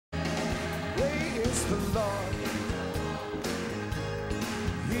is the Lord.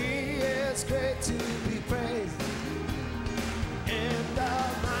 He is great to be praised. In the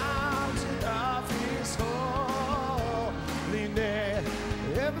mountain of his holiness.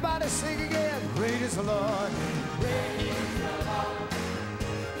 Everybody sing again. Great is the Lord. Great is the Lord.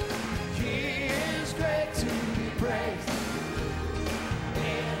 He is great to be praised.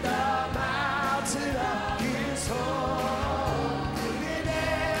 In the mountain of his holiness.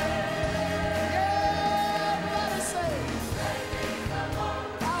 Yeah, everybody sing. Great is the Lord.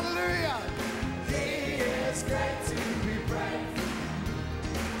 Hallelujah. He is great to be praised.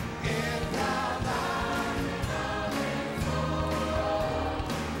 In the mountain of his holiness.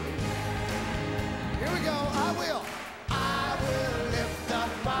 Here we go. I will lift up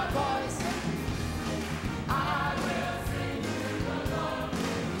my voice. I will sing to the Lord.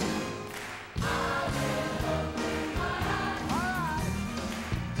 I will open my eyes. All right.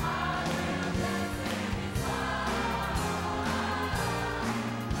 I will dance in his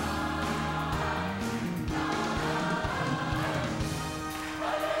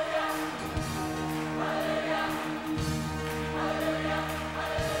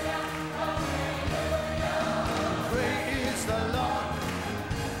Great is the Lord.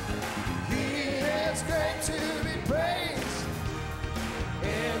 He is great to be praised.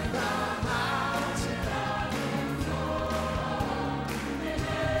 In the mountain of his holiness.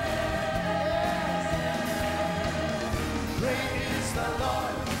 Great is the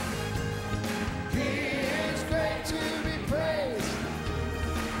Lord. He is great to be praised.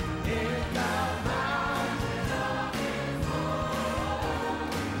 In the mountain of his holiness.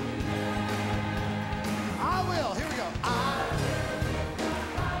 I will. Here we go. I will lift up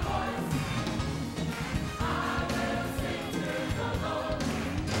my voice. I will sing to the Lord.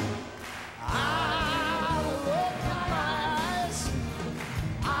 I will open my eyes.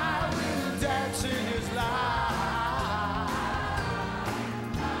 I will dance in his light.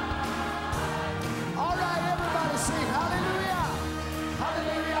 All right, everybody sing hallelujah.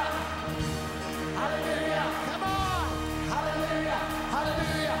 Hallelujah. Hallelujah. Come on. Hallelujah.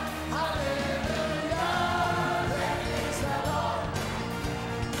 Hallelujah. Hallelujah. Great is the Lord.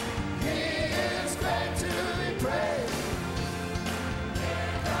 He is great to be praised. In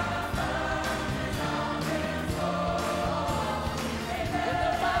the mountain of his holiness. In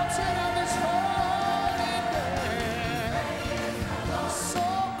the mountain of his holiness. So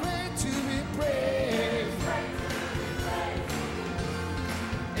great to be praised.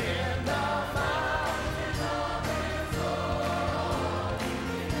 In the mountain of his holiness.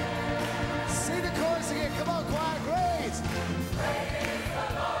 Sing the chorus again. Come on, choir. Great. Great is the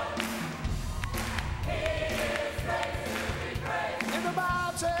Lord. He is great to be praised. In the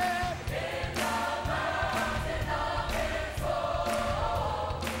mountain. In the mountain of his holiness.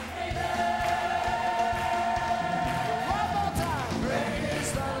 One more time. Great is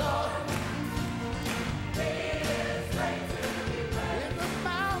the Lord. He is great to be praised. In the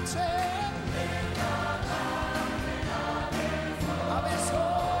mountain. In the mountain of his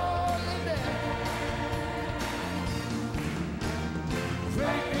holiness.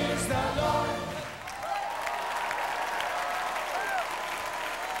 Great is the Lord.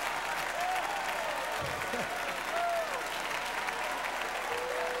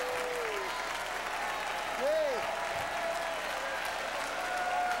 Great.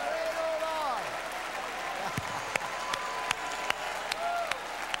 Great, oh Lord.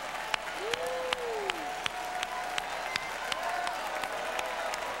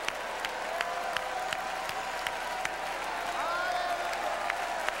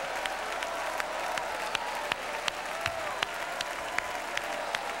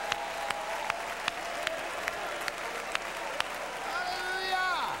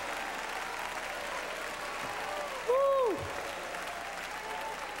 Hallelujah. Woo.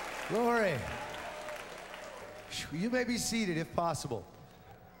 Glory. You may be seated if possible.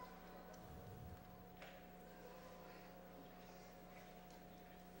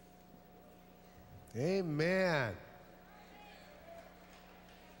 Amen.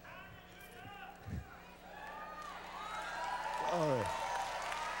 Glory.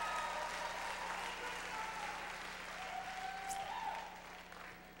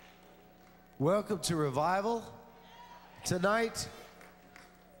 Welcome to Revival. Tonight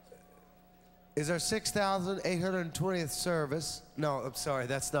is our 6,820th service. No, I'm sorry,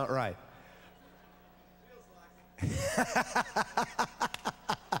 that's not right.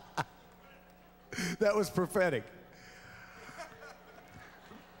 That was prophetic.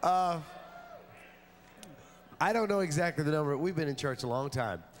 I don't know exactly the number. We've been in church a long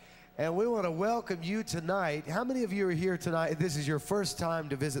time. And we want to welcome you tonight. How many of you are here tonight? This is your first time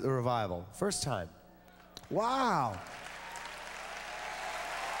to visit the revival. First time. Wow.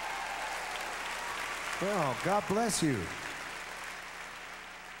 Well, God bless you.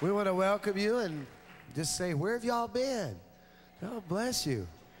 We want to welcome you and just say, where have y'all been? God bless you.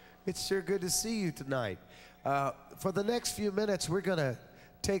 It's sure good to see you tonight. For the next few minutes, we're going to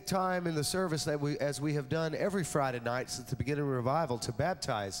take time in the service that as we have done every Friday night since the beginning of revival, to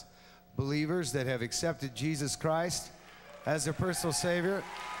baptize believers that have accepted Jesus Christ as their personal Savior.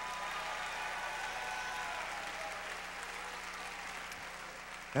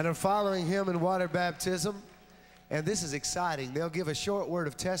 And are following Him in water baptism. And this is exciting. They'll give a short word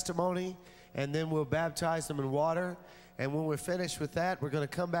of testimony, and then we'll baptize them in water. And when we're finished with that, we're going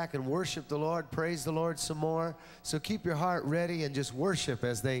to come back and worship the Lord, praise the Lord some more. So keep your heart ready and just worship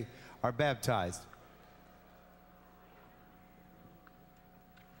as they are baptized.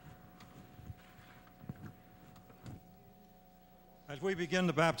 As we begin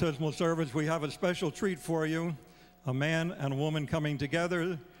the baptismal service, we have a special treat for you. A man and a woman coming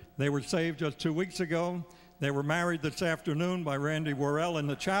together. They were saved just 2 weeks ago. They were married this afternoon by Randy Worrell in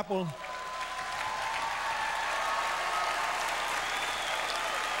the chapel.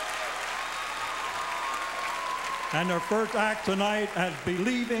 And their first act tonight as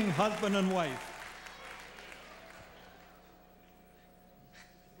believing husband and wife.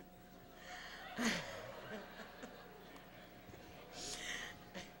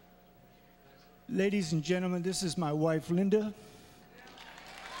 Ladies and gentlemen, this is my wife, Linda.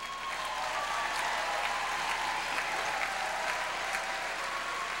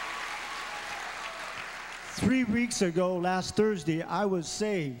 Three weeks ago, last Thursday, I was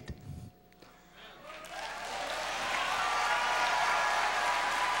saved.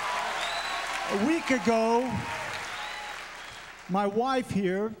 A week ago, my wife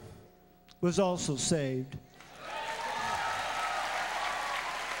here was also saved.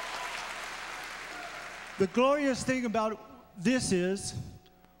 The glorious thing about this is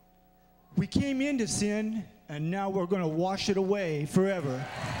we came into sin, and now we're going to wash it away forever.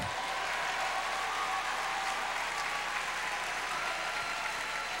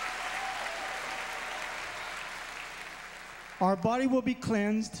 Our body will be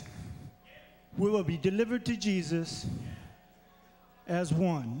cleansed. We will be delivered to Jesus as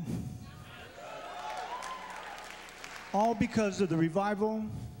one. All because of the revival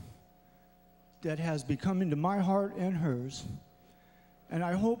that has become into my heart and hers. And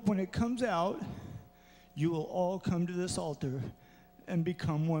I hope when it comes out, you will all come to this altar and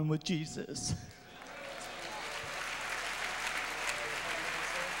become one with Jesus.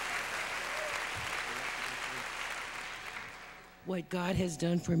 What God has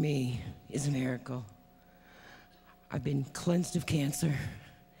done for me is a miracle. I've been cleansed of cancer.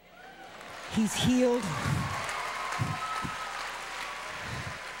 He's healed.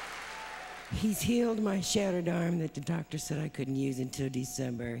 He's healed my shattered arm that the doctor said I couldn't use until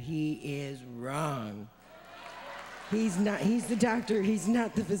December. He is wrong. He's the doctor, he's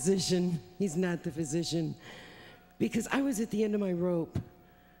not the physician. He's not the physician. Because I was at the end of my rope.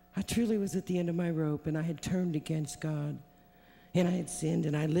 I truly was at the end of my rope, and I had turned against God. And I had sinned,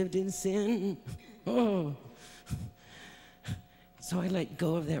 and I lived in sin. Oh. So I let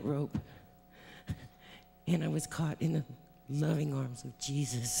go of that rope. And I was caught in the loving arms of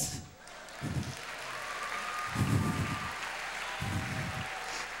Jesus.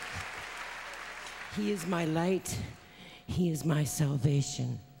 He is my light. He is my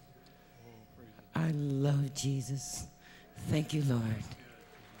salvation. I love Jesus. Thank you, Lord.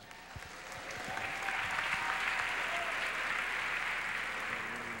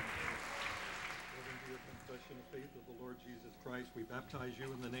 Christ, we baptize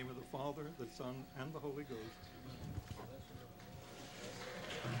you in the name of the Father, the Son, and the Holy Ghost.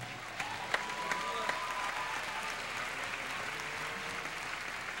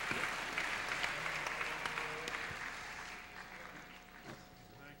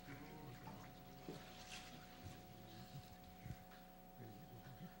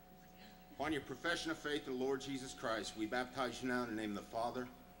 Upon your profession of faith in the Lord Jesus Christ, we baptize you now in the name of the Father,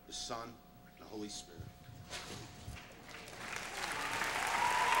 the Son, and the Holy Spirit.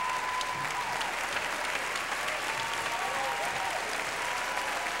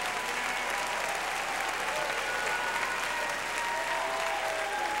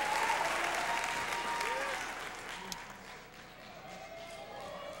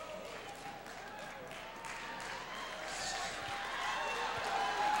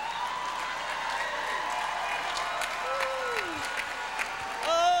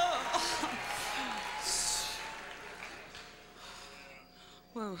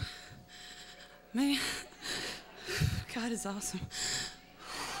 Whoa. Man, God is awesome.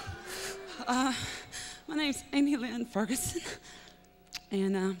 My name's Amy Lynn Ferguson,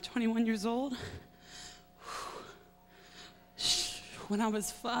 and I'm 21 years old. When I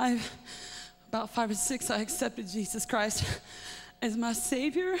was about 5 or 6, I accepted Jesus Christ as my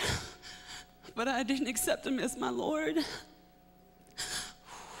Savior, but I didn't accept him as my Lord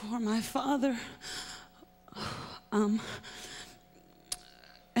or my Father.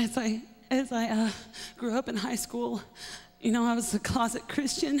 As I grew up in high school, you know, I was a closet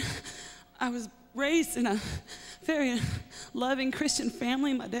Christian. I was raised in a very loving Christian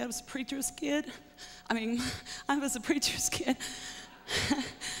family. My dad was a preacher's kid. I was a preacher's kid.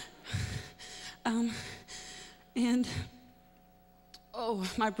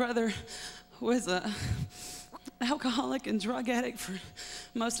 My brother was an alcoholic and drug addict for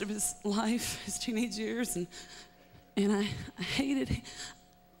most of his life, his teenage years, and I hated him.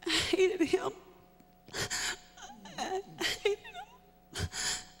 I hated him.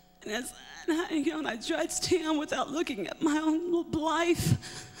 And I judged him without looking at my own life,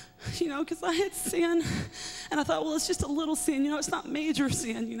 you know, because I had sin. And I thought, well, it's just a little sin, you know, it's not major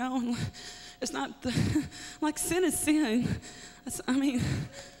sin, you know. And it's not, like, sin is sin.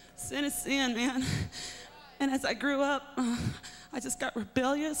 Sin is sin, man. And as I grew up, I just got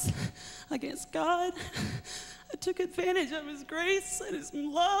rebellious against God. I took advantage of his grace and his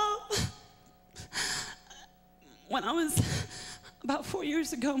love. When I was about 4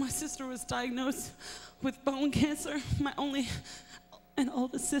 years ago, my sister was diagnosed with bone cancer, my only and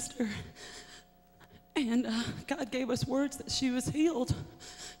oldest sister. And God gave us words that she was healed,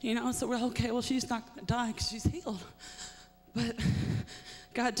 you know, so we're okay, well, she's not gonna die because she's healed. But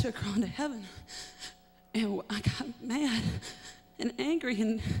God took her on to heaven, and I got mad and angry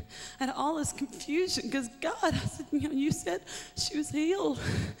and had all this confusion because God, I said, you know, you said she was healed.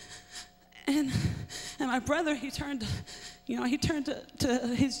 And my brother, he turned to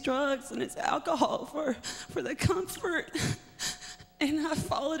his drugs and his alcohol for the comfort. And I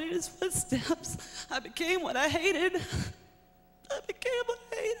followed in his footsteps. I became what I hated.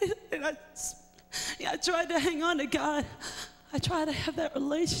 And I tried to hang on to God. I tried to have that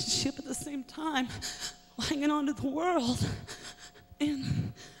relationship at the same time, hanging on to the world.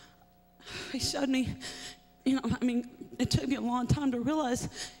 And he showed me, you know, it took me a long time to realize,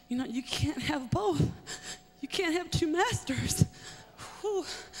 you know, you can't have both. You can't have two masters. Whew.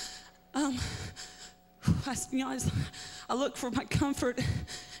 I look for my comfort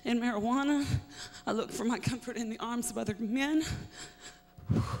in marijuana. I look for my comfort in the arms of other men.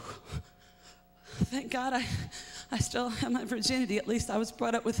 Thank God I still have my virginity. At least I was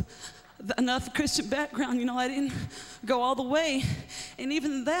brought up with enough Christian background, you know, I didn't go all the way. And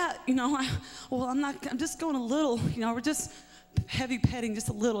even that, you know, I'm just going a little, you know, we're just heavy petting just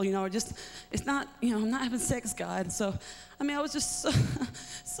a little, you know, it's not, you know, I'm not having sex, God. So, I was just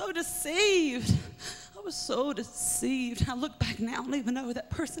so deceived. I was so deceived. I look back now, I don't even know who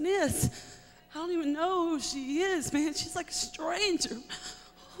that person is. I don't even know who she is, man. She's like a stranger.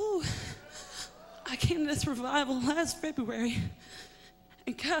 Whew. I came to this revival last February,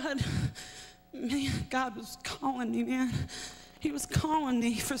 and God was calling me, man. He was calling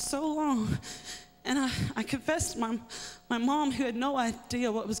me for so long. And I confessed to my mom, who had no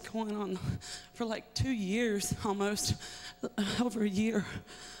idea what was going on for like 2 years almost, over a year.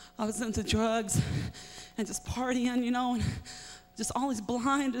 I was into drugs and just partying, you know, and just all these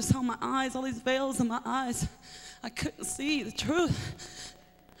blinders on my eyes, all these veils in my eyes. I couldn't see the truth.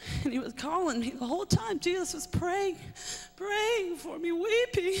 And he was calling me the whole time. Jesus was praying for me,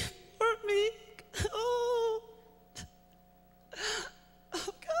 weeping for me. Oh,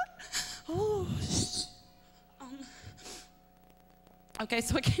 God. Oh, okay,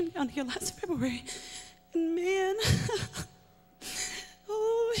 so I came down here last February, and man,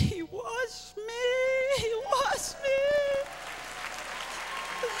 oh, he washed me.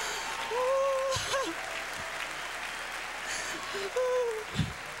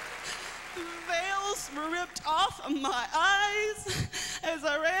 The veils were ripped off of my eyes as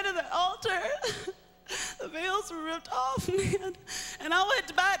I ran to the altar. The veils were ripped off, man. And I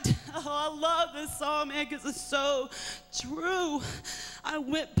went back I love this song, man, because it's so true. I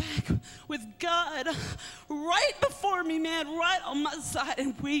went back with God right before me, man, right on my side,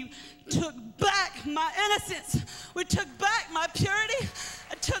 and we took back my innocence. We took back my purity.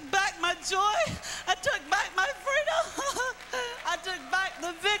 I took back my joy. I took back my freedom. I took back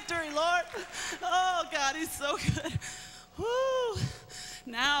the victory, Lord. Oh, God, he's so good. Woo.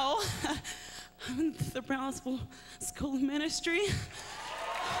 Now, I'm in the Brownsville School of Ministry.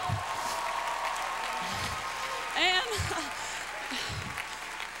 And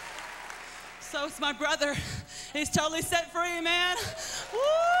so it's my brother. He's totally set free, man. Woo!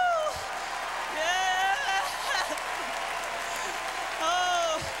 Yeah!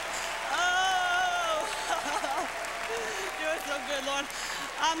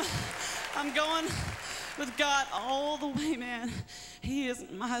 God all the way, man. He is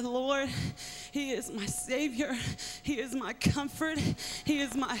my Lord. He is my Savior. He is my comfort. He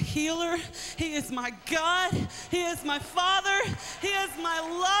is my healer. He is my God. He is my Father. He is my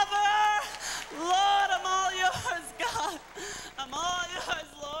lover. Lord, I'm all yours, God. I'm all yours,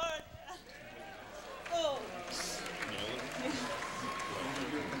 Lord. Oh.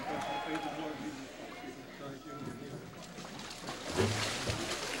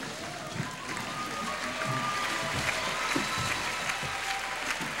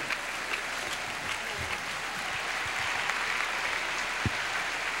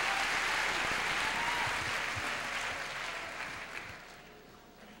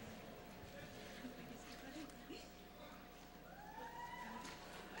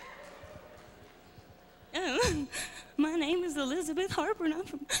 My name is Elizabeth Harper, and I'm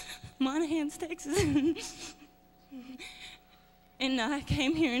from Monahans, Texas. And I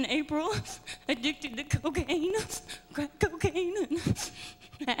came here in April, addicted to cocaine, crack cocaine,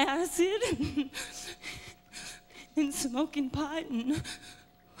 and acid, and smoking pot. And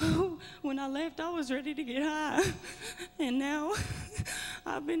when I left, I was ready to get high. And now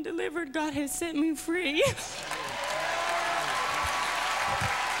I've been delivered. God has set me free.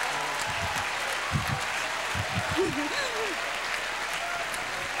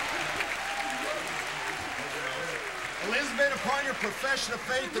 Elizabeth, upon your profession of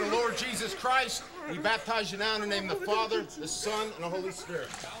faith in the Lord Jesus Christ, we baptize you now in the name of the Father, the Son, and the Holy Spirit.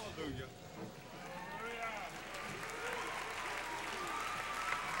 Hallelujah.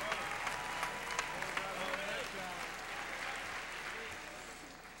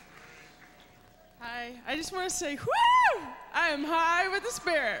 Hi, I just want to say, whoo! I am high with the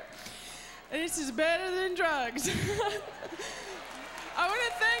Spirit. And this is better than drugs. I want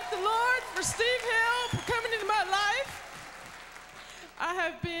to thank the Lord for Steve Hill for coming into my life. I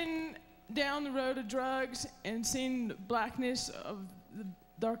have been down the road of drugs and seen the blackness of the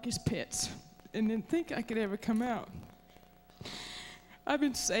darkest pits and didn't think I could ever come out. I've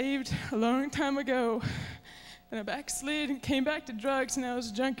been saved a long time ago, and I backslid and came back to drugs, and I was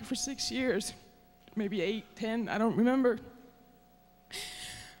a junkie for 6 years, maybe 8, 10, I don't remember.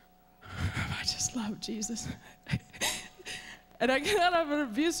 I just love Jesus. And I got out of an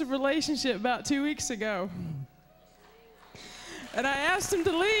abusive relationship about 2 weeks ago. And I asked him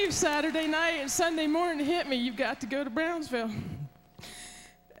to leave Saturday night, and Sunday morning hit me, you've got to go to Brownsville.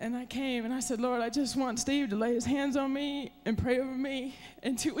 And I came, and I said, Lord, I just want Steve to lay his hands on me and pray over me.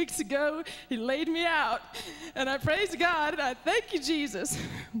 And 2 weeks ago, he laid me out. And I praise God, and I thank you, Jesus.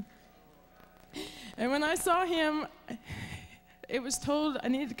 And when I saw him, it was told I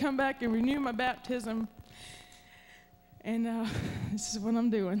needed to come back and renew my baptism. And this is what I'm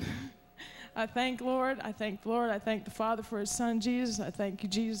doing. I thank Lord, I thank the Lord, I thank the Father for his Son, Jesus. I thank you,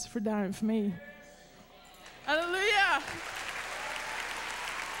 Jesus, for dying for me. Hallelujah.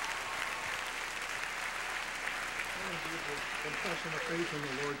 Confession of faith in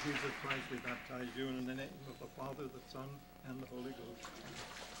the Lord Jesus Christ, we baptize you in the name of the Father, the Son, and the Holy Ghost.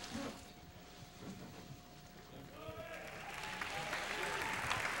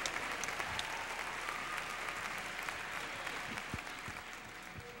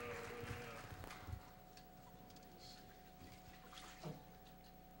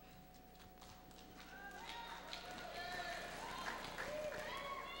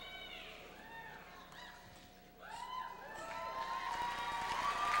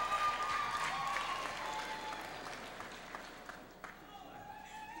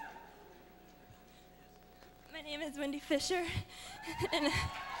 My name is Wendy Fisher, and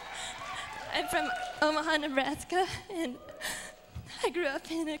I'm from Omaha, Nebraska, and I grew up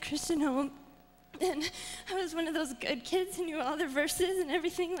in a Christian home, and I was one of those good kids who knew all the verses and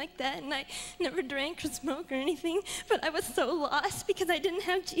everything like that, and I never drank or smoked or anything, but I was so lost because I didn't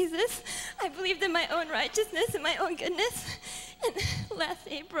have Jesus. I believed in my own righteousness and my own goodness, and last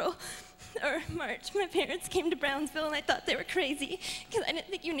April, or March, my parents came to Brownsville, and I thought they were crazy because I didn't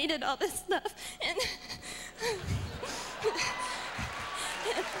think you needed all this stuff. And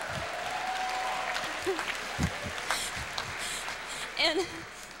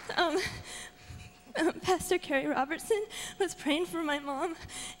Pastor Carrie Robertson was praying for my mom,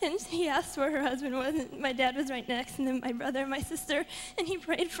 and he asked where her husband was, and my dad was right next, and then my brother and my sister, and he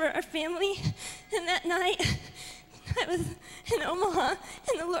prayed for our family. And that night, I was in Omaha,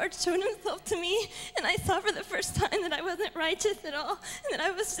 and the Lord showed himself to me, and I saw for the first time that I wasn't righteous at all, and that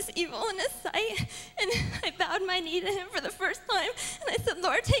I was just evil in his sight. And I bowed my knee to him for the first time, and I said,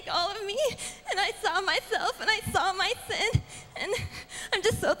 Lord, take all of me. And I saw myself, and I saw my sin, and I'm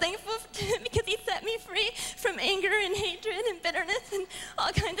just so thankful to him because he set me free from anger and hatred and bitterness and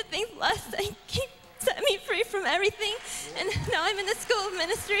all kinds of things, lust. set me free from everything. And now I'm in the school of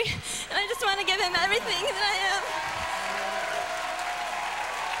ministry, and I just want to give him everything that I am.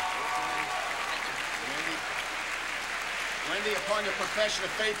 Wendy, upon your profession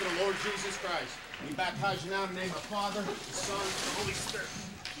of faith in the Lord Jesus Christ, we baptize you now in the name of the Father, the Son, and the Holy Spirit.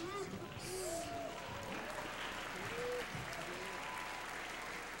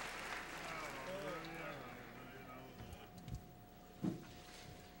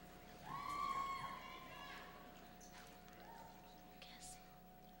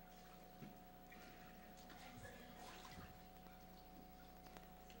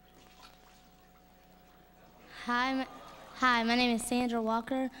 Hi, my name is Sandra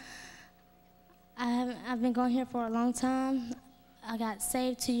Walker. I've been going here for a long time. I got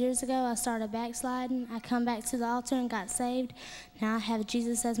saved 2 years ago. I started backsliding. I come back to the altar and got saved. Now I have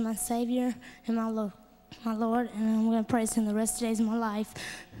Jesus as my Savior and my Lord, and I'm going to praise Him the rest of the days of my life.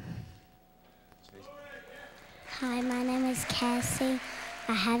 Hi, my name is Cassie.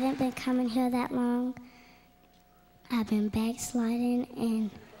 I haven't been coming here that long. I've been backsliding,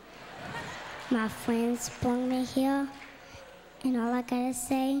 and my friends brought me here. And all I gotta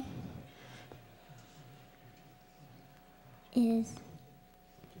say is,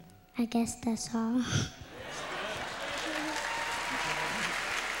 I guess that's all. On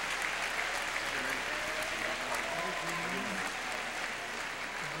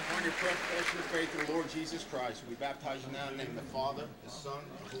your profession of faith in the Lord Jesus Christ, we baptize you now in the name of the Father, the Son,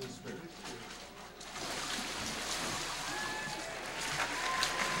 and the Holy Spirit.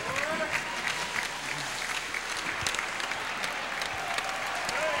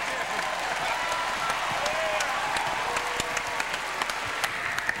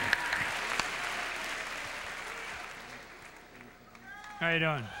 How you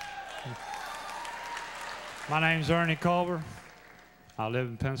doing? My name's Ernie Culver. I live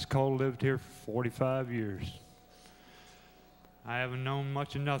in Pensacola, lived here for 45 years. I haven't known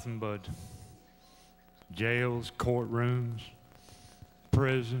much of nothing but jails, courtrooms,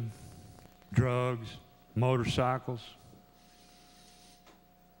 prison, drugs, motorcycles.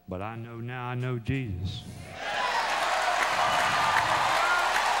 But I know now I know Jesus.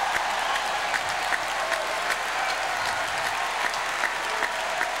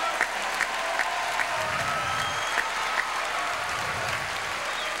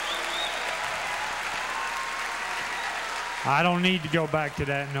 I don't need to go back to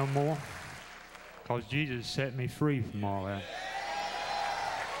that no more, because Jesus set me free from all that.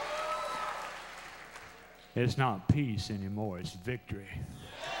 It's not peace anymore, it's victory.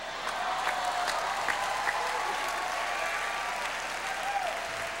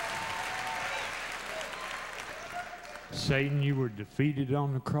 Satan, you were defeated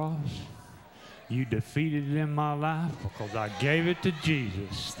on the cross. You defeated it in my life because I gave it to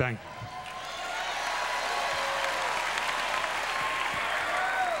Jesus. Thank you.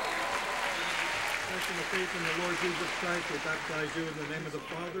 Of faith in the Lord Jesus Christ, we baptize you in the name of the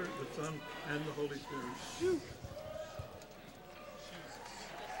Father, the Son, and the Holy Spirit.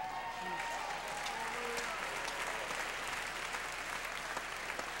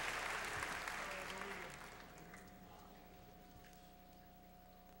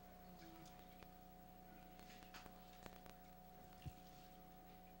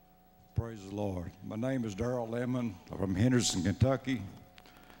 Praise the Lord. My name is Darrell Lemon. I'm from Henderson, Kentucky.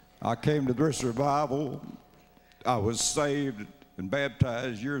 I came to this revival. I was saved and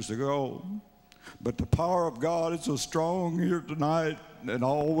baptized years ago, but the power of God is so strong here tonight and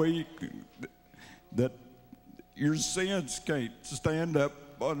all week that your sins can't stand up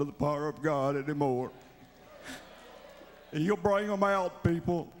under the power of God anymore. And you'll bring them out,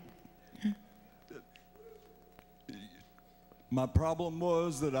 people. My problem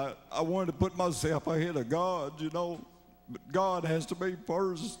was that I wanted to put myself ahead of God, you know, but God has to be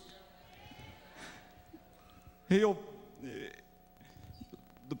first.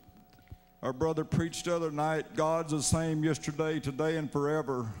 Our brother preached the other night, God's the same yesterday, today, and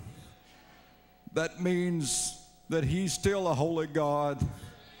forever. That means that He's still a holy God.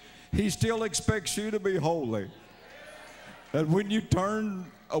 He still expects you to be holy. And when you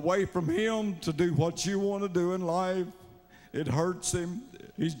turn away from Him to do what you want to do in life, it hurts Him.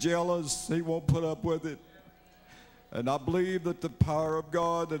 He's jealous. He won't put up with it. And I believe that the power of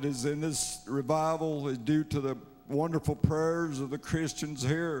God that is in this revival is due to the wonderful prayers of the Christians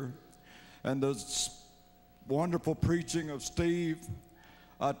here and the wonderful preaching of Steve.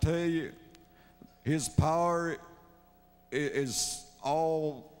 I tell you, his power is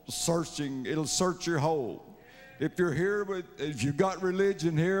all searching. It'll search your whole. If you're here, if you've got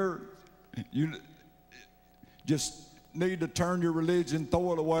religion here, you just need to turn your religion,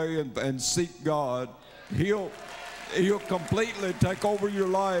 throw it away, and seek God, He'll completely take over your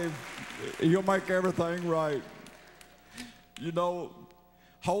life. He'll make everything right. You know,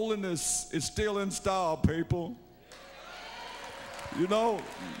 holiness is still in style, people. You know,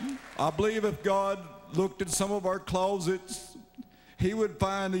 I believe if God looked at some of our closets, He would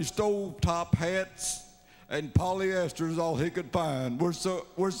find these stovetop hats and polyester is all He could find. We're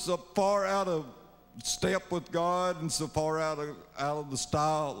so far out of step with God and so far out of the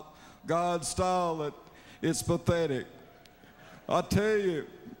style, God's style, that it's pathetic. I tell you,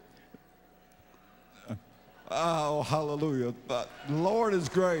 oh, hallelujah. The Lord is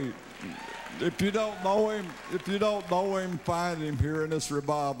great. If you don't know Him, find Him here in this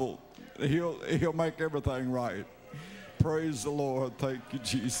revival. He'll make everything right. Praise the Lord. Thank you,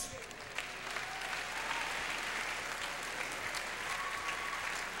 Jesus.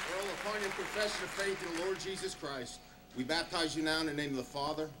 Well, upon your profession of faith in the Lord Jesus Christ, we baptize you now in the name of the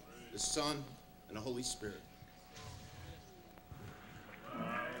Father, the Son, and the Holy Spirit.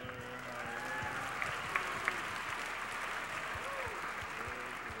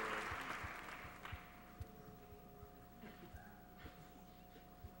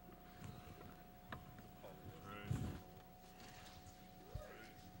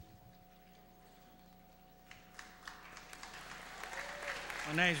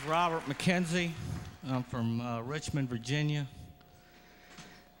 My name's Robert McKenzie. I'm from Richmond, Virginia.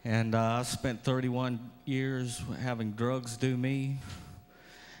 And I spent 31 years having drugs do me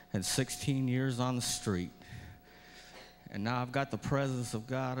and 16 years on the street. And now I've got the presence of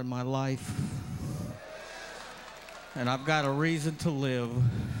God in my life. And I've got a reason to live.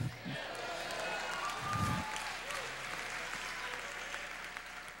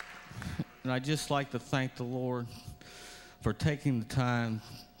 And I'd just like to thank the Lord for taking the time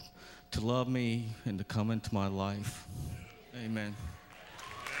to love me and to come into my life. Amen.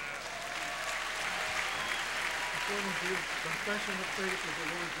 According to your confession of faith of the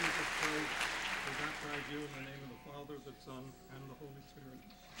Lord Jesus Christ, we baptize you in the name of the Father, the Son, and the Holy Spirit.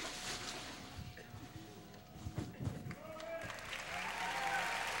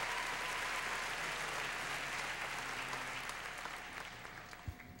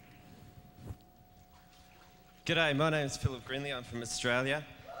 G'day, my name is Philip Greenley. I'm from Australia.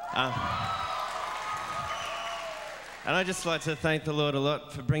 And I'd just like to thank the Lord a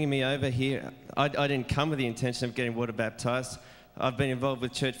lot for bringing me over here. I didn't come with the intention of getting water baptized. I've been involved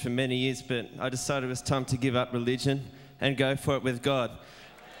with church for many years, but I decided it was time to give up religion and go for it with God.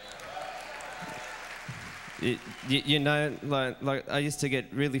 You know, like I used to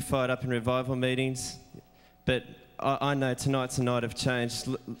get really fired up in revival meetings, but I know tonight's a night of change.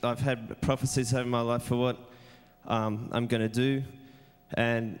 I've had prophecies over my life for what I'm going to do.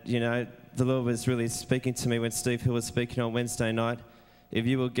 And, you know, the Lord was really speaking to me when Steve Hill was speaking on Wednesday night. If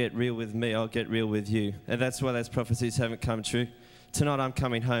you will get real with me, I'll get real with you. And that's why those prophecies haven't come true. Tonight I'm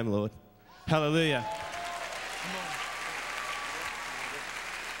coming home, Lord. Hallelujah.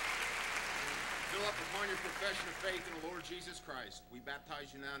 Fill up upon your profession of faith in the Lord Jesus Christ. We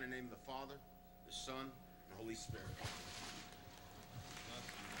baptize you now in the name of the Father, the Son, and the Holy Spirit.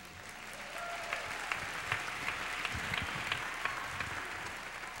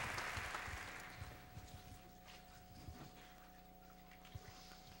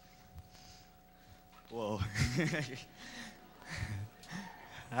 Whoa.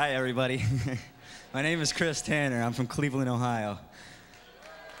 Hi, everybody. My name is Chris Tanner. I'm from Cleveland, Ohio.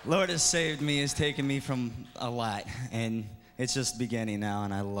 Lord has saved me, has taken me from a lot, and it's just beginning now,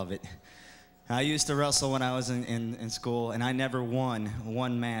 and I love it. I used to wrestle when I was in school, and I never won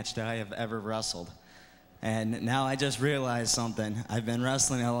one match that I have ever wrestled. And now I just realized something. I've been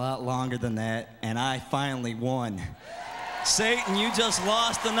wrestling a lot longer than that, and I finally won. Satan, you just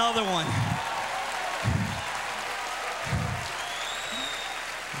lost another one.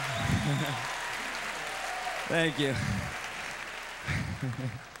 Thank you.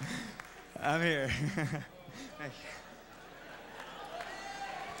 I'm here. Thank you.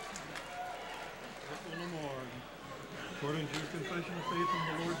 According to your confession of faith in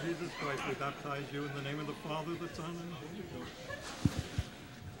the Lord Jesus Christ, we baptize you in the name of the Father, the Son, and the Holy Ghost.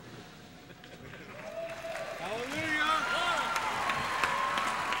 Hallelujah!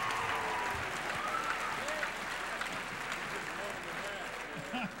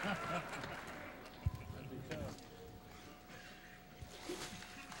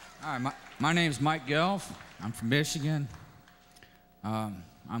 Hi, my name's Mike Gelf. I'm from Michigan. I'm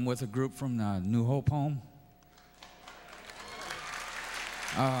with a group from the New Hope Home.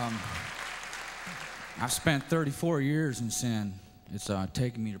 I've spent 34 years in sin. It's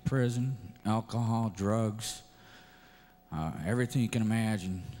taken me to prison, alcohol, drugs. everything you can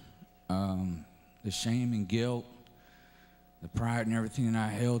imagine, the shame and guilt, the pride and everything that I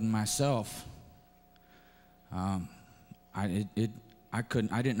held in myself. I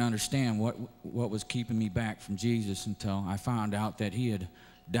didn't understand what was keeping me back from Jesus until I found out that He had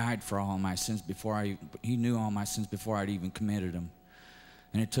died for all my sins before He knew all my sins before I'd even committed them.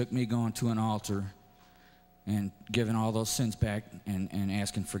 And it took me going to an altar and giving all those sins back and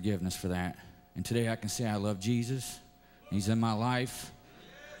asking forgiveness for that. And today I can say I love Jesus. He's in my life.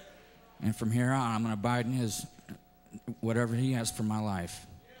 And from here on, I'm going to abide in His, whatever He has for my life.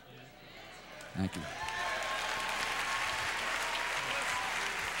 Thank you.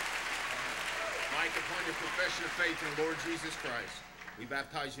 Mike, upon your profession of faith in the Lord Jesus Christ, we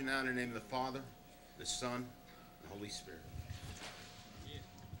baptize you now in the name of the Father, the Son, and the Holy Spirit.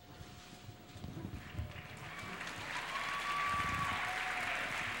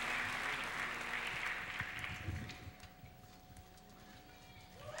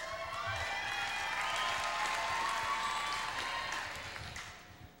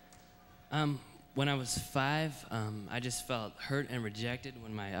 When I was 5, I just felt hurt and rejected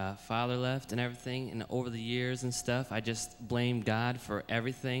when my father left and everything. And over the years and stuff, I just blamed God for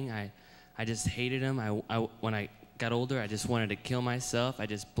everything. I just hated Him. When I got older, I just wanted to kill myself. I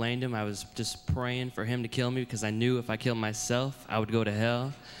just blamed Him. I was just praying for Him to kill me because I knew if I killed myself, I would go to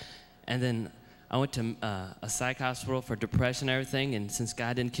hell. And then I went to a psych hospital for depression and everything, and since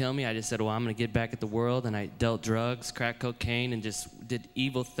God didn't kill me, I just said, well, I'm going to get back at the world, and I dealt drugs, crack cocaine, and just did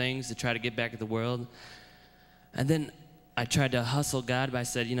evil things to try to get back at the world. And then I tried to hustle God, but I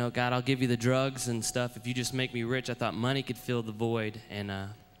said, you know, God, I'll give you the drugs and stuff if you just make me rich. I thought money could fill the void, and I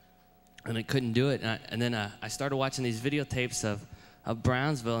couldn't do it. And then I started watching these videotapes of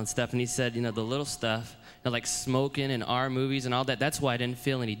Brownsville and stuff, and he said, you know, the little stuff, you know, like smoking and R movies and all that, that's why I didn't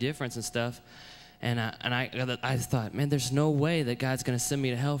feel any difference and stuff. And I thought, man, there's no way that God's going to send me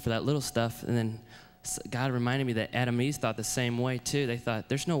to hell for that little stuff. And then God reminded me that Adam and Eve thought the same way, too. They thought,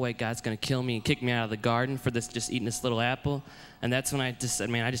 there's no way God's going to kill me and kick me out of the garden for this, just eating this little apple. And that's when I just said,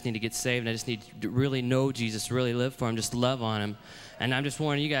 man, I just need to get saved. I just need to really know Jesus, really live for Him, just love on Him. And I'm just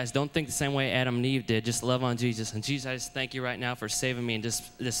warning you guys, don't think the same way Adam and Eve did. Just love on Jesus. And Jesus, I just thank you right now for saving me and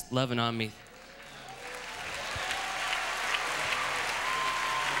just loving on me.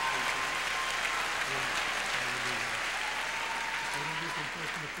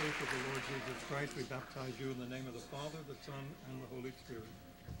 Of the Lord Jesus Christ, we baptize you in the name of the Father, the Son, and the Holy Spirit.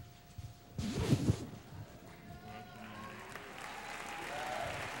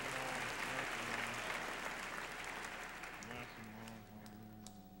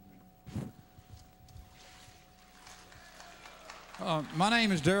 My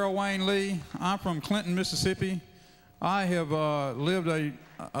name is Darrell Wayne Lee. I'm from Clinton, Mississippi. I have lived a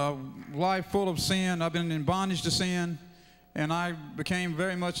life full of sin. I've been in bondage to sin. And I became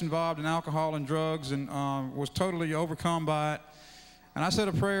very much involved in alcohol and drugs and was totally overcome by it. And I said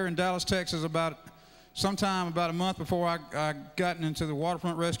a prayer in Dallas, Texas about a month before I got into the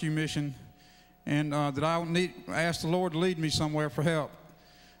waterfront rescue mission, and that I asked the Lord to lead me somewhere for help.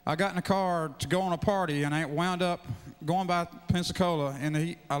 I got in a car to go on a party, and I wound up going by Pensacola,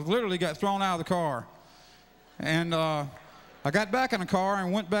 and I literally got thrown out of the car. And I got back in the car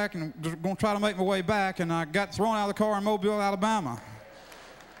and went back and was going to try to make my way back, and I got thrown out of the car in Mobile, Alabama.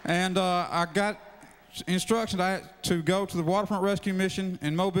 And I got instructions to go to the waterfront rescue mission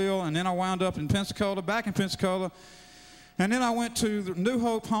in Mobile, and then I wound up in Pensacola, back in Pensacola. And then I went to the New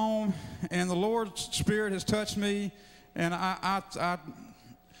Hope home, and the Lord's Spirit has touched me, and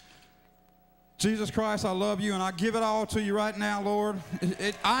Jesus Christ, I love you, and I give it all to you right now, Lord.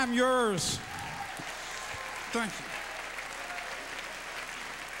 I'm yours. Thank you.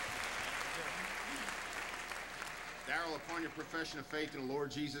 Darrell, upon your profession of faith in the Lord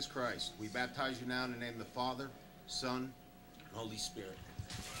Jesus Christ, we baptize you now in the name of the Father, Son, and Holy Spirit.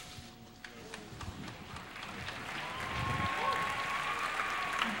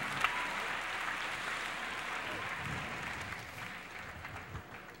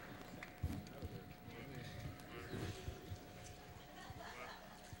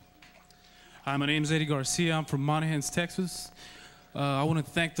 Hi, my name is Eddie Garcia. I'm from Monahans, Texas. I want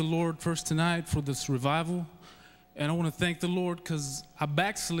to thank the Lord first tonight for this revival. And I want to thank the Lord because I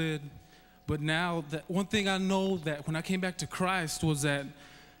backslid. But now, one thing I know that when I came back to Christ was that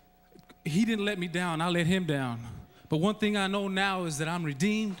He didn't let me down. I let Him down. But one thing I know now is that I'm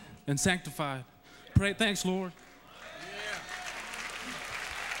redeemed and sanctified. Pray, thanks, Lord.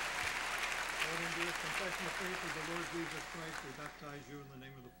 According to the confession of faith of the Lord Jesus Christ, we baptize you in the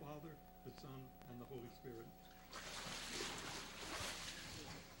name of the Father, the Son, and the Holy Spirit.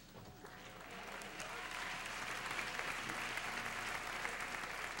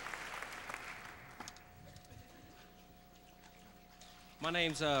 My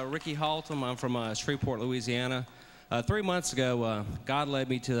name's Ricky Haltom. I'm from Shreveport, Louisiana. 3 months ago, God led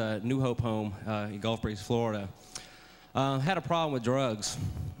me to the New Hope home in Gulf Breeze, Florida. Had a problem with drugs.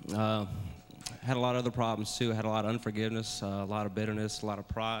 Had a lot of other problems too. Had a lot of unforgiveness, a lot of bitterness, a lot of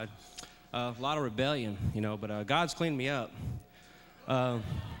pride, a lot of rebellion, you know, but God's cleaned me up. Also,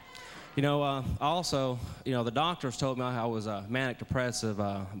 the doctors told me I was manic depressive,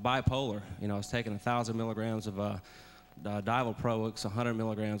 bipolar. I was taking 1,000 milligrams of Divalproex, 100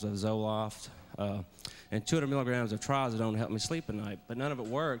 milligrams of Zoloft, and 200 milligrams of trazodone to help me sleep at night. But none of it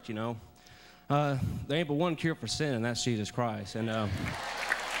worked, There ain't but one cure for sin, and that's Jesus Christ. And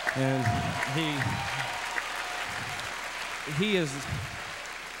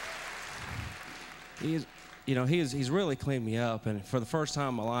he's really cleaned me up, and for the first time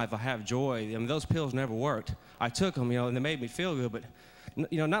in my life, I have joy. I mean, those pills never worked. I took them, and they made me feel good, but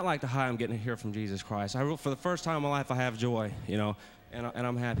not like the high I'm getting here from Jesus Christ. For the first time in my life, I have joy, and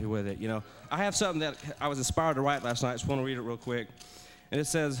I'm happy with it. I have something that I was inspired to write last night. I just want to read it real quick, and it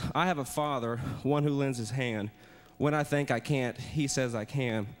says, "I have a Father, one who lends his hand. When I think I can't, he says I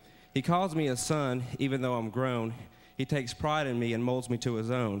can. He calls me a son, even though I'm grown. He takes pride in me and molds me to his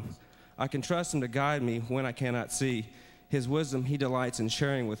own. I can trust him to guide me when I cannot see. His wisdom he delights in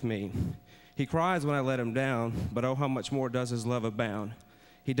sharing with me. He cries when I let him down, but oh, how much more does his love abound.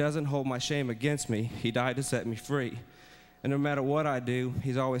 He doesn't hold my shame against me. He died to set me free. And no matter what I do,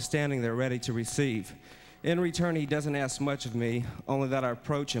 he's always standing there ready to receive. In return, he doesn't ask much of me, only that I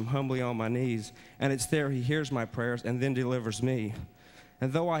approach him humbly on my knees, and it's there he hears my prayers and then delivers me.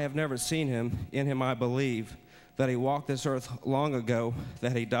 And though I have never seen him, in him I believe that he walked this earth long ago,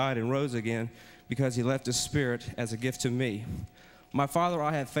 that he died and rose again because he left his spirit as a gift to me. My Father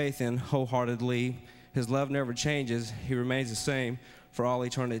I have faith in wholeheartedly. His love never changes. He remains the same for all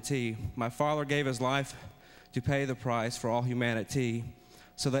eternity. My Father gave his life to pay the price for all humanity,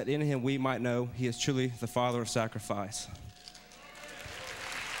 so that in him we might know he is truly the Father of sacrifice."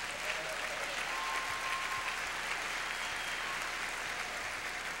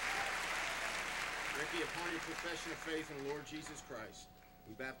 Ricky, upon your profession of faith in the Lord Jesus Christ,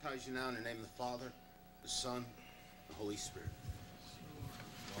 we baptize you now in the name of the Father, the Son, and the Holy Spirit.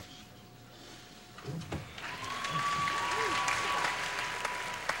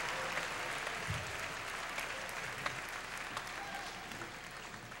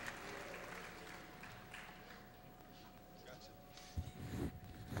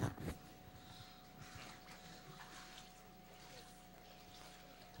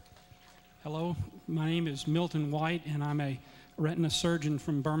 Hello, my name is Milton White, and I'm a retina surgeon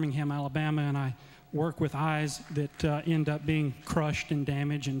from Birmingham, Alabama, and I work with eyes that end up being crushed and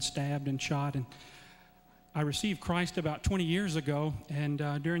damaged and stabbed and shot. And I received Christ about 20 years ago, and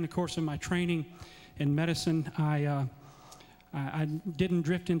during the course of my training in medicine, I didn't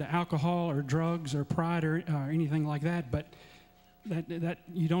drift into alcohol or drugs or pride or anything like that, but that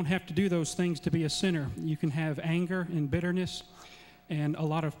you don't have to do those things to be a sinner. You can have anger and bitterness and a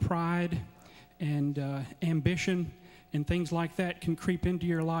lot of pride and ambition and things like that can creep into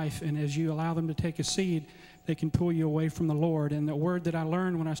your life, and as you allow them to take a seed, they can pull you away from the Lord. And the word that I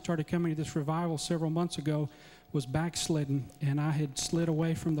learned when I started coming to this revival several months ago was backslidden, and I had slid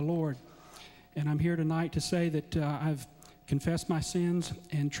away from the Lord. And I'm here tonight to say that I've confessed my sins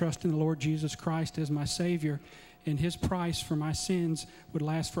and trust in the Lord Jesus Christ as my Savior, and his price for my sins would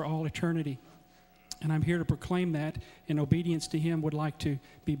last for all eternity. And I'm here to proclaim that, in obedience to him, would like to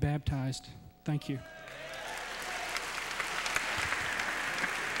be baptized. Thank you.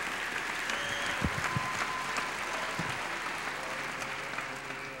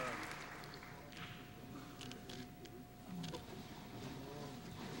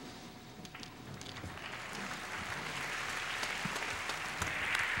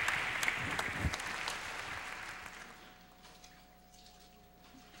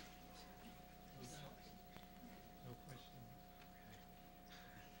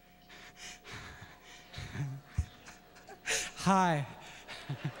 Hi.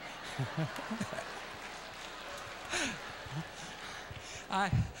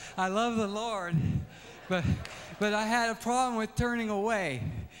 I love the Lord, but I had a problem with turning away.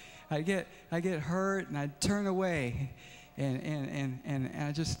 I get hurt and I'd turn away, and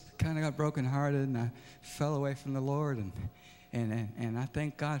I just kind of got brokenhearted and I fell away from the Lord, and I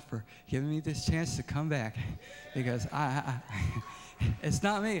thank God for giving me this chance to come back, because it's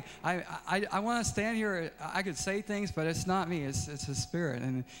not me. I want to stand here. I could say things, but it's not me. It's His Spirit,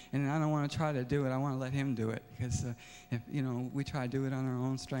 and I don't want to try to do it. I want to let Him do it, because if we try to do it on our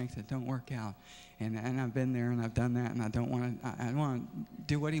own strength, it don't work out. And I've been there and I've done that, and I don't want to. I want to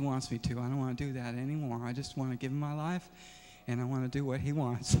do what He wants me to. I don't want to do that anymore. I just want to give Him my life, and I want to do what he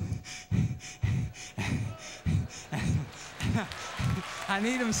wants. I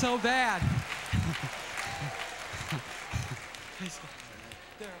need him so bad.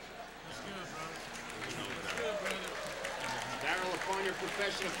 Darrell, upon your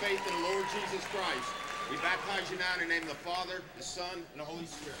profession of faith in the Lord Jesus Christ, we baptize you now in the name of the Father, the Son, and the Holy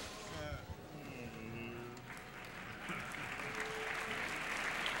Spirit.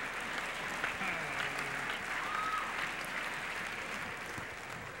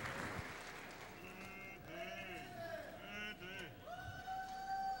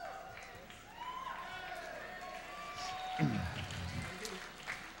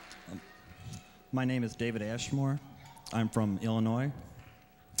 My name is David Ashmore. I'm from Illinois.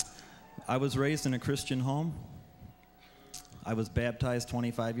 I was raised in a Christian home. I was baptized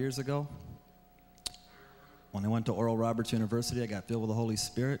 25 years ago. When I went to Oral Roberts University, I got filled with the Holy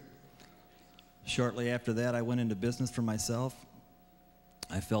Spirit. Shortly after that, I went into business for myself.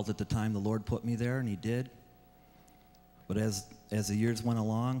 I felt at the time the Lord put me there, and he did. But as the years went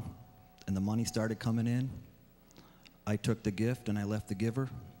along and the money started coming in, I took the gift and I left the giver.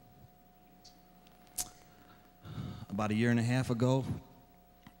 About a year and a half ago,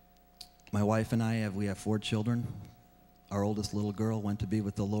 my wife and I we have 4 children. Our oldest little girl went to be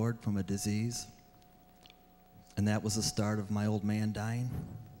with the Lord from a disease, and that was the start of my old man dying.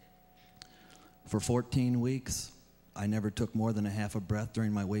 For 14 weeks, I never took more than a half a breath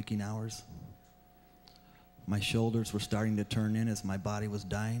during my waking hours. My shoulders were starting to turn in as my body was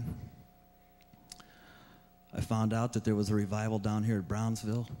dying. I found out that there was a revival down here at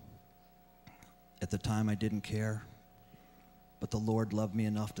Brownsville. At the time, I didn't care, but the Lord loved me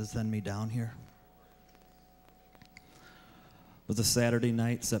enough to send me down here. It was a Saturday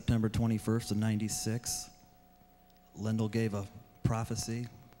night, September 21st of '96. Lyndell gave a prophecy,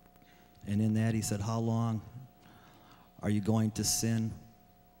 and in that he said, "How long are you going to sin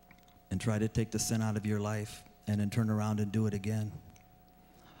and try to take the sin out of your life and then turn around and do it again?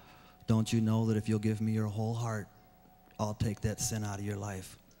 Don't you know that if you'll give me your whole heart, I'll take that sin out of your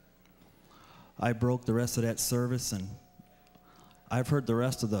life?" I broke the rest of that service, and I've heard the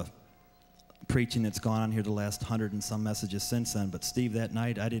rest of the preaching that's gone on here the last 100 and some messages since then, but Steve, that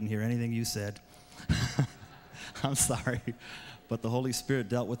night, I didn't hear anything you said. I'm sorry, but the Holy Spirit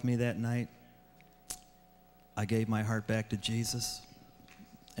dealt with me that night. I gave my heart back to Jesus.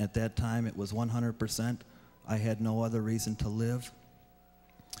 At that time, it was 100%. I had no other reason to live.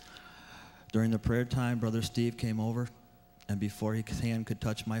 During the prayer time, Brother Steve came over, and before his hand could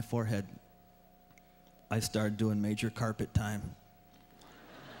touch my forehead, I started doing major carpet time.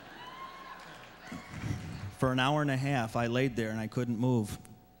 For an hour and a half, I laid there and I couldn't move.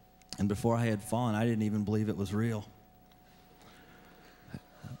 And before I had fallen, I didn't even believe it was real.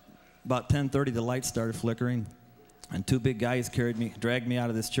 About 10:30, the lights started flickering, and 2 big guys dragged me out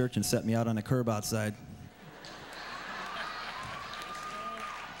of this church and set me out on a curb outside.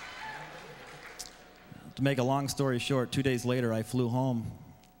 To make a long story short, 2 days later, I flew home,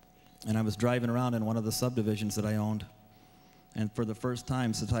 and I was driving around in one of the subdivisions that I owned. And for the first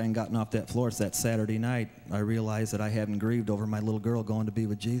time since I hadn't gotten off that floor, it's that Saturday night, I realized that I hadn't grieved over my little girl going to be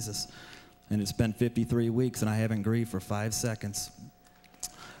with Jesus. And it's been 53 weeks, and I haven't grieved for 5 seconds.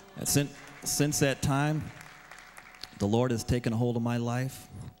 And since that time, the Lord has taken a hold of my life.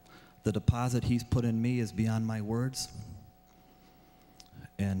 The deposit he's put in me is beyond my words.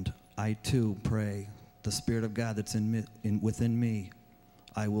 And I, too, pray the Spirit of God that's within me,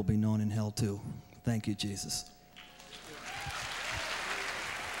 I will be known in hell, too. Thank you, Jesus.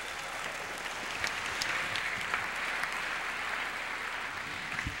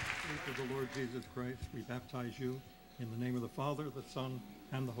 Of the Lord Jesus Christ, we baptize you in the name of the Father, the Son,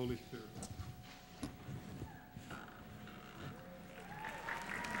 and the Holy Spirit.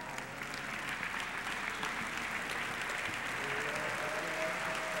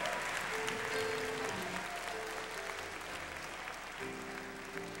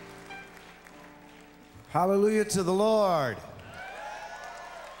 Hallelujah to the Lord.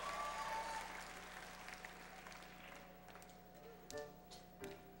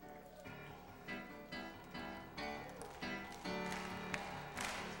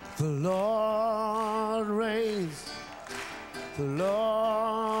 The Lord reigns, the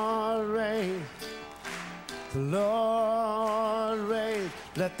Lord reigns, the Lord reigns.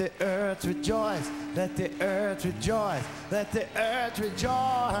 Let the earth rejoice, let the earth rejoice, let the earth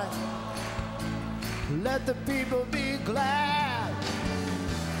rejoice. Let the people be glad.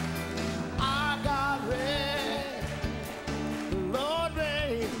 Our God reigns, the Lord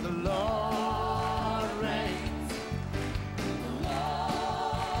reigns, the Lord reigns.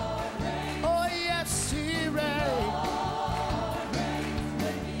 Oh, yes, he reigns.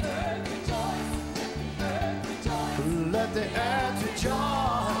 Let the earth rejoice.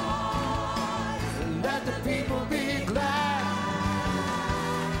 Let the people be glad.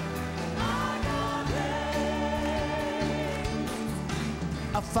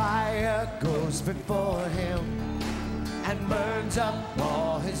 A fire goes before him and burns up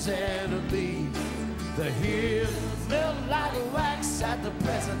all his enemies. The hills melt like wax at the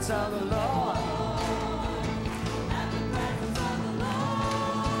presence of the Lord.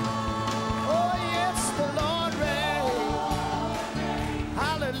 Oh yes, the Lord reigns.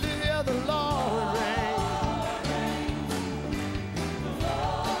 Hallelujah, the Lord reigns.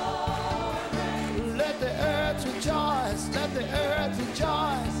 Let the earth rejoice. Let the earth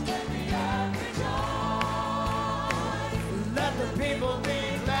rejoice. Let the people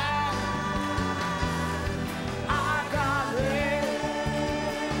be glad. Our God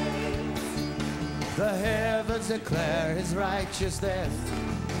reigns. The heavens declare his righteousness.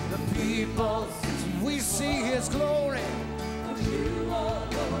 The people, we see his glory. You, oh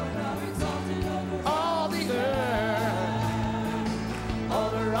Lord, are exalted over all the earth.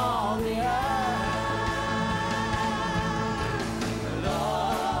 Over all the earth. The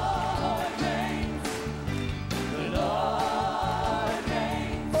Lord reigns. The Lord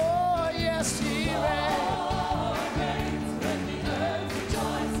reigns. Oh, yes, he reigns. Let the earth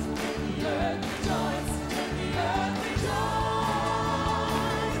rejoice. Let the earth rejoice. Let the earth rejoice.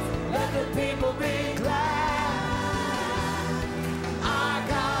 Let the people be glad. Our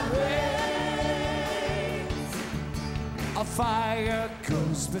God reigns. A fire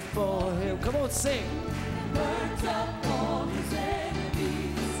goes before him. Come on, sing. Burns up all his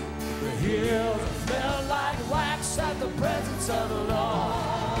enemies. The hills smell like wax at the presence of the Lord.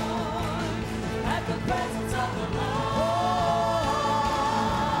 At the presence of the Lord. Oh,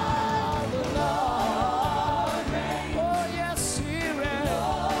 the Lord reigns. Oh, yes, he reigns.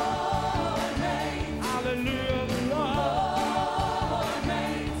 Lord reigns. Hallelujah, the Lord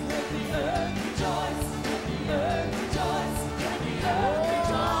reigns. Let the earth rejoice. Let the earth rejoice. Let the earth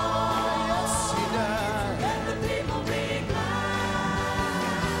rejoice. Yes, he does. Let the people be glad.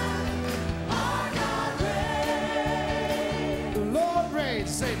 Our God reigns. The Lord reigns.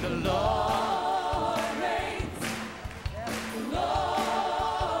 Say the Lord reigns. The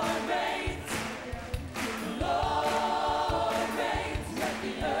Lord reigns. The Lord reigns. Let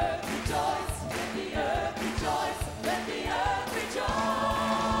the earth rejoice. Let the earth rejoice. Let the earth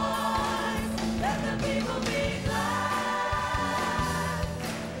rejoice. Let the people be glad.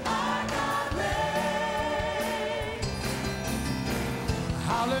 Our God reigns.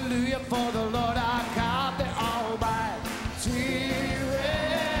 Hallelujah for the Lord our God, the Almighty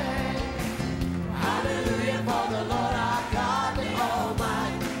reigns. Hallelujah for the Lord our God, the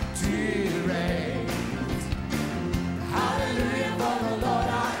Almighty reigns. Hallelujah for the Lord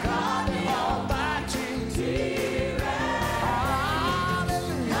our God, the Almighty reigns.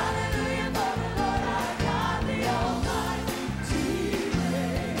 Hallelujah. Hallelujah for the Lord our God, the Almighty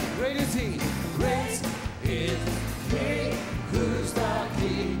reigns. Great is he. Great is he who's the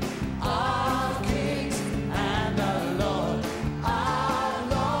King of kings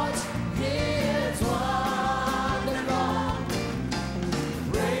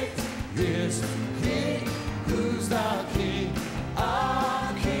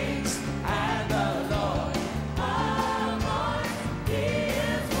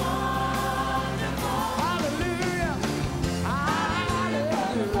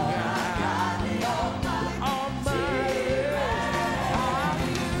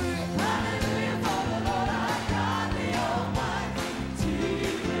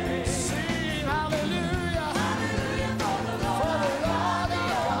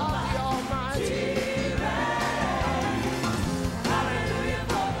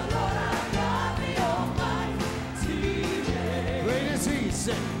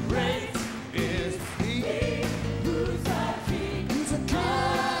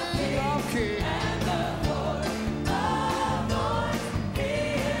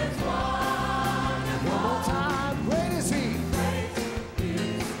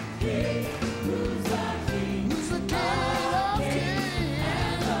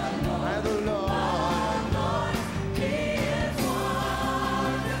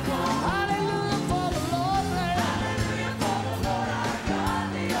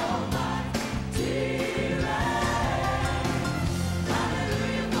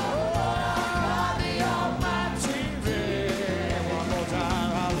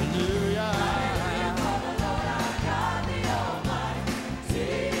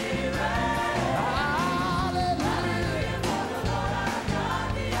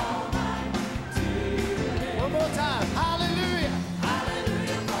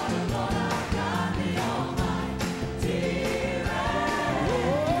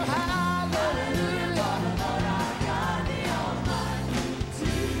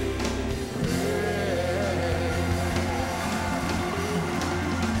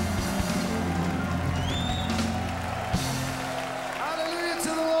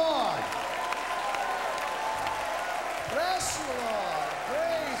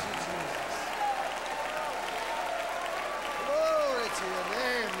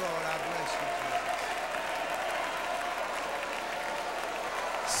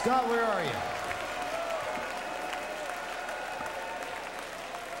Scott, where are you?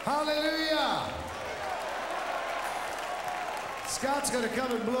 Hallelujah. Scott's going to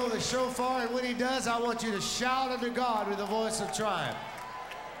come and blow the shofar, and when he does, I want you to shout unto God with a voice of triumph.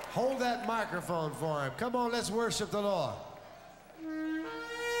 Hold that microphone for him. Come on, let's worship the Lord.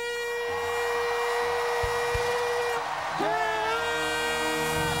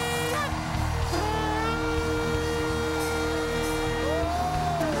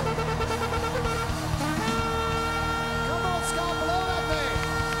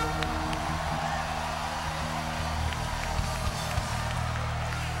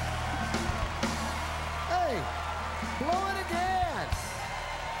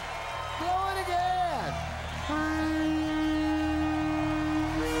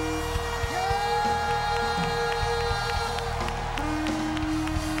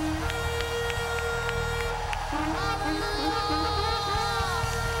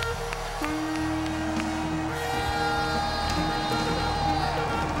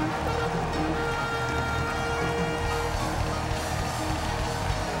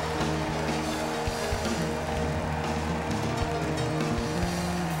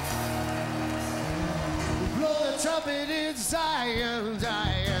 Trumpet in Zion,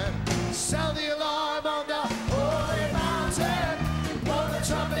 Zion. Sound the alarm on the holy mountain. Blow the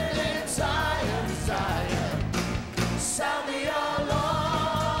trumpet in Zion, Zion. Sound the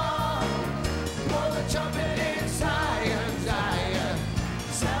alarm. Blow the trumpet in Zion, Zion.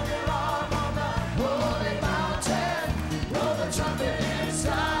 Sound the alarm on the holy mountain. Blow the trumpet in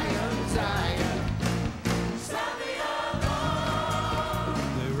Zion, Zion. Sound the alarm.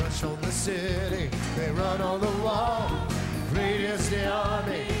 They rush on the city. They run on the wall. Great is the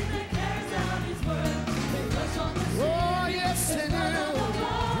army that carries out his word. They rush on the city. Oh, yes, they do.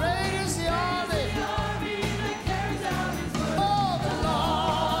 Great is the army that carries out his word. Oh, the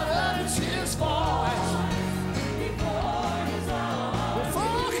Lord utters his voice before his army.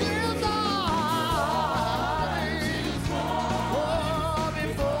 Before his army. Oh,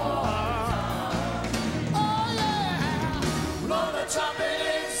 before. Oh, yeah. Blow the trumpet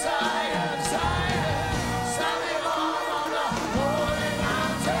in Zion, Zion.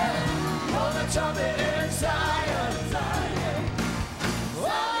 Trumpet in Zion, Zion.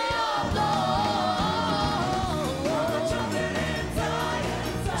 Oh, Lord. Blow the trumpet in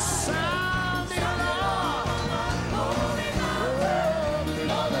Zion, Zion. Sound the alarm. Holy mountain.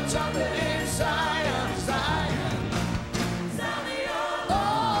 Blow the trumpet in Zion, Zion. Sound the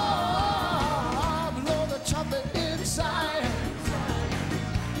alarm. Blow the trumpet in Zion.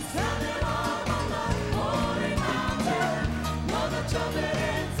 Sound the alarm on the holy mountain. Blow the trumpet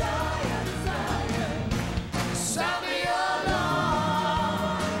in Zion. Sound the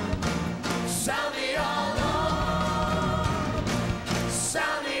alarm. Sound the alarm.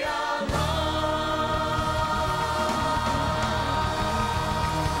 Sound the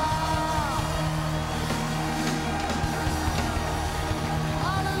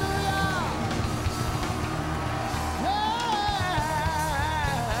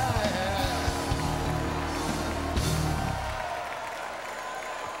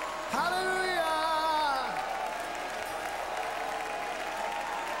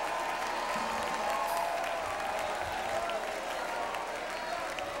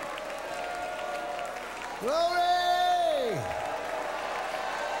Glory!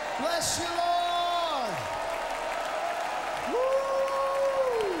 Bless you, Lord!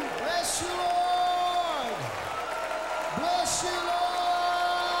 Woo! Bless you, Lord! Bless you,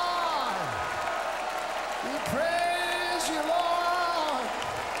 Lord! We praise you, Lord!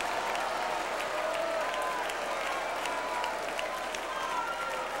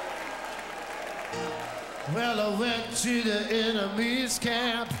 Well, I went to the enemy's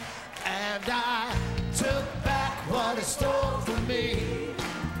camp and I took back what he stole from me.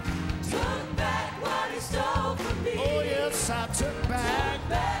 Took back what he stole from me. Oh, yes, I took back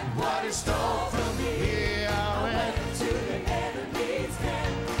what he stole from me. Yeah, I went to the enemy's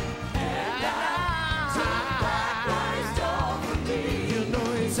camp and I took back what he stole from me. You know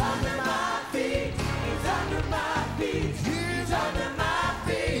he's under my feet. He's under my feet. He's under my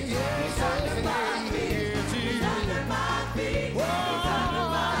feet. He's under my feet. He's under my feet. He's under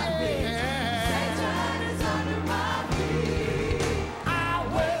my feet. Satan is under my feet. I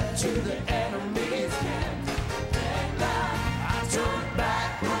went to the enemy's camp and I took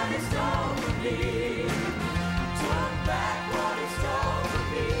back what he stole from me. Took back what he stole from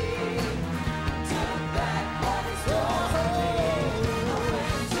me. Took back what he stole from me. I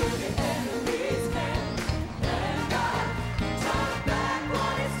went to the enemy's camp and I took back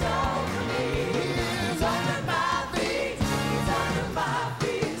what he stole from me. He's under my feet. He's under my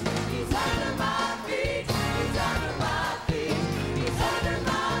feet.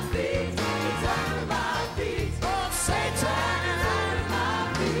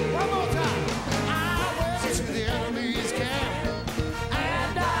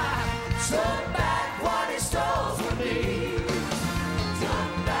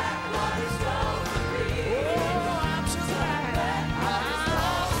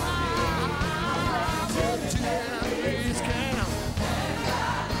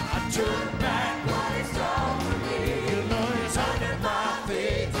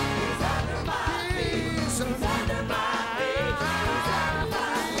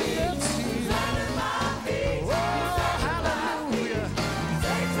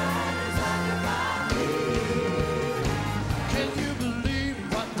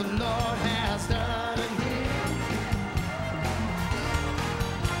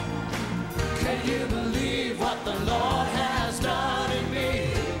 Can you believe what the Lord has done in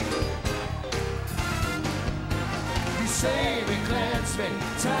me? He saved me, cleansed me,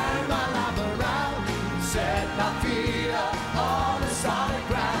 turned my life around, set my feet up on the solid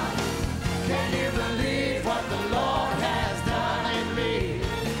ground. Can you believe what the Lord has done in me?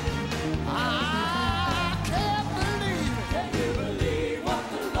 I can't believe it. Can you believe what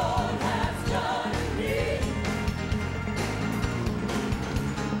the Lord has done in me?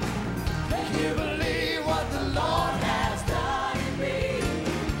 Can you believe what the Lord has done in me?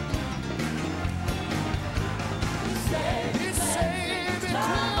 He saved me,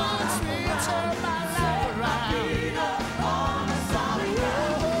 cleansed me, turned my life around. On the solid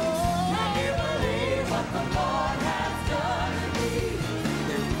ground. Can you believe what the Lord has done in me?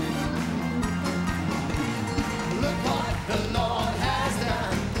 Look what the Lord has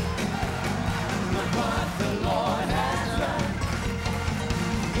done. Look what the Lord has done.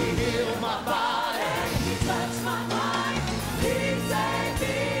 He healed my body. He touched my mind. He saved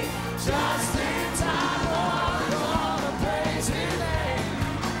me just in time. Oh, I'm gonna praise His name.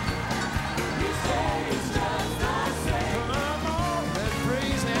 His day is just the same. Come on, let's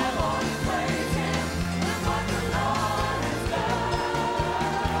praise Him. Come on, praise Him. Look what the Lord has done.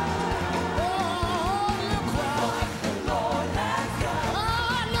 Oh, look what the Lord has done. Oh,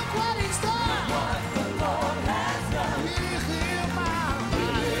 look what He's done. Look what the Lord has done. He healed my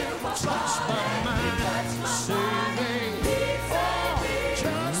body, touched my mind, saved me. Oh,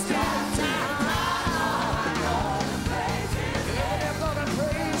 just in time. I'm gonna praise Him. Yeah, I'm gonna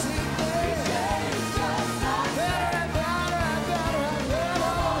praise Him. His day is just the same. Better and better and better and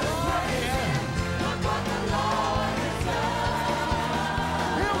better. Look what the Lord has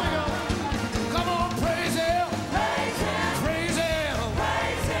done. Here we go. Come on, praise Him. Praise Him. Praise Him.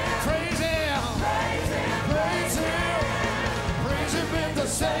 Praise Him. Praise Him. Praise Him. Praise Him. Praise Him in the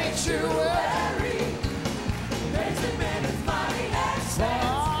sanctuary. Praise Him in His mighty acts.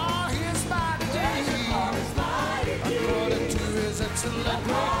 For His mighty deeds. According to His excellent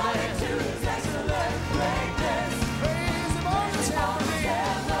greatness. Praise Him on the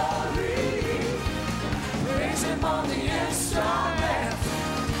tambourine. Praise Him on the instruments.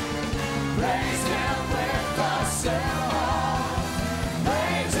 Praise Him with the cymbal.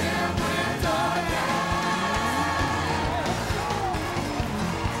 Praise Him with the dance.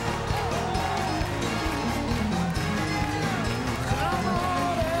 Come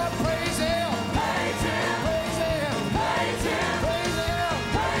on and praise Him. Praise Him. Praise Him. Praise Him. Praise Him.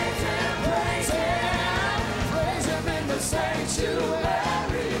 Praise Him. Praise Him. Praise Him in the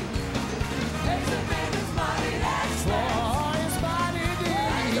sanctuary. Praise Him in His mighty acts. For His mighty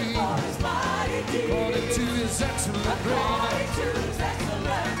deeds. For His mighty deeds. According to His excellent greatness. According to His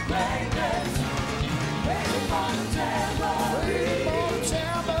excellent greatness. Praise Him on the tambourine. Praise Him on the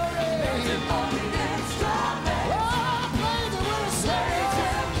tambourine. Praise Him on the instrument. Oh, praise Him with a cymbal. Praise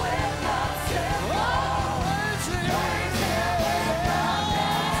Him with the cymbal. Oh, praise Him. Praise Him with the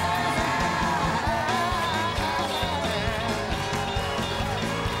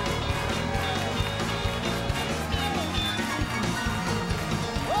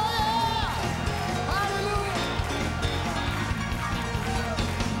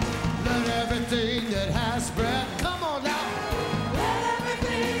Let everything that has breath, come on now. Let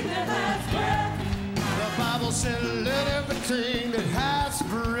everything that has breath. The Bible said, let everything that has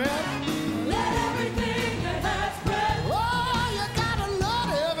breath. Let everything that has breath. Oh, you gotta let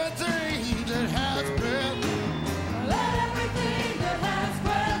everything that has breath. Let everything that has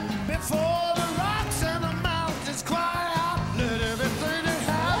breath. Before the rocks and the mountains cry out, let everything that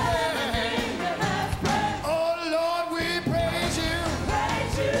has breath. Let everything that has breath. Oh Lord, we praise You.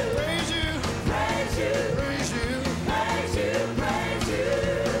 Praise You. Praise You. Praise You. Praise You. Praise You. Praise You.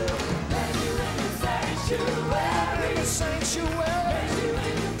 Praise You in the sanctuary. In the sanctuary.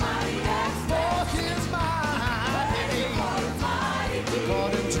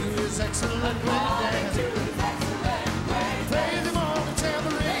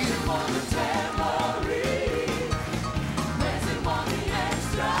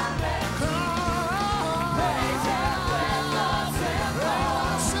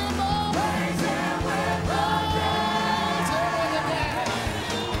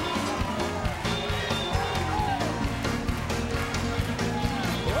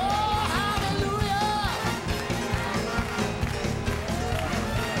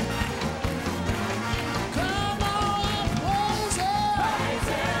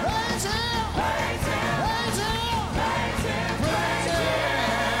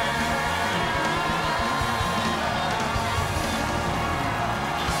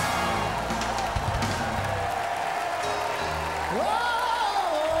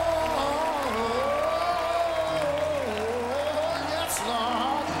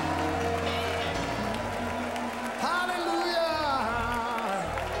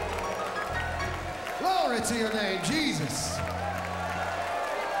 to your name, Jesus.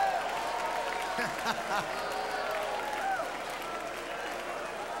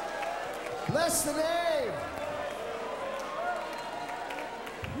 Bless the name.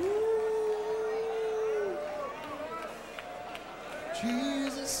 Woo.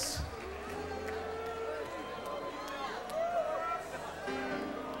 Jesus.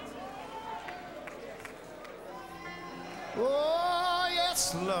 Oh,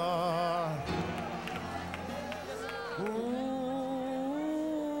 yes, Lord.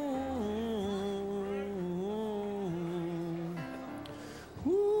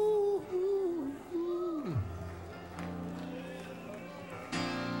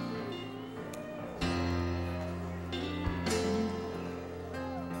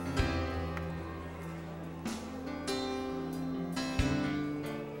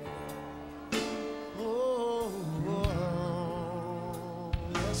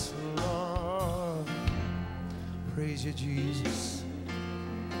 Praise you, Jesus.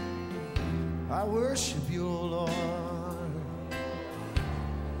 I worship you, O Lord.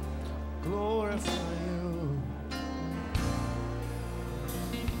 Glorify you.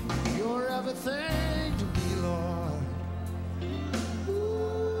 You're everything to me, Lord.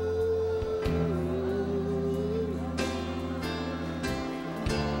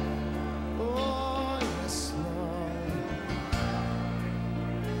 Oh, yes, Lord.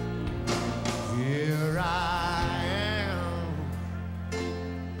 Here I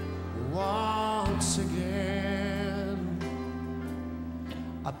once again,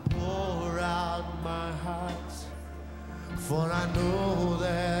 I pour out my heart, for I know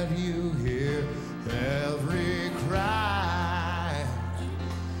that you hear every cry.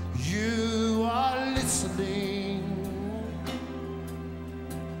 You are listening,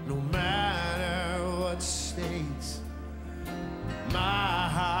 no matter what state my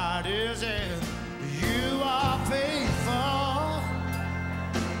heart is in. You are faithful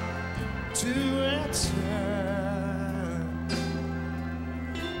to answer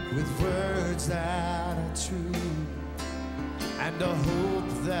with words that are true and a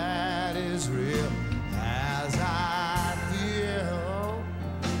hope that is real. As I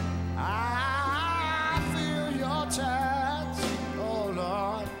feel your touch, oh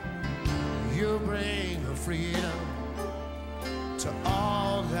Lord. You bring freedom to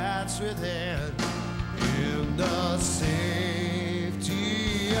all that's within. In the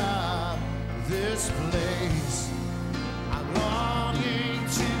safety of this place, I'm longing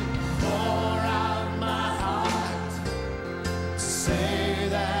to pour out my heart, to say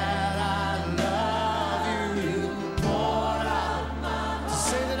that I love you. Pour out my heart, to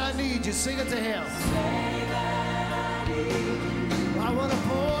say that I need you. Sing it to him. Say that I need you. I want to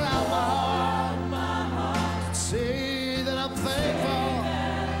pour out my heart, to say that I'm thankful.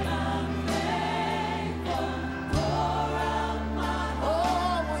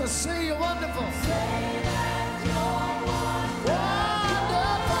 Say you're wonderful. Say that you're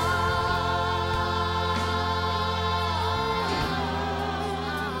wonderful.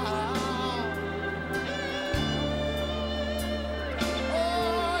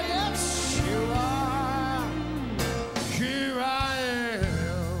 Oh, yes, you are. Here I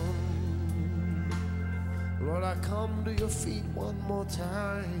am. Lord, I come to your feet one more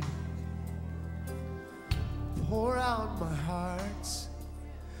time. Pour out my heart,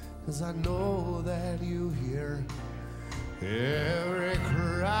 'cause I know that you hear every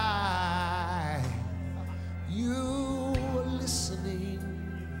cry. You are listening,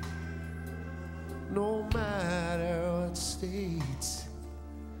 no matter what state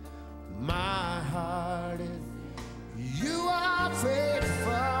my heart is. You are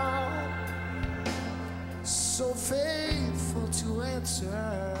faithful, so faithful to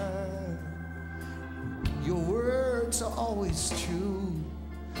answer. Your words are always true,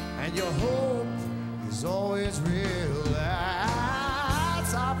 and your hope is always real.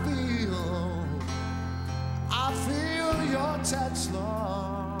 As I feel your touch,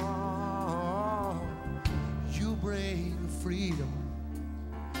 Lord. You bring freedom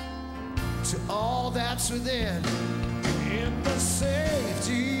to all that's within. In the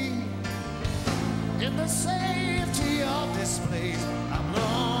safety of this place, I'm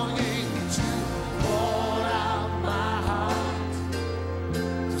longing to pour out my heart,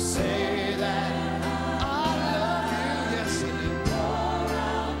 to say that I love you, yes I do. Pour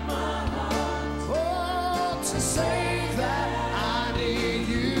out my heart. Oh, to say that I need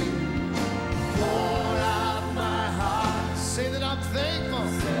you. Pour out my heart. Say that I'm thankful.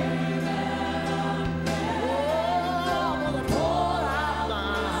 Say that I'm thankful. Oh, I'm gonna pour out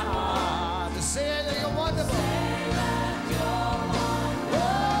my heart, to say that you're wonderful. Say that you're wonderful.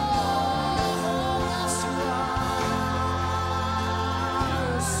 Oh,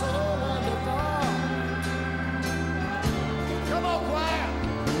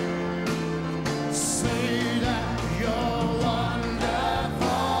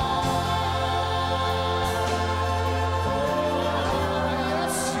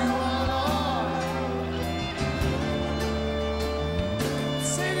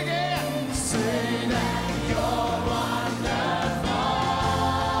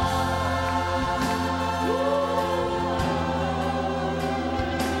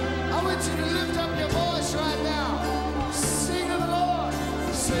 want you to lift up your voice right now. Sing to the Lord.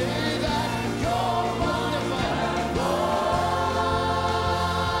 Say that you're wonderful, Lord.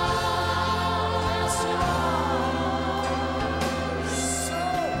 Yes, you are. So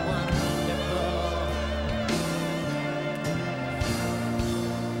wonderful.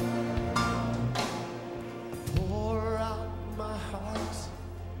 Pour out my heart.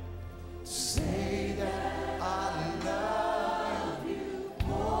 Say that I love you.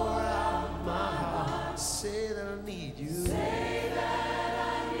 Pour out my heart. Say that I need you. Say that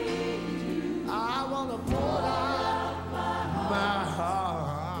I need you. I want to pour out my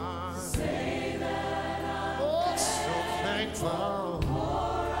heart. Say that I'm so thankful. Pour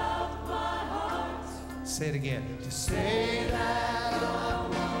out my heart. Say it again. Just say that I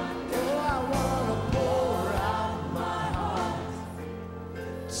want to pour out my heart.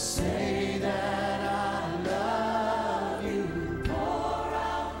 Say that I love you. Pour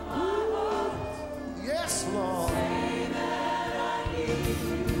out my heart. Yes, Lord. Say that I need you.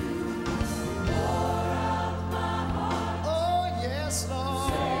 Pour out my heart. Oh, yes,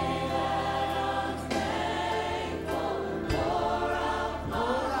 Lord. Say that I'm thankful. Pour out my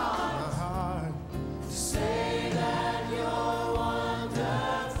heart. Say that you're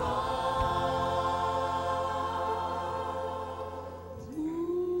wonderful.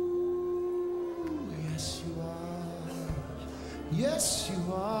 Yes, you are. Yes,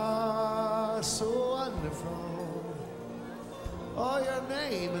 you are so wonderful. Oh, your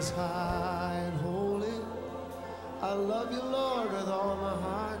name is high and holy. I love you, Lord, with all my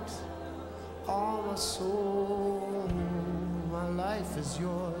heart, all my soul. My life is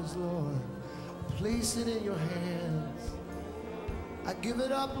yours, Lord. Place it in your hands. I give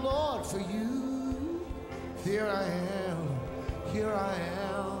it up, Lord, for you. Here I am. Here I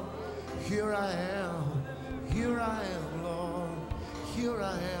am. Here I am. Here I am, Lord. Here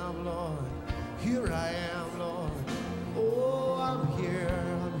I am, Lord. Here I am, Lord. Oh, I'm here.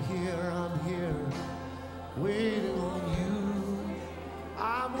 I'm here. I'm here. Waiting on you.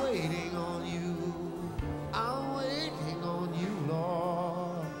 I'm waiting on you. I'm waiting on you,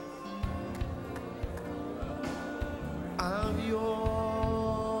 Lord. I'm yours.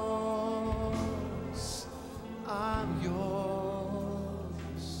 I'm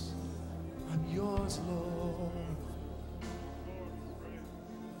yours. I'm yours, Lord.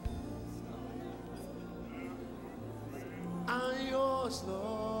 I'm yours,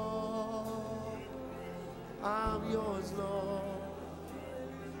 Lord. I'm yours, Lord.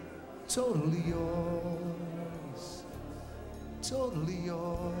 Totally yours. Totally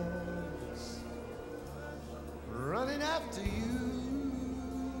yours. Running after you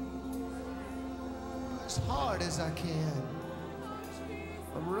as hard as I can.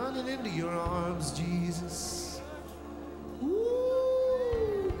 I'm running into your arms, Jesus.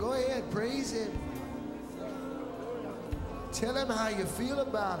 Ooh, go ahead, praise him. Tell him how you feel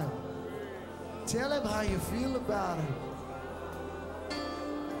about him. Tell him how you feel about him.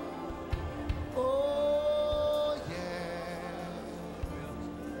 Oh, yeah.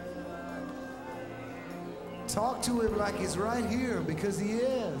 Talk to him like he's right here, because he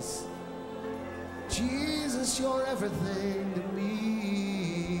is. Jesus, you're everything to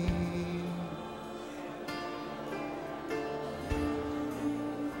me.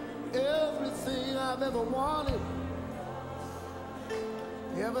 Everything I've ever wanted.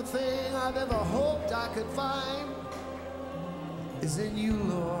 Everything I've ever hoped I could find is in you,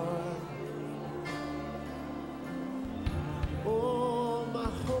 Lord. Oh, my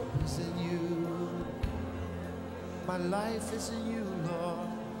hope is in you. My life is in you, Lord.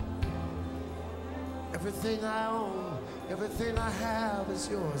 Everything I own, everything I have is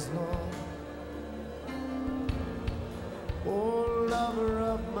yours, Lord. Oh, lover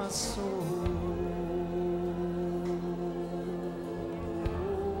of my soul.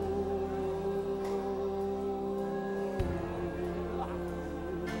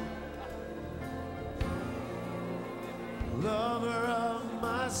 Lover of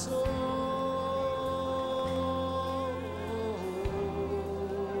my soul,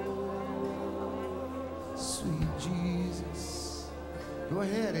 sweet Jesus. Go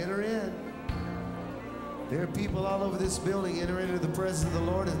ahead, enter in. There are people all over this building. Enter into the presence of the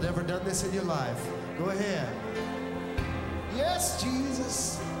Lord. Has never done this in your life. Go ahead. Yes,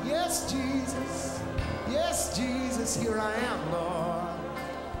 Jesus. Yes, Jesus. Yes, Jesus. Here I am, Lord.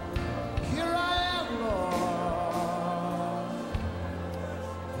 Here I am, Lord.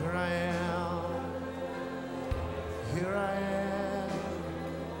 Here I am. Here I am.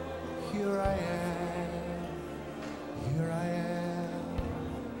 Here I am. Here I am.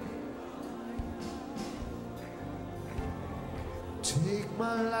 Take Take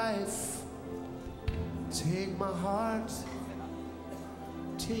my life, take my heart,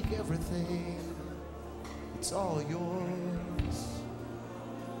 take everything. It's all yours.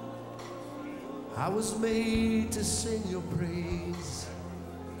 I was made to sing your praise.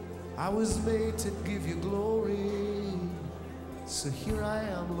 I was made to give you glory. So here I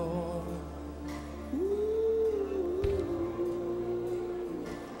am, Lord.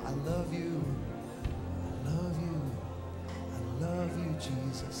 I love you. I love you. I love you,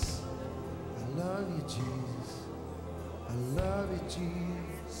 Jesus. I love you, Jesus. I love you,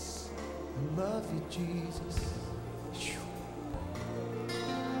 Jesus. I love you, Jesus.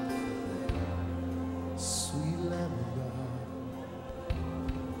 Sweet Lamb of God.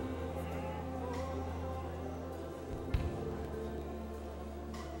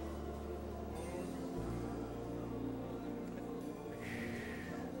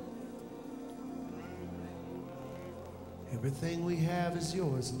 Everything we have is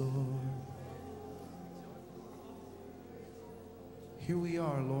yours, Lord. Here we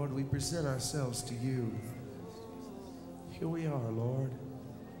are, Lord. We present ourselves to you. Here we are, Lord.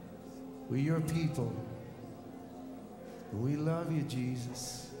 We're your people. We love you,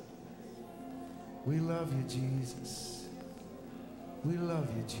 Jesus. We love you, Jesus. We love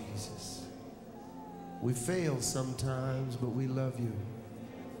you, Jesus. We fail sometimes, but we love you.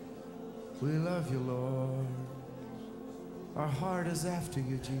 We love you, Lord. Our heart is after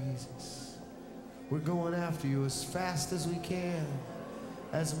you, Jesus. We're going after you as fast as we can,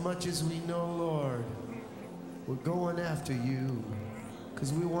 as much as we know, Lord. We're going after you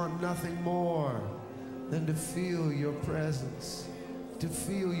because we want nothing more than to feel your presence, to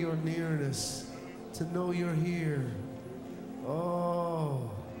feel your nearness, to know you're here.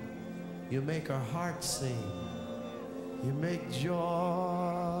 Oh, you make our hearts sing. You make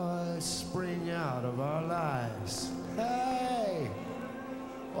joy spring out of our lives. Hey!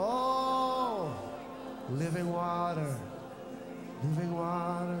 Oh! Living water, living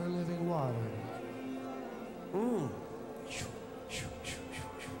water, living water. Mm.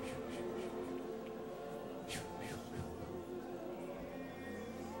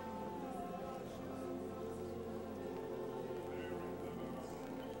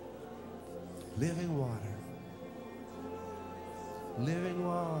 Living water, living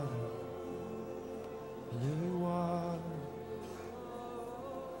water, living water.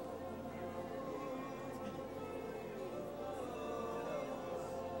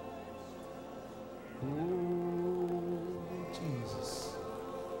 Oh, Jesus.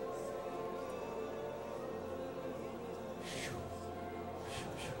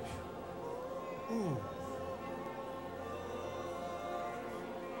 Mm.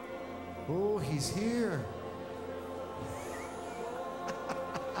 Oh, he's here.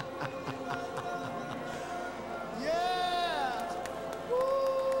 Yeah.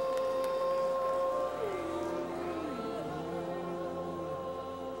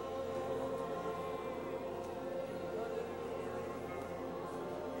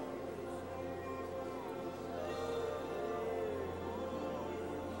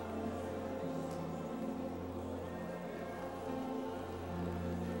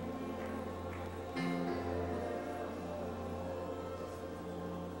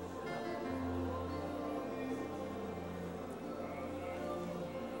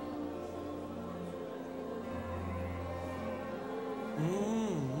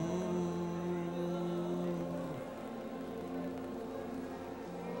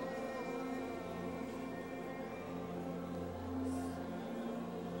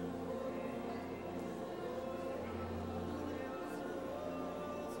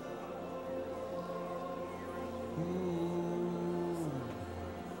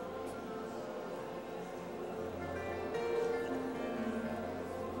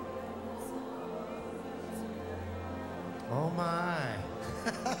 Oh my.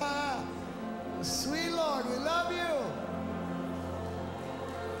 Sweet Lord, we love you.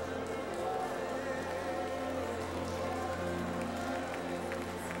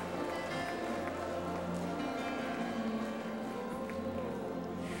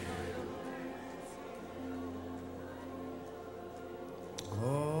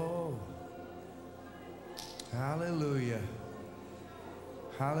 Oh. Hallelujah.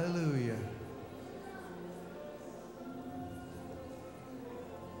 Hallelujah.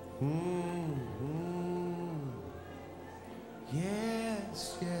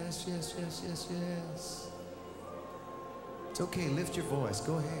 Yes, yes, yes, yes, yes, yes. It's okay, lift your voice,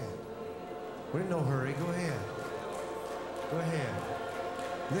 go ahead. We're in no hurry, go ahead. Go ahead,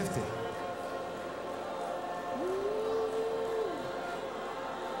 lift it.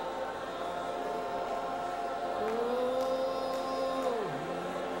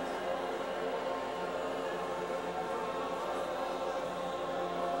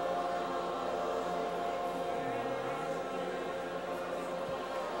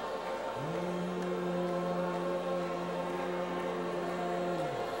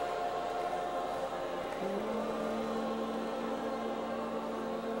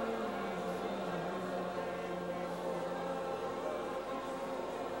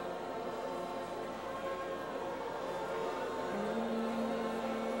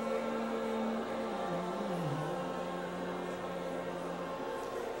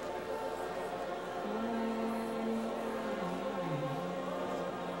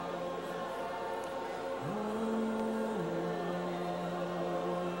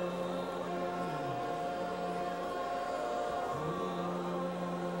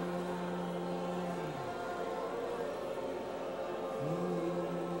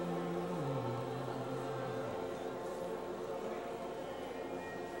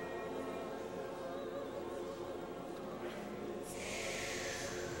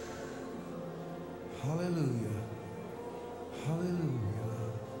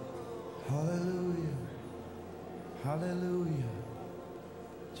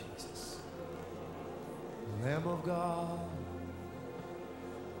 Lamb of God.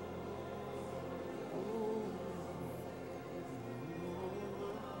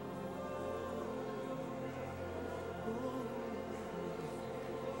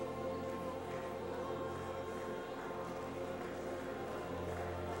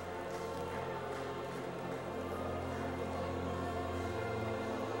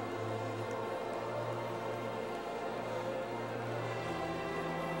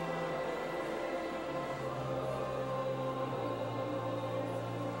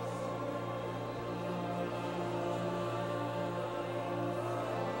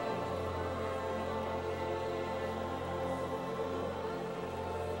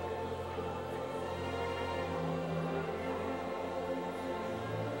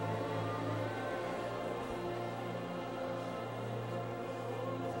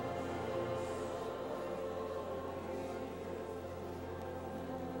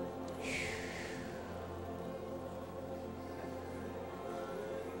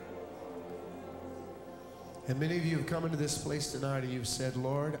 And many of you have come into this place tonight and you've said,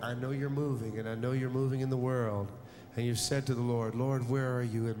 Lord, I know you're moving, and I know you're moving in the world. And you've said to the Lord, Lord, where are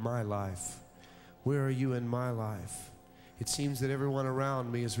you in my life? Where are you in my life? It seems that everyone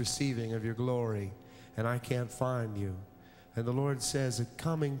around me is receiving of your glory, and I can't find you. And the Lord says that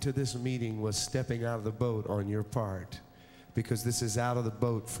coming to this meeting was stepping out of the boat on your part, because this is out of the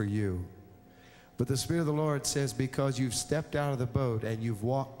boat for you. But the Spirit of the Lord says, because you've stepped out of the boat and you've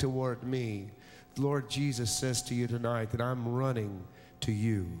walked toward me, Lord Jesus says to you tonight that I'm running to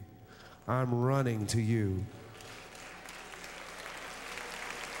you. I'm running to you.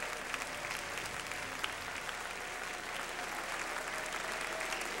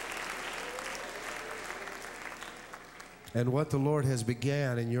 And what the Lord has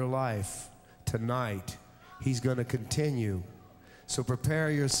began in your life tonight, He's going to continue. So prepare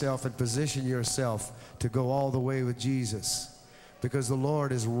yourself and position yourself to go all the way with Jesus, because the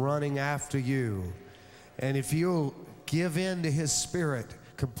Lord is running after you. And if you'll give in to His Spirit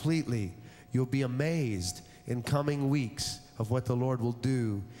completely, you'll be amazed in coming weeks of what the Lord will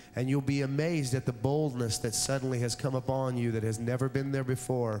do. And you'll be amazed at the boldness that suddenly has come upon you that has never been there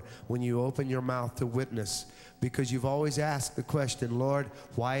before when you open your mouth to witness. Because you've always asked the question, Lord,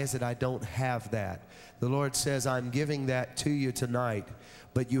 why is it I don't have that? The Lord says, I'm giving that to you tonight,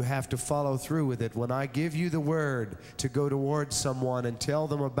 but you have to follow through with it. When I give you the word to go towards someone and tell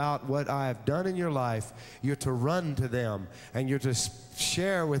them about what I have done in your life, you're to run to them and you're to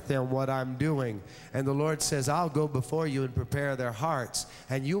share with them what I'm doing. And the Lord says, I'll go before you and prepare their hearts,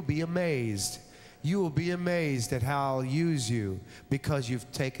 and you'll be amazed. You will be amazed at how I'll use you, because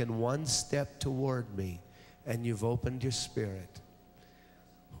you've taken one step toward me and you've opened your spirit.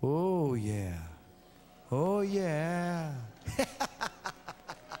 Oh, yeah. Oh, yeah.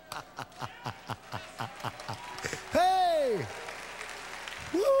 Hey!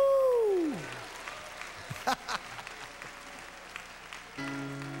 Woo!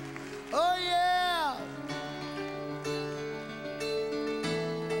 Oh, yeah!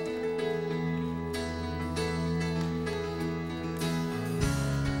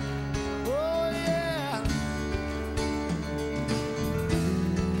 Oh, yeah!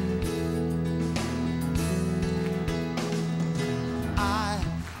 I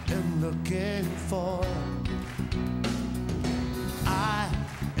am looking for, I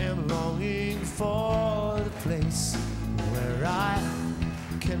am longing for the place where I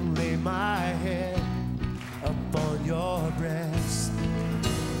can lay my head upon your breast.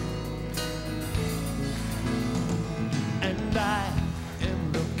 And I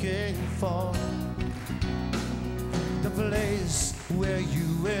am looking for the place where you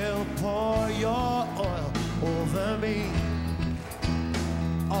will pour your oil over me,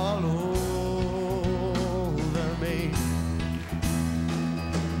 all over me.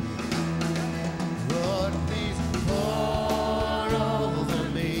 Lord, please pour over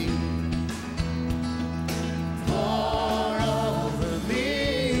me. Pour over me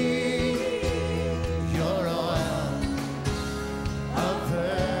your oil of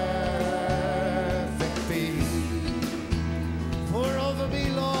perfect peace. Pour over me,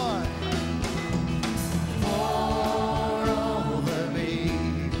 Lord. Pour over me.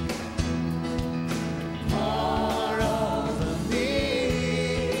 Pour over me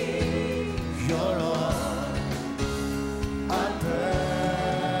your oil of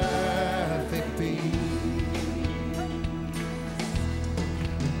perfect peace.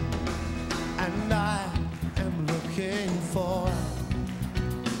 And I am looking for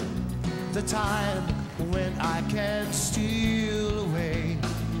the time when I can steal away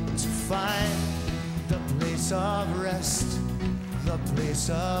to find the place of rest, the place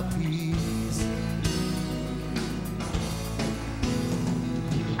of peace.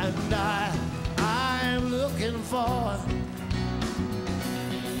 And I'm looking for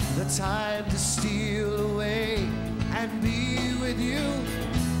the time to steal away and be with you.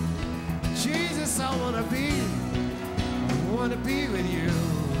 Jesus, I wanna be with you.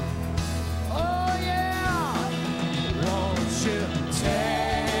 Oh yeah, won't you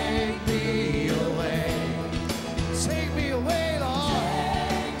take me away? Take me away, Lord.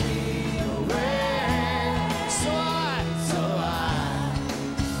 Take me away, so I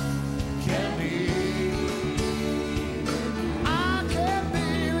can be. I can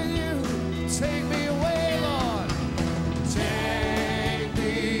be with you. Take me away, Lord. Take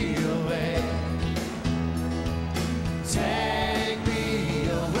me away. Take me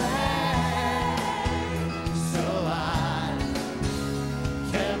away, so I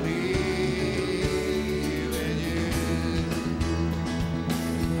can be with you.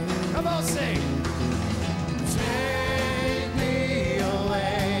 Come on, sing. Take me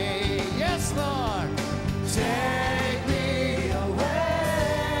away, yes, Lord. Take me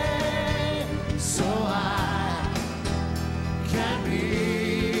away, so I can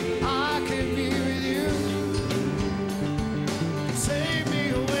be with you. Take me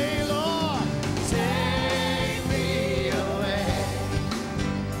away, Lord. Take me away.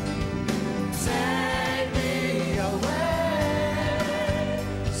 Take me away,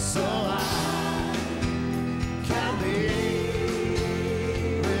 so I can be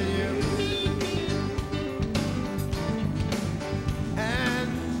with you.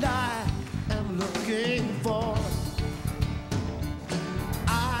 And I am looking for,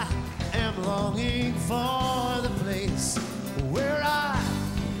 I am longing for the place where I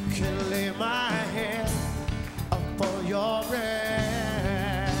can lay my head upon your breast.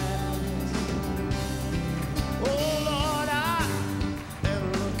 Oh Lord, I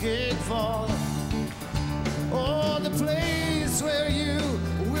am looking for, oh, the place where you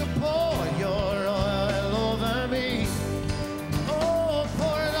will pour your oil over me. Oh,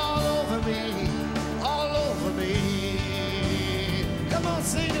 pour it all over me, all over me. Come on,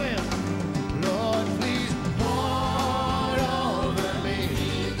 sing to him. Lord, please pour over me.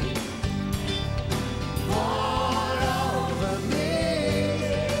 Pour over me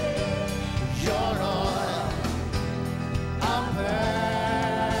your oil of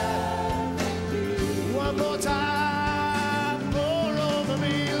perfect. One more time, pour over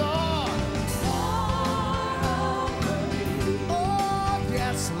me, Lord. Pour over me. Oh,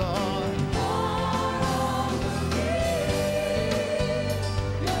 yes, Lord. Pour over me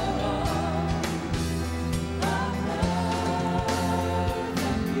your oil of perfect.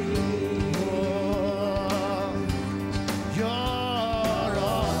 Oh, your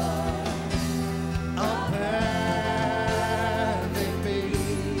oil of perfect peace.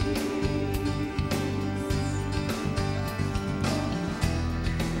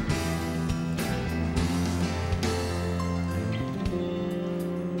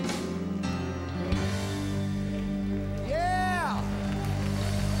 Yeah.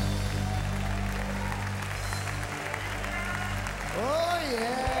 Oh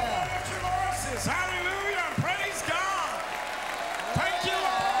yeah. Lift your voices. Hallelujah. Praise God. Thank you, Lord.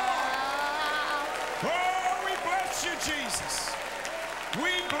 Oh, we bless you, Jesus.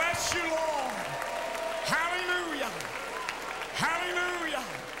 We bless you, Lord. Hallelujah. Hallelujah.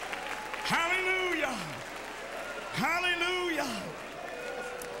 Hallelujah. Hallelujah.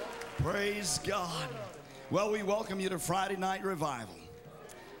 Praise God. Well, we welcome you to Friday Night Revival.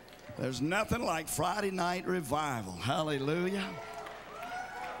 There's nothing like Friday Night Revival. Hallelujah.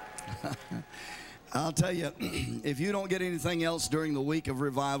 I'll tell you, if you don't get anything else during the week of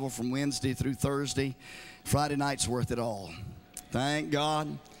revival from Wednesday through Thursday, Friday night's worth it all. Thank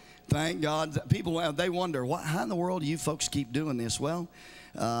God. Thank God. People, they wonder, how in the world do you folks keep doing this? Well,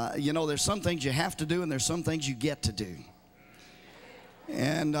 you know, there's some things you have to do and there's some things you get to do.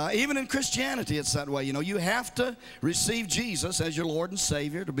 And even in Christianity, it's that way. You know, you have to receive Jesus as your Lord and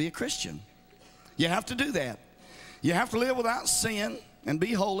Savior to be a Christian. You have to do that. You have to live without sin and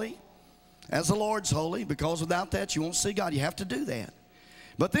be holy as the Lord's holy, because without that you won't see God. You have to do that.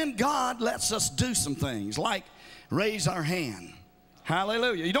 But then God lets us do some things like raise our hand.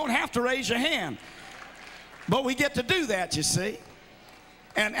 Hallelujah. You don't have to raise your hand, but we get to do that, you see.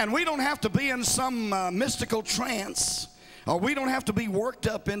 And we don't have to be in some mystical trance, or we don't have to be worked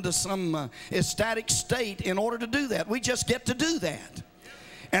up into some ecstatic state in order to do that. We just get to do that.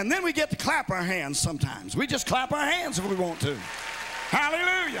 And then we get to clap our hands sometimes. We just clap our hands if we want to.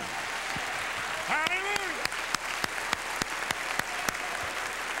 Hallelujah. Hallelujah.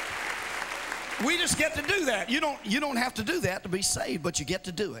 We just get to do that. You don't have to do that to be saved, but you get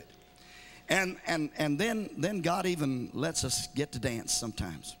to do it. And then God even lets us get to dance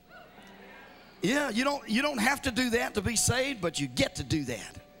sometimes. Yeah, you don't have to do that to be saved, but you get to do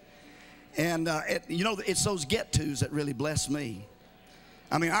that. And, you know, it's those get-tos that really bless me.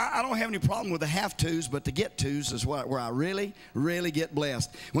 I mean, I don't have any problem with the have-tos, but the get-tos is where I really, really get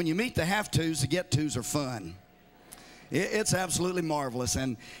blessed. When you meet the have-tos, the get-tos are fun. It's absolutely marvelous.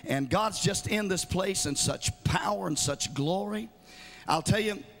 And God's just in this place in such power and such glory. I'll tell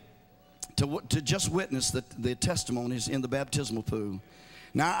you, to just witness the testimonies in the baptismal pool.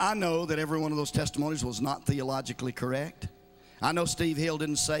 Now, I know that every one of those testimonies was not theologically correct. I know Steve Hill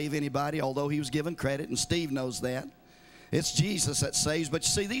didn't save anybody, although he was given credit, and Steve knows that. It's Jesus that saves. But you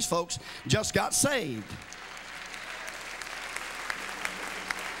see, these folks just got saved.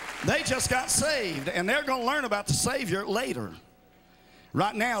 They just got saved, and they're going to learn about the Savior later.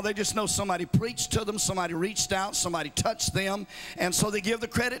 Right now, they just know somebody preached to them, somebody reached out, somebody touched them, and so they give the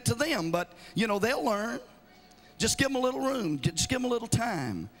credit to them. But, you know, they'll learn. Just give them a little room. Just give them a little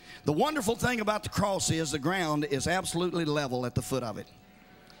time. The wonderful thing about the cross is the ground is absolutely level at the foot of it.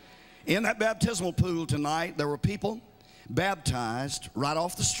 In that baptismal pool tonight, there were people baptized right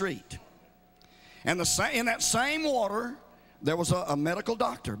off the street. And in that same water, there was a medical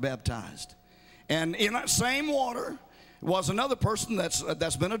doctor baptized. And in that same water was another person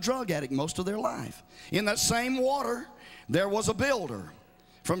that's been a drug addict most of their life. In that same water, there was a builder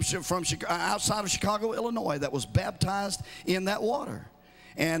from outside of Chicago, Illinois, that was baptized in that water.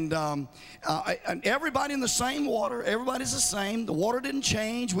 And everybody in the same water, everybody's the same. The water didn't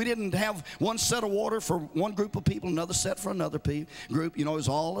change. We didn't have one set of water for one group of people, another set for another group. You know, it was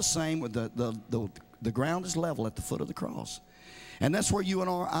all the same. With the ground is level at the foot of the cross. And that's where you and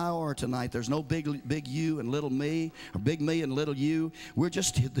I are tonight. There's no big you and little me, or big me and little you. We're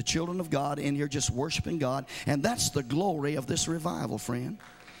just the children of God in here just worshiping God. And that's the glory of this revival, friend.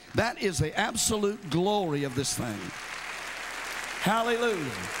 That is the absolute glory of this thing. Hallelujah.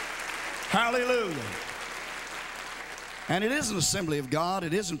 Hallelujah. And it isn't Assembly of God.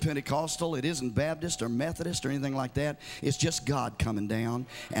 It isn't Pentecostal. It isn't Baptist or Methodist or anything like that. It's just God coming down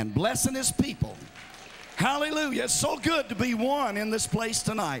and blessing His people. Hallelujah. It's so good to be one in this place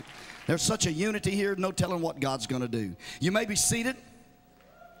tonight. There's such a unity here, no telling what God's going to do. You may be seated.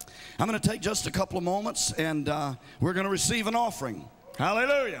 I'm going to take just a couple of moments, and we're going to receive an offering.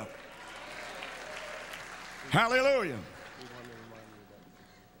 Hallelujah. Hallelujah.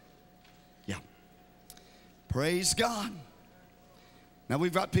 Yeah. Praise God. Now,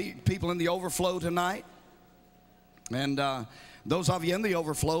 we've got people in the overflow tonight. And those of you in the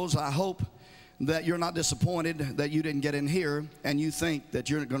overflows, I hope that you're not disappointed that you didn't get in here and you think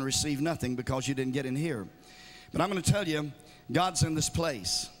that you're going to receive nothing because you didn't get in here. But I'm going to tell you, God's in this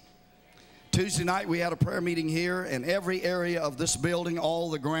place. Tuesday night we had a prayer meeting here, and every area of this building,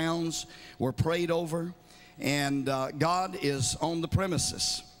 all the grounds were prayed over, and God is on the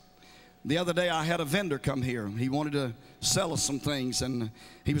premises. The other day I had a vendor come here. He wanted to sell us some things, and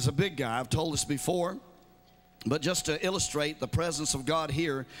he was a big guy. I've told this before. But just to illustrate the presence of God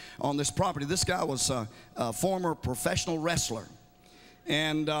here on this property, this guy was a former professional wrestler.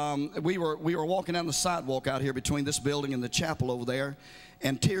 And we were walking down the sidewalk out here between this building and the chapel over there,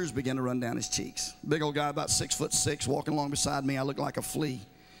 and tears began to run down his cheeks. Big old guy, about 6'6", walking along beside me. I looked like a flea,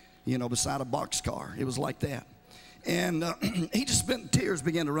 you know, beside a boxcar. It was like that. And he just tears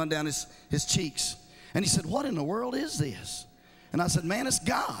began to run down his cheeks. And he said, "What in the world is this?" And I said, "Man, it's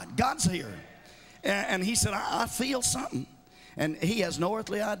God. God's here." And he said, I feel something. And he has no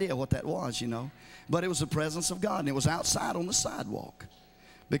earthly idea what that was, you know. But it was the presence of God, and it was outside on the sidewalk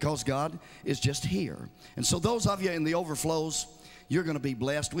because God is just here. And so those of you in the overflows, you're going to be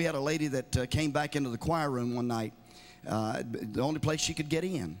blessed. We had a lady that came back into the choir room one night. The only place she could get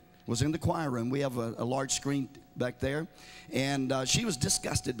in was in the choir room. We have a large screen back there. And she was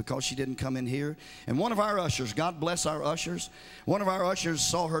disgusted because she didn't come in here. And one of our ushers, God bless our ushers, one of our ushers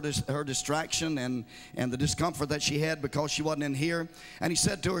saw her distraction and the discomfort that she had because she wasn't in here. And he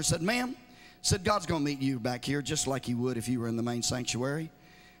said to her, said, "Ma'am," said, "God's going to meet you back here just like He would if you were in the main sanctuary."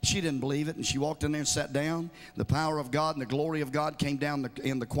 She didn't believe it, and she walked in there and sat down. The power of God and the glory of God came down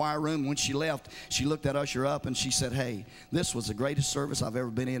in the choir room. When she left, she looked that usher up and she said, "Hey, this was the greatest service I've ever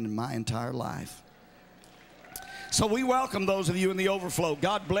been in my entire life." So we welcome those of you in the overflow.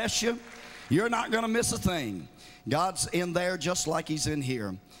 God bless you. You're not going to miss a thing. God's in there just like He's in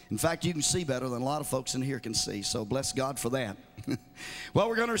here. In fact, you can see better than a lot of folks in here can see, so bless God for that. Well,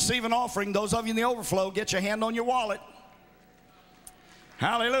 we're going to receive an offering. Those of you in the overflow, get your hand on your wallet.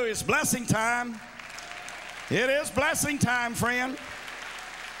 Hallelujah. It's blessing time. It is blessing time, friend.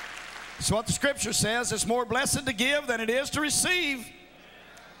 It's what the Scripture says. It's more blessed to give than it is to receive.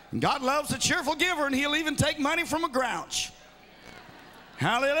 And God loves a cheerful giver, and He'll even take money from a grouch.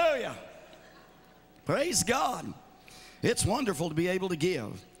 Hallelujah. Praise God. It's wonderful to be able to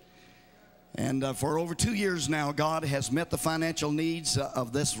give. And for over 2 years now, God has met the financial needs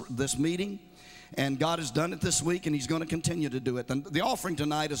of this meeting. And God has done it this week, and He's going to continue to do it. And the offering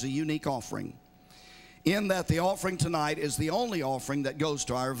tonight is a unique offering, in that the offering tonight is the only offering that goes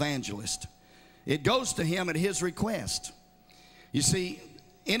to our evangelist. It goes to him at his request. You see,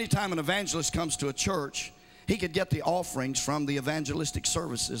 anytime an evangelist comes to a church, he could get the offerings from the evangelistic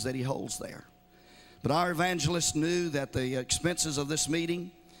services that he holds there. But our evangelist knew that the expenses of this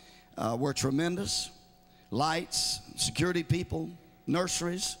meeting were tremendous. Lights, security people,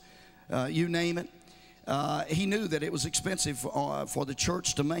 nurseries, you name it. He knew that it was expensive for the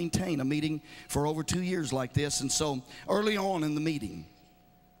church to maintain a meeting for over 2 years like this. And so early on in the meeting,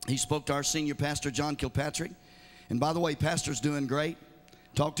 he spoke to our senior pastor, John Kilpatrick. And by the way, pastor's doing great.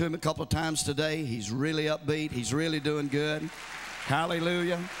 Talked to him a couple of times today. He's really upbeat. He's really doing good.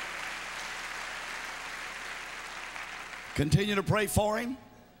 Hallelujah. Continue to pray for him.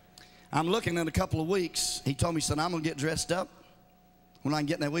 I'm looking in a couple of weeks. He told me, he said, I'm going to get dressed up when I can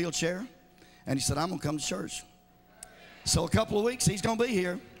get in that wheelchair. And he said, I'm going to come to church. So a couple of weeks, he's going to be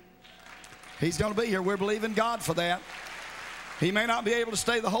here. He's going to be here. We're believing God for that. He may not be able to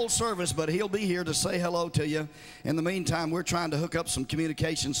stay the whole service, but he'll be here to say hello to you. In the meantime, we're trying to hook up some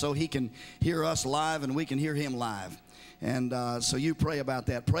communication so he can hear us live and we can hear him live. And so you pray about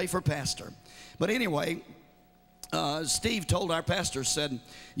that. Pray for Pastor. But anyway, Steve told our pastor, said,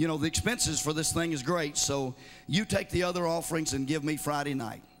 you know, the expenses for this thing is great, so you take the other offerings and give me Friday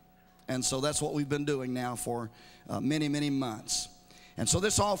night. And so that's what we've been doing now for many, many months. And so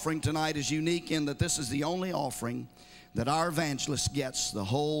this offering tonight is unique in that this is the only offering that our evangelist gets the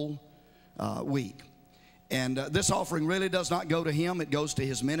whole week. And this offering really does not go to him. It goes to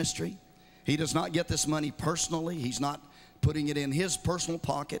his ministry. He does not get this money personally. He's not putting it in his personal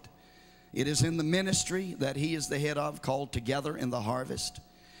pocket. It is in the ministry that he is the head of, called Together in the Harvest.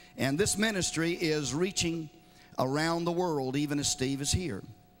 And this ministry is reaching around the world, even as Steve is here.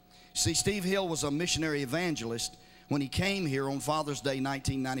 See, Steve Hill was a missionary evangelist when he came here on Father's Day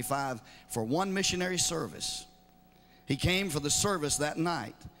 1995 for one missionary service. He came for the service that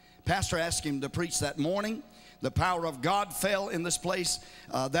night. Pastor asked him to preach that morning. The power of God fell in this place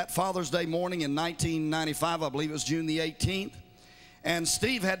that Father's Day morning in 1995. I believe it was June the 18th. And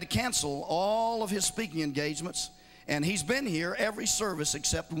Steve had to cancel all of his speaking engagements. And he's been here every service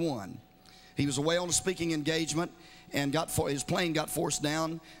except one. He was away on a speaking engagement, and his plane got forced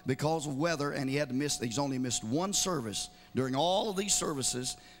down because of weather, and he's only missed one service during all of these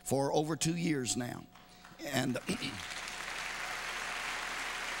services for over 2 years now. And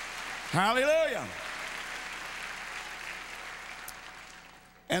hallelujah.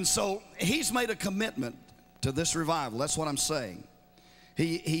 And so he's made a commitment to this revival. That's what I'm saying.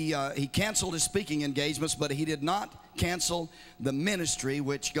 He canceled his speaking engagements, but he did not cancel the ministry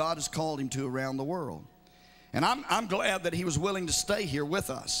which God has called him to around the world. And I'm glad that he was willing to stay here with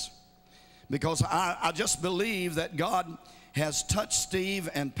us, because I just believe that God has touched Steve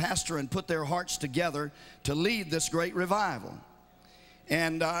and Pastor and put their hearts together to lead this great revival.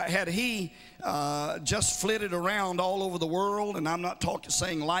 And had he just flitted around all over the world, and I'm not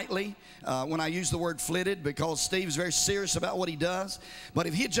saying lightly when I use the word flitted, because Steve's very serious about what he does. But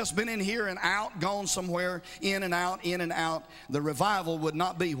if he had just been in here and out, gone somewhere, in and out, the revival would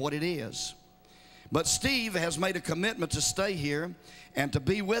not be what it is. But Steve has made a commitment to stay here and to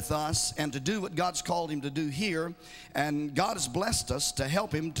be with us and to do what God's called him to do here. And God has blessed us to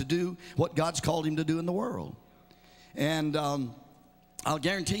help him to do what God's called him to do in the world. And I'll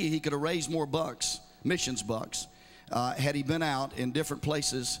guarantee you he could have raised more bucks, missions bucks, had he been out in different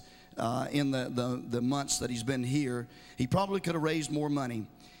places in the months that he's been here. He probably could have raised more money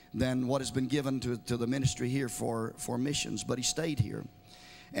than what has been given to the ministry here for missions, but he stayed here.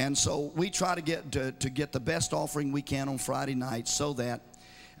 And so we try to get the best offering we can on Friday night, so that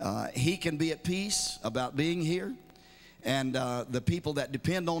he can be at peace about being here, and the people that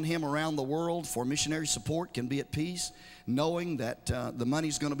depend on him around the world for missionary support can be at peace, knowing that the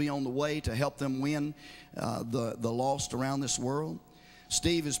money's going to be on the way to help them win the lost around this world.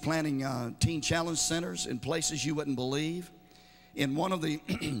 Steve is planning teen challenge centers in places you wouldn't believe. In one of the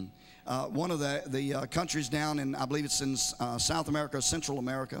countries down in, I believe it's in South America, Central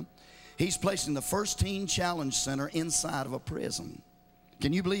America, he's placing the first teen challenge center inside of a prison.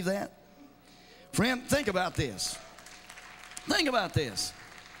 Can you believe that? Friend, think about this. Think about this.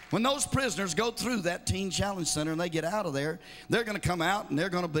 When those prisoners go through that teen challenge center and they get out of there, they're going to come out and they're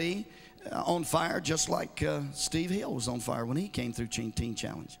going to be on fire, just like Steve Hill was on fire when he came through teen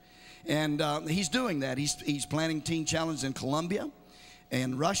challenge. And he's doing that. He's planning teen challenge in Colombia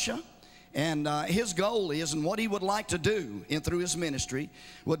and Russia And his goal is, and what he would like to do through his ministry,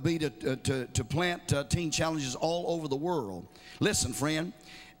 would be to plant teen challenges all over the world. Listen, friend,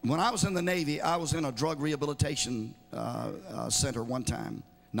 when I was in the Navy, I was in a drug rehabilitation center one time,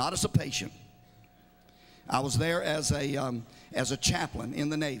 not as a patient. I was there as a chaplain in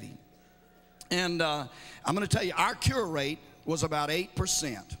the Navy. And I'm going to tell you, our cure rate was about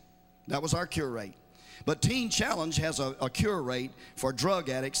 8%. That was our cure rate. But Teen Challenge has a cure rate for drug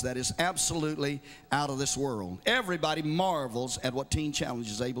addicts that is absolutely out of this world. Everybody marvels at what Teen Challenge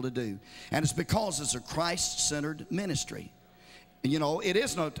is able to do. And it's because it's a Christ-centered ministry. You know, it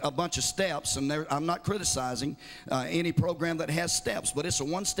isn't a bunch of steps, and I'm not criticizing any program that has steps, but it's a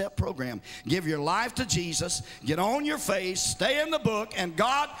one-step program. Give your life to Jesus, get on your face, stay in the book, and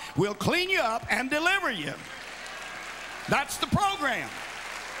God will clean you up and deliver you. That's the program.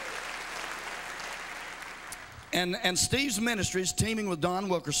 And Steve's ministry is teaming with Don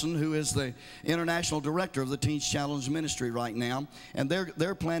Wilkerson, who is the international director of the Teens Challenge ministry right now, and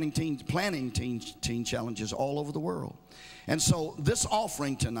they're planning teen challenges all over the world. And so this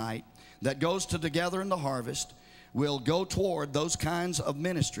offering tonight that goes to Together in the Harvest will go toward those kinds of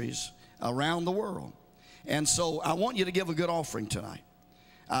ministries around the world. And so I want you to give a good offering tonight.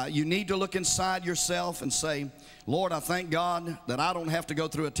 You need to look inside yourself and say, Lord, I thank God that I don't have to go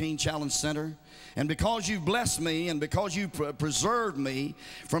through a Teen Challenge Center. And because you've blessed me and because you preserved me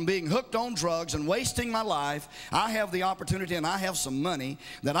from being hooked on drugs and wasting my life, I have the opportunity and I have some money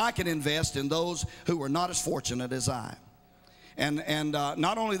that I can invest in those who are not as fortunate as I. And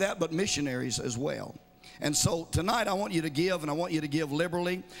not only that, but missionaries as well. And so tonight I want you to give, and I want you to give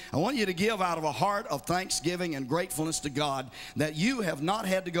liberally. I want you to give out of a heart of thanksgiving and gratefulness to God that you have not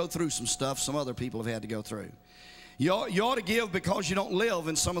had to go through some stuff some other people have had to go through. You ought to give because you don't live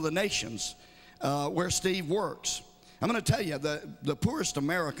in some of the nations where Steve works. I'm going to tell you, the poorest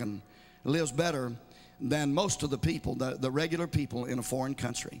American lives better than most of the people, the regular people in a foreign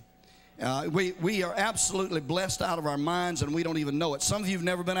country. We are absolutely blessed out of our minds, and we don't even know it. Some of you have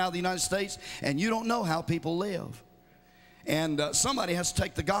never been out of the United States, and you don't know how people live. And somebody has to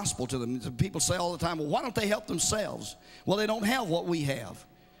take the gospel to them. People say all the time, well, why don't they help themselves? Well, they don't have what we have.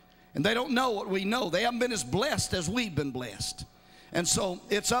 And they don't know what we know. They haven't been as blessed as we've been blessed. And so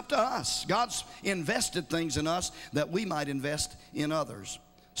it's up to us. God's invested things in us that we might invest in others.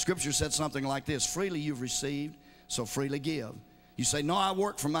 Scripture said something like this: freely you've received, so freely give. You say, no, I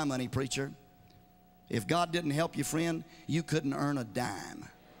work for my money, preacher. If God didn't help you, friend, you couldn't earn a dime.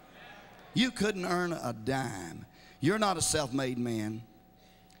 You couldn't earn a dime. You're not a self-made man.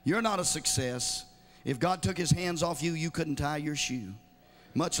 You're not a success. If God took his hands off you, you couldn't tie your shoe,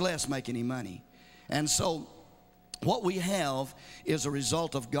 much less make any money. And so what we have is a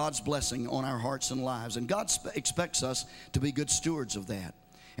result of God's blessing on our hearts and lives. And God expects us to be good stewards of that.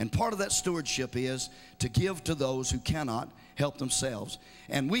 And part of that stewardship is to give to those who cannot help themselves.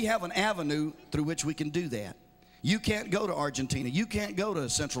 And we have an avenue through which we can do that. You can't go to Argentina. You can't go to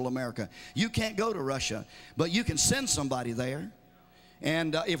Central America. You can't go to Russia. But you can send somebody there.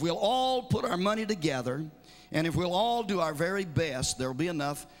 And if we'll all put our money together, and if we'll all do our very best, there will be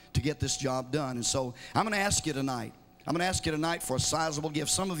enough to get this job done. And so I'm going to ask you tonight. I'm going to ask you tonight for a sizable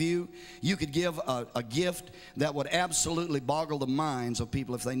gift. Some of you could give a gift that would absolutely boggle the minds of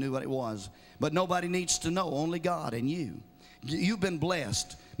people if they knew what it was. But nobody needs to know, only God and you. You've been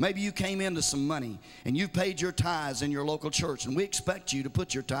blessed. Maybe you came into some money and you've paid your tithes in your local church, and we expect you to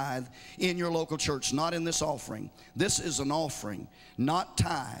put your tithe in your local church, not in this offering. This is an offering, not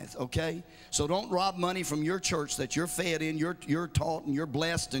tithe, okay? So don't rob money from your church that you're fed in, you're taught, and you're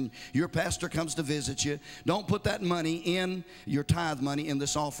blessed, and your pastor comes to visit you. Don't put that money in, your tithe money, in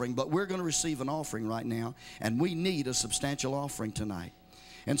this offering. But we're going to receive an offering right now, and we need a substantial offering tonight.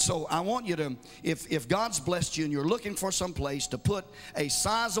 And so I want you to, if God's blessed you and you're looking for some place to put a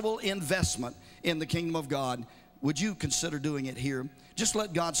sizable investment in the kingdom of God, would you consider doing it here? Just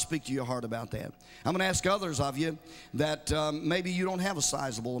let God speak to your heart about that. I'm going to ask others of you that maybe you don't have a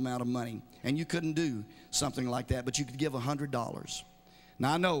sizable amount of money and you couldn't do something like that, but you could give $100.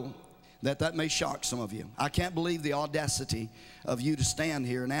 Now I know that may shock some of you. I can't believe the audacity of you to stand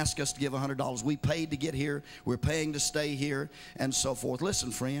here and ask us to give $100. We paid to get here. We're paying to stay here and so forth.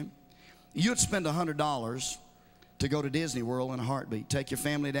 Listen, friend, you'd spend $100 to go to Disney World in a heartbeat. Take your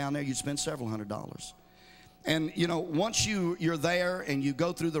family down there, you'd spend several $100s. And, you know, once you're there and you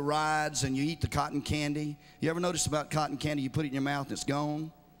go through the rides and you eat the cotton candy, you ever notice about cotton candy? You put it in your mouth and it's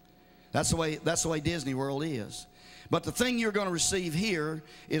gone. That's the way Disney World is. But the thing you're going to receive here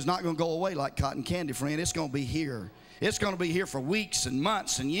is not going to go away like cotton candy, friend. It's going to be here. It's going to be here for weeks and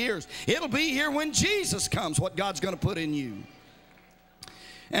months and years. It'll be here when Jesus comes, what God's going to put in you.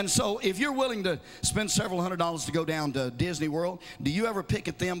 And so if you're willing to spend several $100s to go down to Disney World, do you ever pick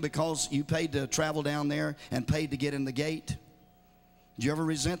at them because you paid to travel down there and paid to get in the gate? Did you ever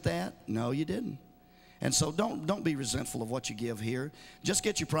resent that? No, you didn't. And so don't be resentful of what you give here. Just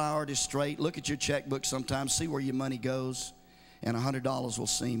get your priorities straight. Look at your checkbook sometimes. See where your money goes. And $100 will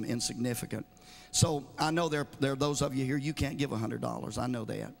seem insignificant. So I know there are those of you here, you can't give $100. I know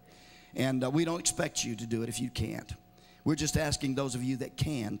that. And we don't expect you to do it if you can't. We're just asking those of you that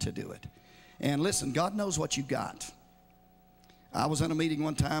can to do it. And listen, God knows what you've got. I was in a meeting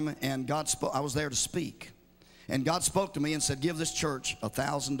one time, and I was there to speak. And God spoke to me and said, give this church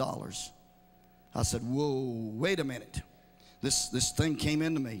 $1,000. I said, whoa, wait a minute. This thing came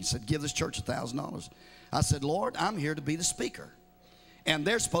into me. He said, give this church $1,000. I said, Lord, I'm here to be the speaker. And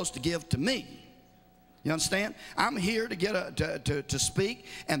they're supposed to give to me. You understand? I'm here to get to speak,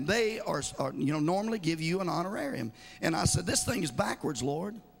 and they are normally give you an honorarium. And I said, this thing is backwards,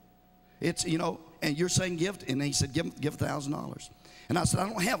 Lord. It's and you're saying give, and he said give $1,000. And I said, I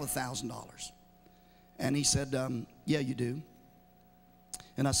don't have $1,000. And he said, yeah, you do.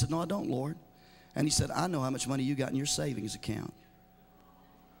 And I said, no, I don't, Lord. And he said, I know how much money you got in your savings account.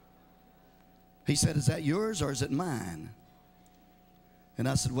 He said, is that yours or is it mine? And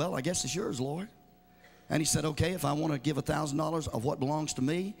I said, well, I guess it's yours, Lord. And he said, okay, if I want to give $1,000 of what belongs to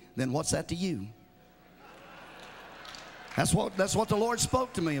me, then what's that to you? That's what the Lord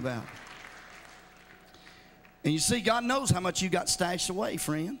spoke to me about. And you see, God knows how much you got stashed away,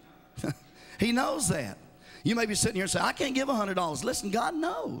 friend. He knows that. You may be sitting here and say, I can't give $100. Listen, God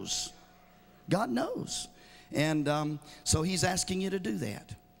knows. God knows. And so he's asking you to do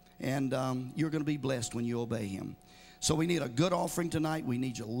that. And you're going to be blessed when you obey him. So we need a good offering tonight. We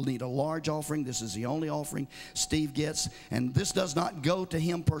need a large offering. This is the only offering Steve gets. And this does not go to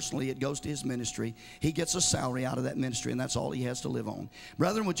him personally. It goes to his ministry. He gets a salary out of that ministry, and that's all he has to live on.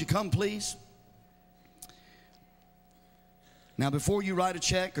 Brethren, would you come, please? Now, before you write a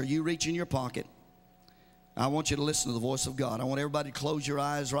check or you reach in your pocket, I want you to listen to the voice of God. I want everybody to close your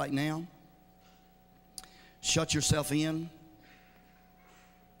eyes right now. Shut yourself in.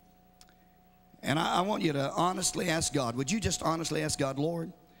 And I want you to honestly ask God. Would you just honestly ask God,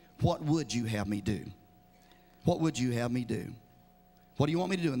 Lord, what would you have me do? What would you have me do? What do you want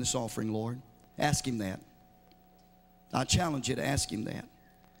me to do in this offering, Lord? Ask him that. I challenge you to ask him that.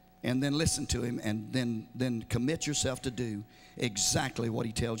 And then listen to him, and then commit yourself to do exactly what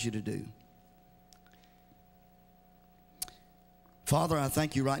he tells you to do. Father, I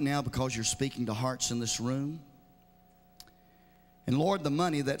thank you right now because you're speaking to hearts in this room. And Lord, the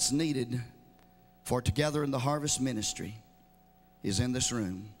money that's needed for Together in the Harvest ministry is in this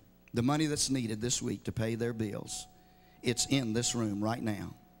room. The money that's needed this week to pay their bills, it's in this room right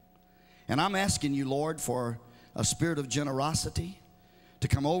now. And I'm asking you, Lord, for a spirit of generosity to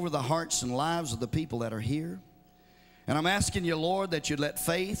come over the hearts and lives of the people that are here. And I'm asking you, Lord, that you'd let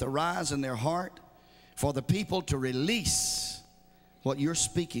faith arise in their heart for the people to release what you're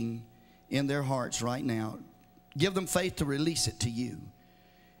speaking in their hearts right now. Give them faith to release it to you.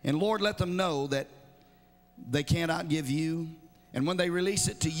 And Lord, let them know that they can't outgive you. And when they release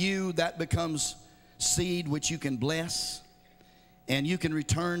it to you, that becomes seed which you can bless. And you can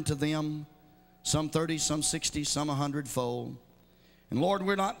return to them some 30, some 60, some 100-fold. And Lord,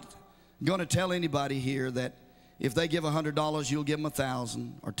 we're not going to tell anybody here that if they give $100, you'll give them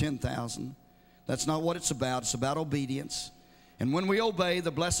 1,000 or 10,000. That's not what it's about. It's about obedience. And when we obey,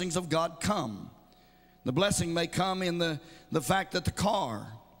 the blessings of God come. The blessing may come in the fact that the car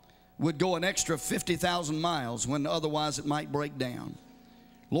would go an extra 50,000 miles when otherwise it might break down.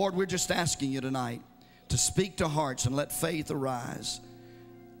 Lord, we're just asking you tonight to speak to hearts and let faith arise.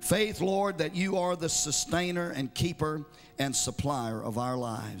 Faith, Lord, that you are the sustainer and keeper and supplier of our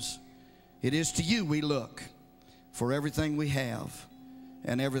lives. It is to you we look for everything we have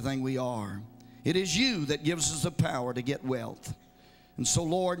and everything we are. It is you that gives us the power to get wealth. And so,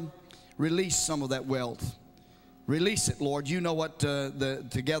 Lord, release some of that wealth. Release it, Lord. You know what the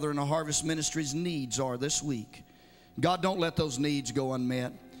Together in the Harvest Ministry's needs are this week. God, don't let those needs go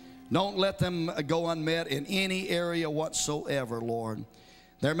unmet. Don't let them go unmet in any area whatsoever, Lord.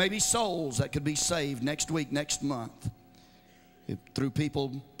 There may be souls that could be saved next week, next month, through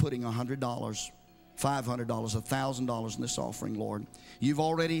people putting $100, $500, $1,000 in this offering, Lord. You've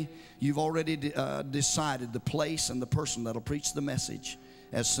already decided the place and the person that'll preach the message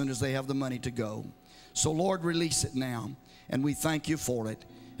as soon as they have the money to go. So, Lord, release it now, and we thank you for it,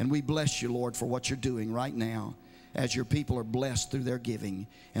 and we bless you, Lord, for what you're doing right now as your people are blessed through their giving.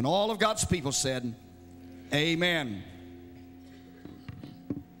 And all of God's people said, amen.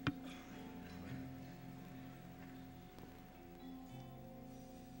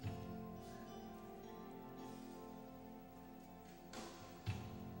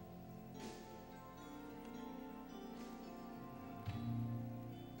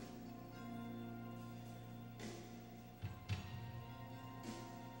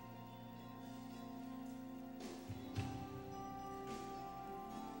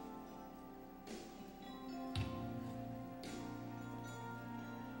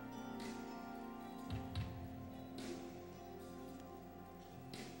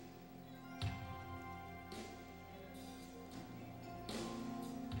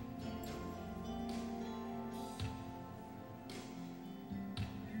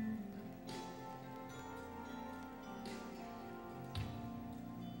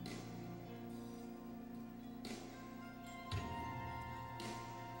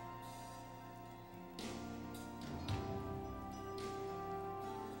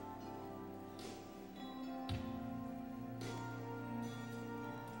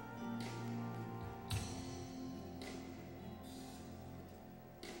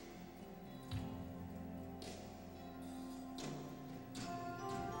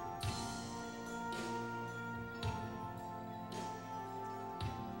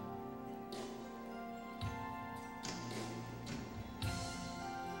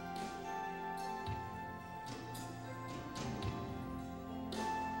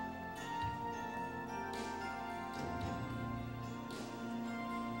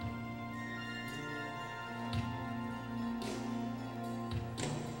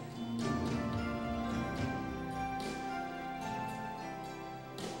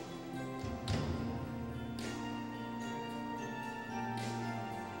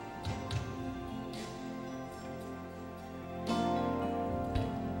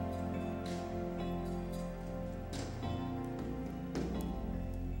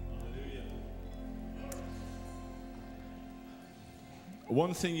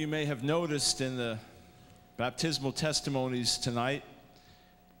 One thing you may have noticed in the baptismal testimonies tonight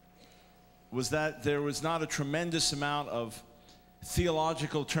was that there was not a tremendous amount of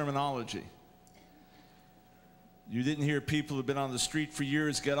theological terminology. You didn't hear people who've been on the street for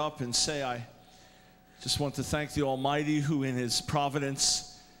years get up and say, I just want to thank the Almighty who in his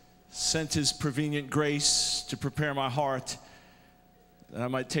providence sent his prevenient grace to prepare my heart that I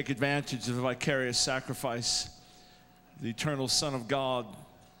might take advantage of the vicarious sacrifice, the eternal Son of God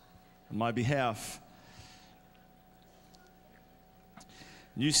on my behalf.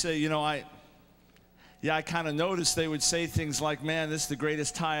 You say, you know, I kind of noticed they would say things like, man, this is the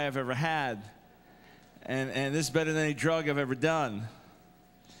greatest high I've ever had. And this is better than any drug I've ever done.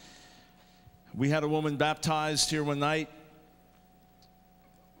 We had a woman baptized here one night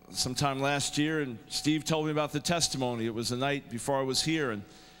sometime last year, and Steve told me about the testimony. It was the night before I was here, and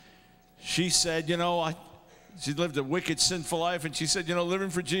she said, you know, she lived a wicked, sinful life, and she said, you know, living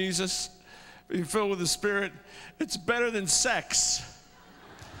for Jesus, being filled with the Spirit, it's better than sex.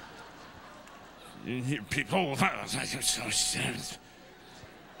 You hear people, well,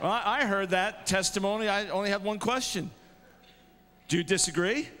 I heard that testimony. I only had one question. Do you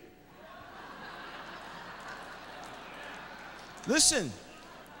disagree? Listen,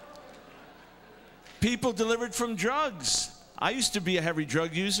 people delivered from drugs. I used to be a heavy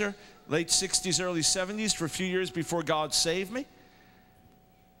drug user, late 60s, early 70s, for a few years before God saved me.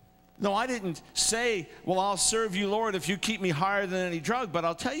 No, I didn't say, well, I'll serve you, Lord, if you keep me higher than any drug. But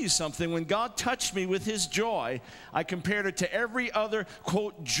I'll tell you something. When God touched me with his joy, I compared it to every other,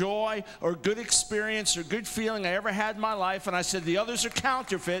 quote, joy or good experience or good feeling I ever had in my life. And I said, the others are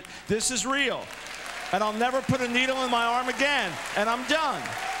counterfeit. This is real. And I'll never put a needle in my arm again. And I'm done.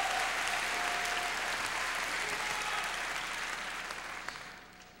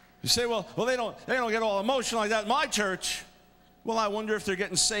 You say, well, they don't get all emotional like that in my church. Well, I wonder if they're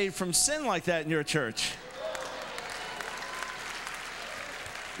getting saved from sin like that in your church.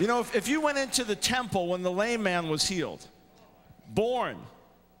 You know, if you went into the temple when the lame man was healed, born,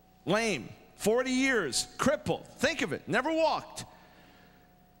 lame, 40 years, crippled, think of it, never walked.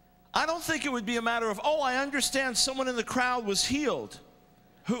 I don't think it would be a matter of, oh, I understand someone in the crowd was healed.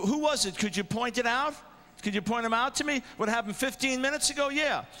 Who was it? Could you point it out? Could you point him out to me? What happened 15 minutes ago?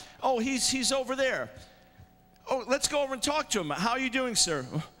 Yeah. Oh, he's over there. Oh, let's go over and talk to him. How are you doing, sir?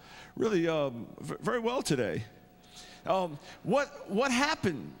 Really, very well today. What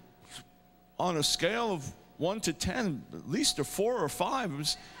happened? On a scale of 1 to 10, at least a 4 or 5. It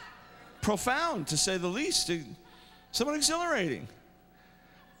was profound, to say the least. Somewhat exhilarating.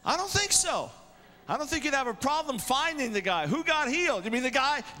 I don't think so. I don't think you'd have a problem finding the guy. Who got healed? You mean the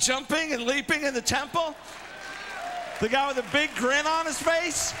guy jumping and leaping in the temple? The guy with a big grin on his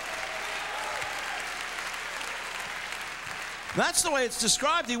face? That's the way it's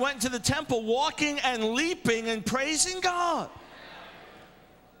described. He went into the temple walking and leaping and praising God.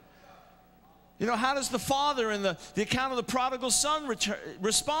 You know, how does the father in the account of the prodigal son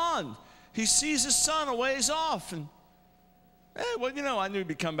respond? He sees his son a ways off and, hey, well, you know, I knew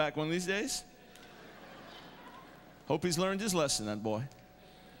he'd come back one of these days. Hope he's learned his lesson, that boy.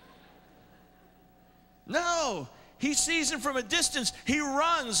 No, he sees him from a distance. He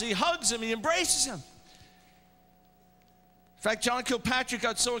runs, he hugs him, he embraces him. In fact, John Kilpatrick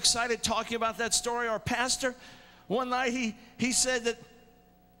got so excited talking about that story. Our pastor, one night he said that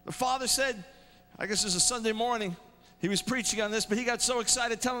the father said, I guess it was a Sunday morning, he was preaching on this, but he got so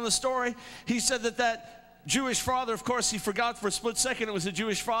excited telling the story. He said that Jewish father, of course, he forgot for a split second it was a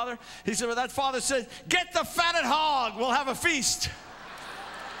Jewish father. He said, well, that father said, get the fatted hog, we'll have a feast.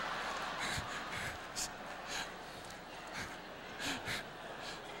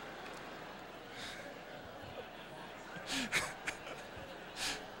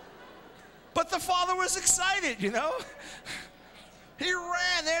 But the father was excited, you know. He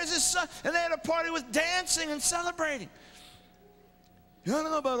ran, there's his son, and they had a party with dancing and celebrating. You don't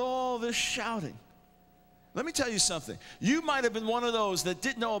know about all this shouting. Let me tell you something. You might have been one of those that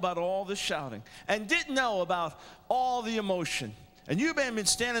didn't know about all this shouting and didn't know about all the emotion. And you may have been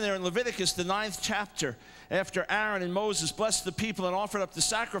standing there in Leviticus, the 9th chapter, after Aaron and Moses blessed the people and offered up the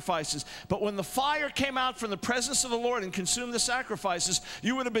sacrifices. But when the fire came out from the presence of the Lord and consumed the sacrifices,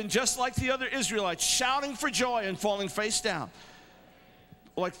 you would have been just like the other Israelites, shouting for joy and falling face down.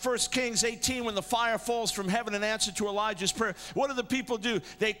 Like 1 Kings 18, when the fire falls from heaven in answer to Elijah's prayer, what do the people do?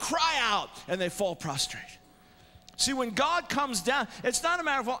 They cry out and they fall prostrate. See, when God comes down, it's not a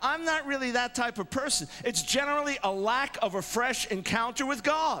matter of, well, I'm not really that type of person. It's generally a lack of a fresh encounter with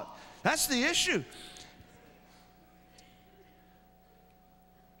God. That's the issue.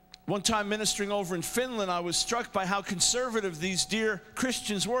 One time ministering over in Finland, I was struck by how conservative these dear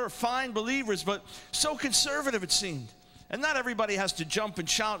Christians were. Fine believers, but so conservative it seemed. And not everybody has to jump and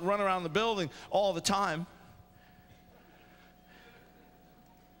shout and run around the building all the time.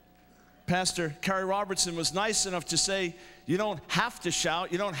 Pastor Carrie Robertson was nice enough to say, you don't have to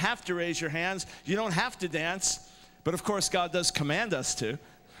shout, you don't have to raise your hands, you don't have to dance. But of course, God does command us to.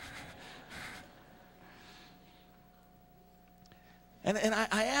 And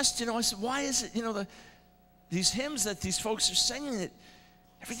I asked, I said, why is it, these hymns that these folks are singing, that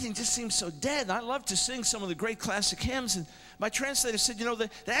everything just seems so dead. And I love to sing some of the great classic hymns. And my translator said,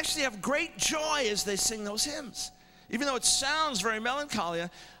 they actually have great joy as they sing those hymns. Even though it sounds very melancholy,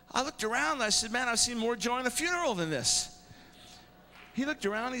 I looked around and I said, man, I've seen more joy in a funeral than this. He looked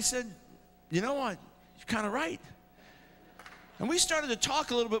around and he said, you know what, you're kind of right. And we started to talk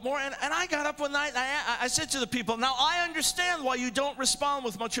a little bit more, and I got up one night and I said to the people, now I understand why you don't respond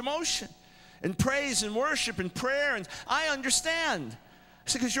with much emotion and praise and worship and prayer, and I understand. I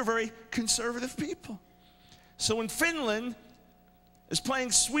said, because you're very conservative people. So when Finland is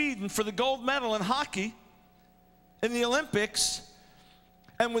playing Sweden for the gold medal in hockey in the Olympics,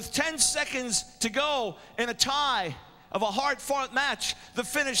 and with 10 seconds to go in a tie of a hard-fought match, the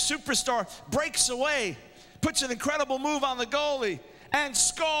Finnish superstar breaks away, puts an incredible move on the goalie, and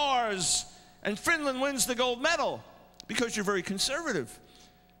scores. And Finland wins the gold medal because you're very conservative.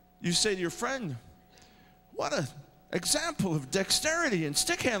 You say to your friend, what an example of dexterity and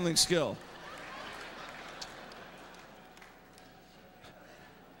stick handling skill.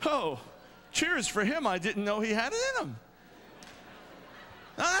 Oh, cheers for him. I didn't know he had it in him.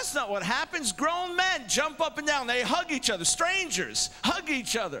 No, that's not what happens. Grown men jump up and down. They hug each other. Strangers hug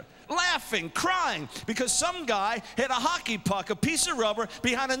each other, laughing, crying, because some guy hit a hockey puck, a piece of rubber,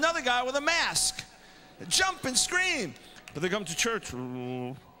 behind another guy with a mask. They jump and scream. But they come to church.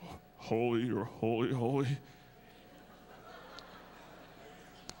 Oh, holy, you're holy, holy.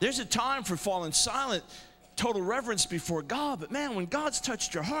 There's a time for falling silent, total reverence before God. But man, when God's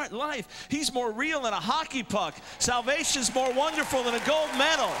touched your heart and life, He's more real than a hockey puck. Salvation's more wonderful than a gold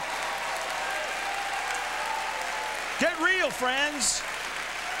medal. Get real, friends.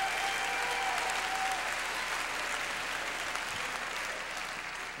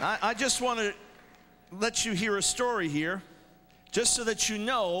 I just want to let you hear a story here, just so that you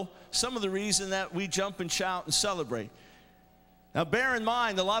know some of the reason that we jump and shout and celebrate. Now, bear in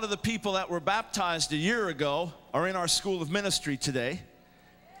mind, a lot of the people that were baptized a year ago are in our school of ministry today.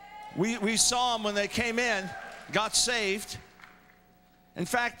 We saw them when they came in, got saved. In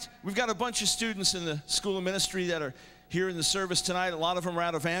fact, we've got a bunch of students in the school of ministry that are here in the service tonight. A lot of them are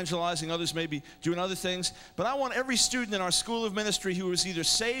out evangelizing, others may be doing other things. But I want every student in our school of ministry who was either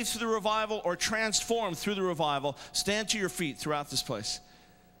saved through the revival or transformed through the revival, stand to your feet throughout this place.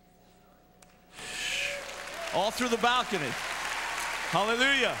 All through the balcony.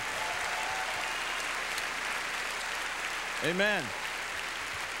 Hallelujah. Amen.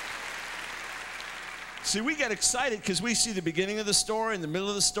 See, we get excited because we see the beginning of the story and the middle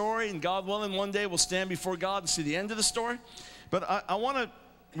of the story, and God willing, one day we'll stand before God and see the end of the story. But I want to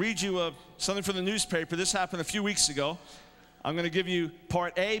read you something from the newspaper. This happened a few weeks ago. I'm going to give you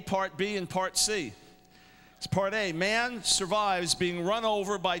part A, part B, and part C. It's part A. Man survives being run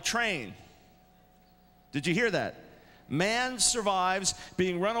over by train. Did you hear that? Man survives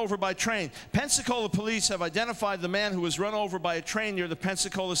being run over by train. Pensacola police have identified the man who was run over by a train near the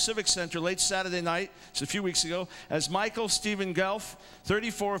Pensacola Civic Center late Saturday night, it's a few weeks ago, as Michael Stephen Gelf,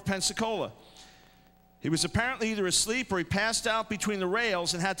 34 of Pensacola. He was apparently either asleep or he passed out between the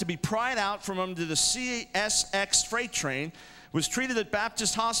rails and had to be pried out from under the CSX freight train, was treated at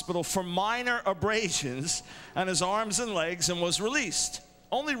Baptist Hospital for minor abrasions on his arms and legs, and was released.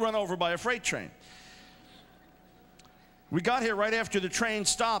 Only run over by a freight train. We got here right after the train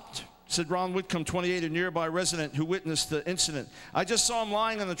stopped, said Ron Whitcomb, 28, a nearby resident who witnessed the incident. I just saw him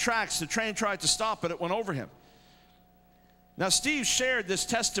lying on the tracks. The train tried to stop, but it went over him. Now, Steve shared this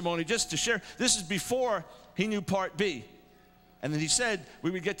testimony just to share. This is before he knew part B. And then he said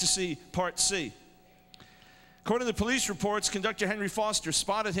we would get to see part C. According to the police reports, conductor Henry Foster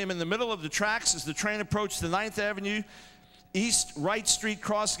spotted him in the middle of the tracks as the train approached the 9th Avenue East Wright Street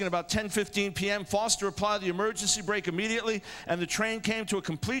crossing at about 10:15 p.m. Foster applied the emergency brake immediately, and the train came to a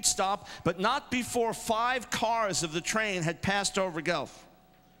complete stop, but not before 5 cars of the train had passed over Gelf.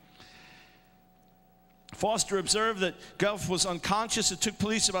 Foster observed that Gelf was unconscious. It took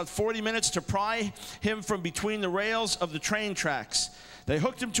police about 40 minutes to pry him from between the rails of the train tracks. They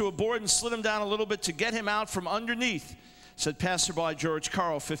hooked him to a board and slid him down a little bit to get him out from underneath. said passerby George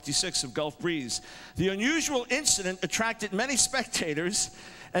Carl, 56, of Gulf Breeze. The unusual incident attracted many spectators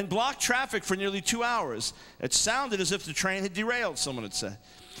and blocked traffic for nearly 2 hours. It sounded as if the train had derailed, someone had said.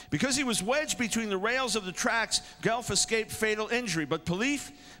 Because he was wedged between the rails of the tracks, Gelf escaped fatal injury. But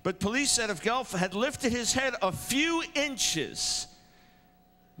police said if Gelf had lifted his head a few inches,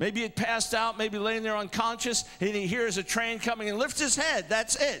 maybe he had passed out, maybe laying there unconscious, and he hears a train coming and lifts his head,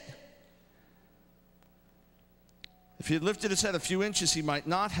 that's it. If he had lifted his head a few inches, he might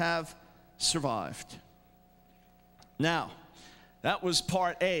not have survived. Now, that was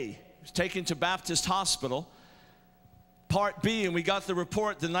part A. He was taken to Baptist Hospital. Part B, and we got the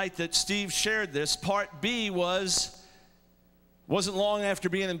report the night that Steve shared this, part B wasn't long after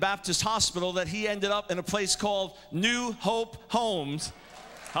being in Baptist Hospital that he ended up in a place called New Hope Homes.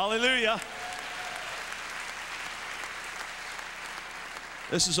 Hallelujah.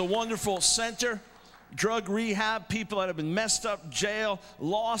 This is a wonderful center, drug rehab, people that have been messed up, jail,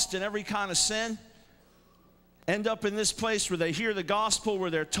 lost in every kind of sin, end up in this place where they hear the gospel, where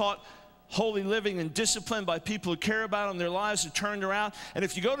they're taught holy living and discipline by people who care about them. Their lives are turned around. And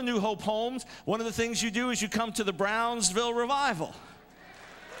if you go to New Hope Homes, one of the things you do is you come to the Brownsville Revival.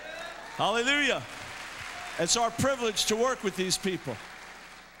 Hallelujah. It's our privilege to work with these people.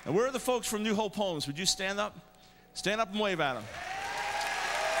 And where are the folks from New Hope Homes? Would you stand up? Stand up and wave at them.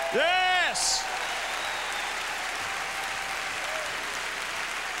 Yes!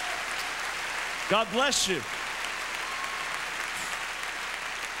 God bless you.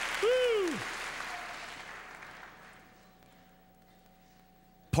 Woo.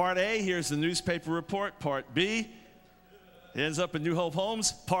 Part A, here's the newspaper report. Part B, he ends up in New Hope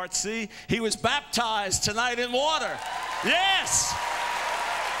Homes. Part C, he was baptized tonight in water. Yes!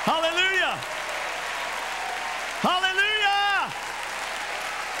 Hallelujah! Hallelujah!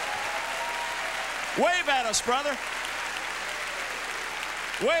 Wave at us, brother.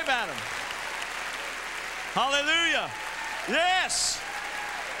 Wave at him. Hallelujah. Yes.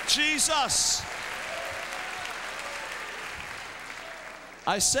 Jesus.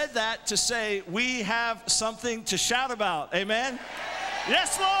 I said that to say we have something to shout about. Amen?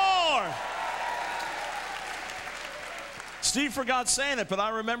 Yes, Lord. Steve forgot saying it, but I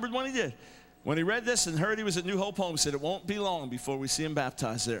remembered when he did. When he read this and heard he was at New Hope Home, he said, it won't be long before we see him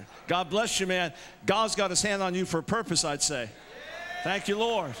baptized there. God bless you, man. God's got his hand on you for a purpose, I'd say. Thank you,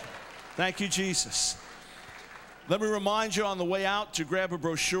 Lord. Thank you, Jesus. Let me remind you on the way out to grab a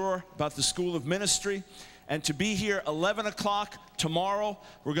brochure about the School of Ministry and to be here 11 o'clock tomorrow.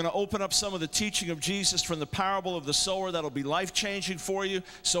 We're going to open up some of the teaching of Jesus from the parable of the sower that'll be life-changing for you.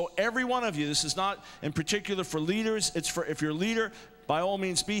 So every one of you, this is not in particular for leaders. It's for, if you're a leader, by all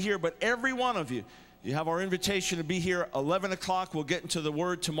means be here. But every one of you, you have our invitation to be here 11 o'clock. We'll get into the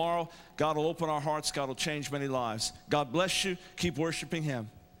Word tomorrow. God will open our hearts. God will change many lives. God bless you. Keep worshiping Him.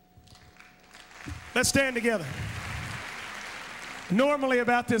 Let's stand together. Normally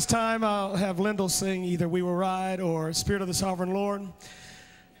about this time, I'll have Lyndell sing either We Will Ride or Spirit of the Sovereign Lord.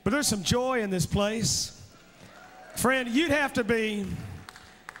 But there's some joy in this place. Friend, you'd have to be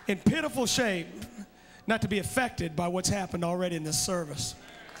in pitiful shape not to be affected by what's happened already in this service.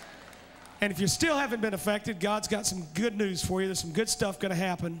 And if you still haven't been affected, God's got some good news for you. There's some good stuff going to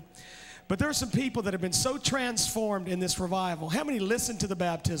happen. But there are some people that have been so transformed in this revival. How many listen to the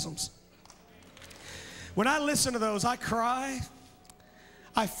baptisms? When I listen to those, I cry.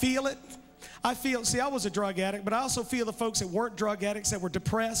 I feel it. See, I was a drug addict, but I also feel the folks that weren't drug addicts, that were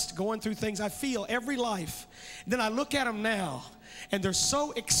depressed, going through things. I feel every life. And then I look at them now, and they're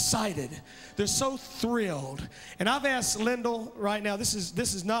so excited. They're so thrilled. And I've asked Lyndell right now, this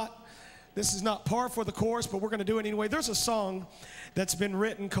is not par for the course, but we're going to do it anyway. There's a song that's been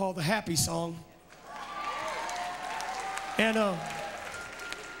written called the Happy Song. And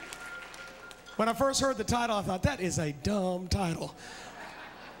when I first heard the title, I thought, that is a dumb title.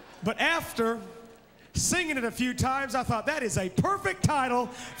 But after singing it a few times, I thought, that is a perfect title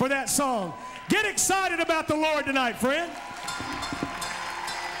for that song. Get excited about the Lord tonight, friend.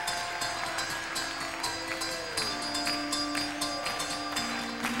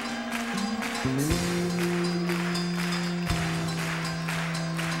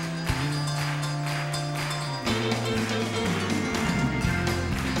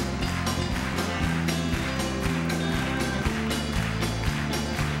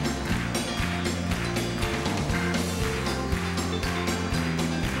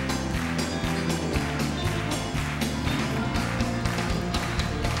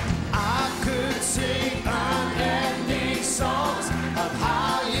 Sing unending songs of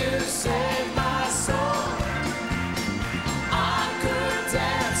how you saved my soul.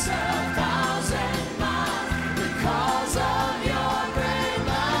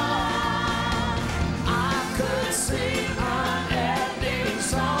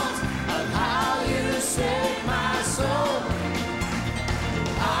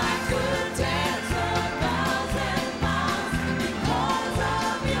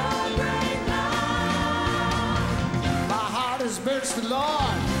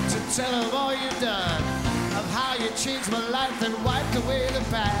 tell of all you've done, of how you changed my life and wiped away the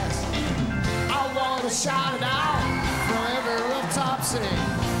past. I want to shout it out from every rooftop sing.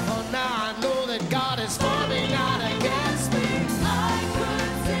 For now I know that God is for me, not against me. I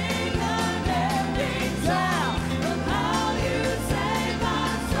could sing of every song of how you saved my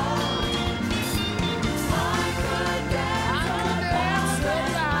soul. I could dance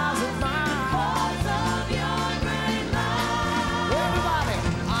 1,000 miles because of your great love. Everybody,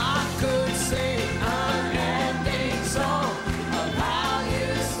 I could sing unending song of how you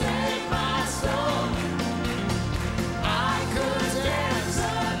saved my soul. I could dance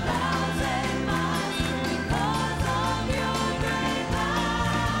 1,000 miles because of your great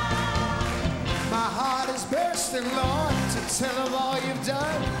love. My heart is bursting, Lord, to tell of all you've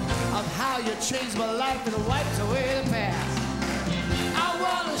done, of how you changed my life and wiped away the past. I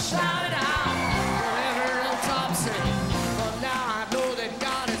want to shout it out wherever I'm top sing. For now I know that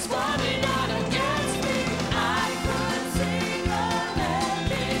God is for me, not against me. I could sing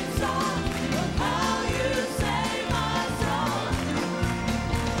unending song of how you saved my soul.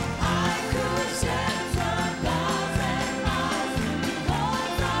 I could dance 1,000 miles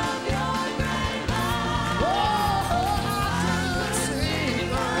because of your great love. Oh, I could sing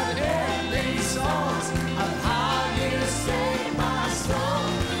unending songs of how you saved my soul.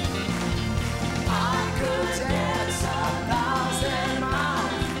 I could dance 1,000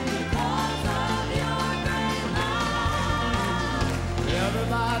 miles because of your great love.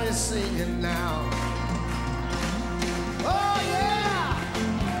 Everybody's singing now. Oh yeah!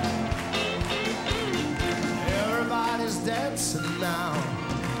 Everybody's dancing now.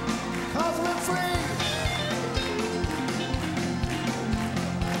 'Cause we're free.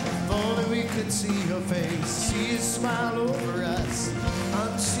 If only we could see your face, see you smile over us.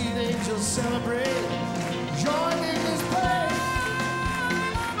 Unseen angels celebrate, join in this praise.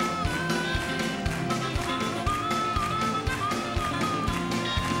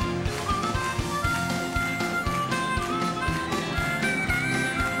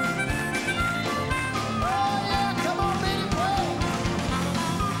 Oh yeah, come on, baby, play.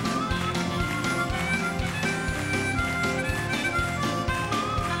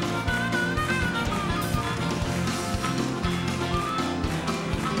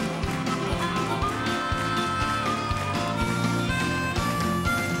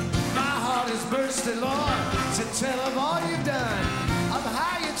 My heart is bursting, Lord, to tell of all you've done, of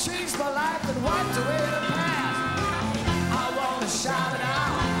how you changed my life and wiped away the past. I want to shout it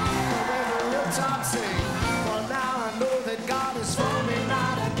out from every rooftop sing. For now I know that God is for me,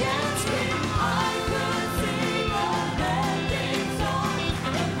 not against me. I could sing unending song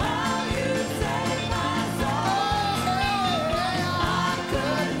of how you saved my soul. I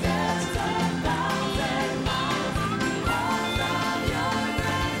could dance 1,000 miles because of your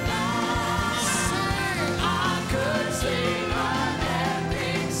great love. I could sing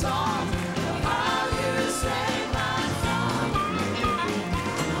unending song of how you saved my soul.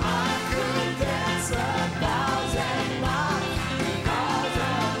 I could dance 1,000 miles because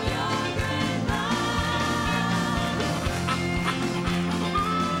of your great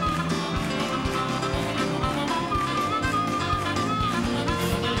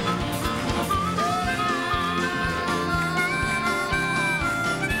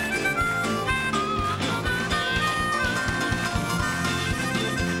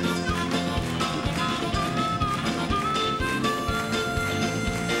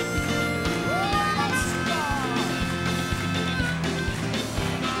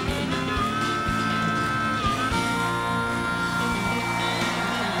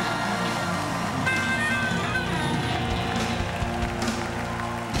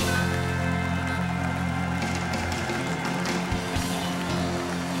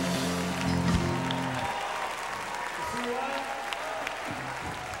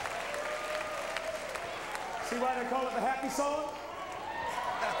See why they call it the happy song?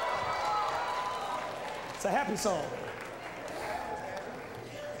 It's a happy song.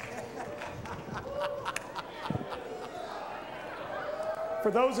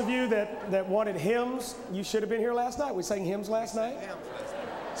 For those of you that wanted hymns, you should have been here last night. We sang hymns last night.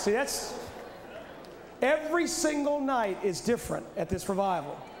 See, that's every single night is different at this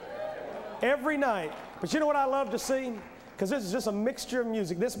revival. Every night. But you know what I love to see? Because this is just a mixture of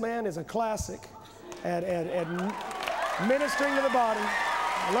music. This man is a classic at ministering to the body.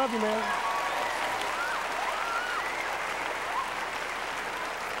 I love you, man.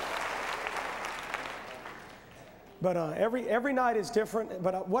 But every night is different.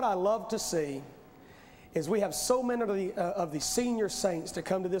 But what I love to see is we have so many of the senior saints to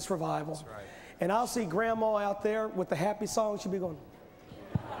come to this revival. That's right. And I'll see Grandma out there with the happy song. She'll be going.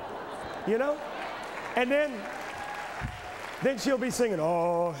 you know? And then she'll be singing,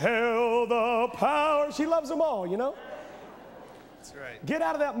 "Oh, hail the power." She loves them all, you know? That's right. Get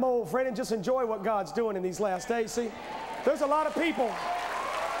out of that mold, friend, and just enjoy what God's doing in these last days. See, there's a lot of people.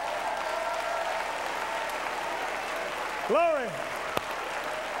 Glory.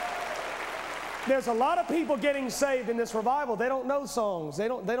 There's a lot of people getting saved in this revival. They don't know songs. They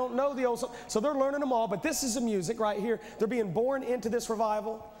don't know the old songs. So they're learning them all. But this is the music right here. They're being born into this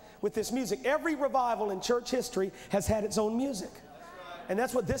revival with this music. Every revival in church history has had its own music. And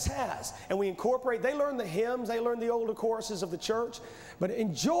that's what this has. And we incorporate, they learn the hymns, they learn the older choruses of the church. But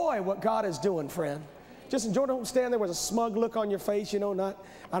enjoy what God is doing, friend. Just enjoy. Don't stand there with a smug look on your face, you know, not,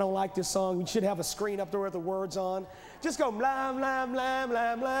 I don't like this song. You should have a screen up there with the words on. Just go blah, blah, blah,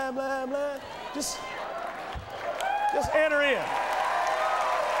 blah, blah, blah, blah. Just enter in.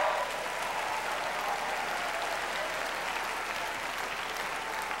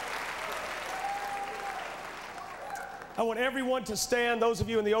 I want everyone to stand. Those of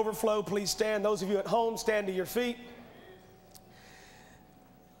you in the overflow, please stand. Those of you at home, stand to your feet.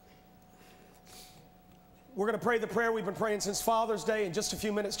 We're going to pray the prayer we've been praying since Father's Day. In just a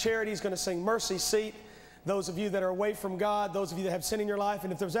few minutes, Charity is going to sing Mercy Seat. Those of you that are away from God, those of you that have sin in your life,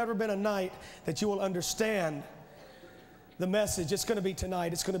 and if there's ever been a night that you will understand the message, it's going to be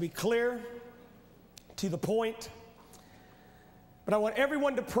tonight. It's going to be clear, to the point. But I want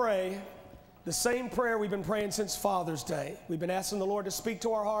everyone to pray the same prayer we've been praying since Father's Day. We've been asking the Lord to speak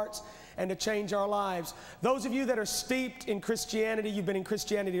to our hearts and to change our lives. Those of you that are steeped in Christianity, you've been in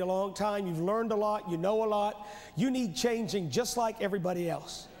Christianity a long time, you've learned a lot, you know a lot, you need changing just like everybody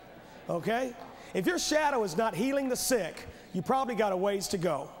else, okay? If your shadow is not healing the sick, you probably got a ways to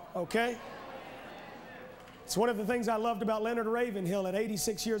go, okay? It's one of the things I loved about Leonard Ravenhill at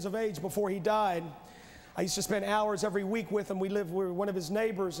 86 years of age before he died. I used to spend hours every week with him. We were one of his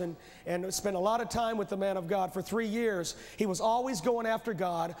neighbors and spent a lot of time with the man of God for 3 years. He was always going after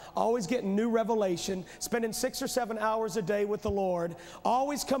God, always getting new revelation, spending 6 or 7 hours a day with the Lord,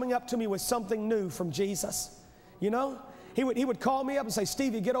 always coming up to me with something new from Jesus, you know? He would call me up and say,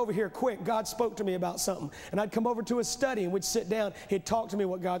 "Stevie, get over here quick. God spoke to me about something." And I'd come over to his study and we'd sit down. He'd talk to me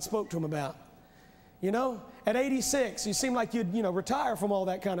what God spoke to him about. You know, at 86, you seem like you'd, retire from all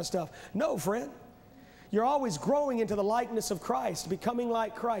that kind of stuff. No, friend. You're always growing into the likeness of Christ, becoming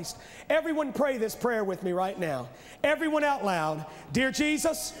like Christ. Everyone pray this prayer with me right now. Everyone out loud. Dear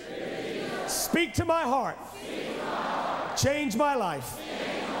Jesus, speak to my heart. Change my life.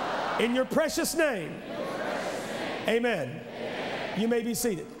 In your precious name. Amen. You may be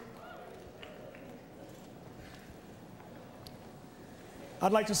seated.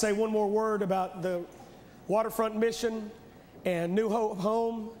 I'd like to say one more word about the Waterfront Mission and New Hope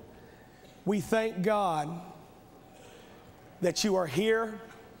Home. We thank God that you are here.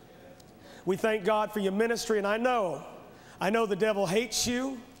 We thank God for your ministry, and I know the devil hates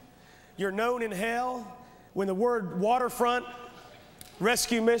you. You're known in hell. When the word Waterfront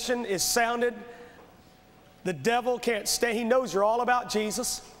Rescue Mission is sounded, the devil can't stay. He knows you're all about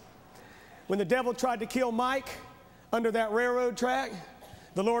Jesus. When the devil tried to kill Mike under that railroad track,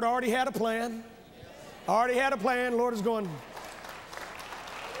 the Lord already had a plan. Already had a plan. The Lord is going,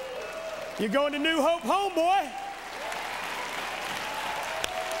 "You're going to New Hope Home, boy.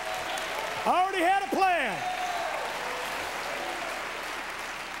 I already had a plan."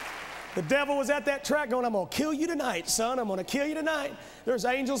 The devil was at that track going, "I'm going to kill you tonight, son. I'm going to kill you tonight." There's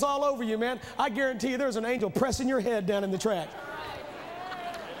angels all over you, man. I guarantee you there's an angel pressing your head down in the track.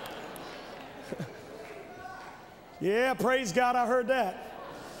 Yeah, praise God, I heard that.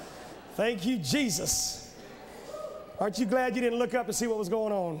 Thank you, Jesus. Aren't you glad you didn't look up to see what was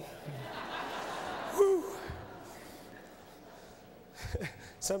going on? Whew.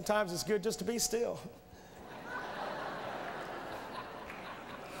 Sometimes it's good just to be still.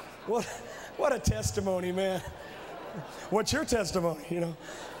 What a testimony, man. What's your testimony,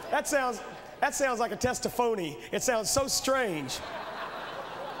 That sounds like a testiphony. It sounds so strange.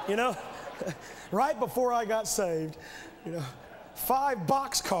 Right before I got saved, 5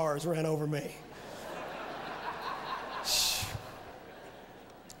 boxcars ran over me.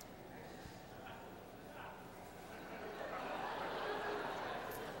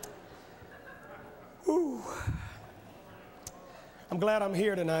 Ooh. I'm glad I'm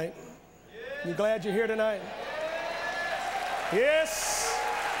here tonight. You glad you're here tonight? Yes,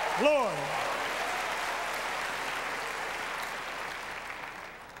 Lord.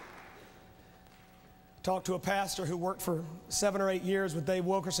 Talked to a pastor who worked for 7 or 8 years with Dave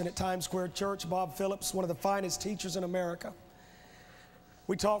Wilkerson at Times Square Church, Bob Phillips, one of the finest teachers in America.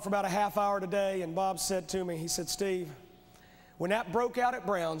 We talked for about a half hour today, and Bob said to me, he said, "Steve, When that broke out at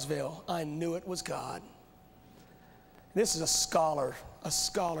Brownsville, I knew it was God. This is a scholar.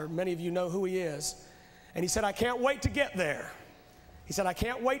 Many of you know who he is. And he said, I can't wait to get there. He said, I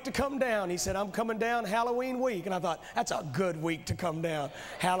can't wait to come down. He said, I'm coming down Halloween week. And I thought, that's a good week to come down,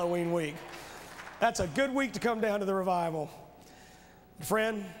 Halloween week. That's a good week to come down to the revival.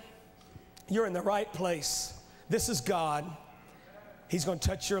 Friend, you're in the right place. This is God. He's going to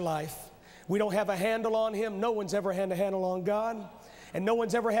touch your life. We don't have a handle on him. No one's ever had a handle on God. And no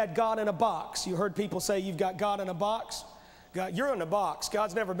one's ever had God in a box. You heard people say you've got God in a box. God, you're in a box.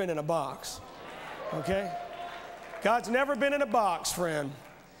 God's never been in a box. Okay? God's never been in a box, friend.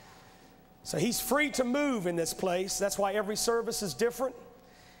 So he's free to move in this place. That's why every service is different.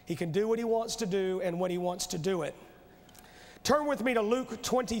 He can do what he wants to do and when he wants to do it. Turn with me to Luke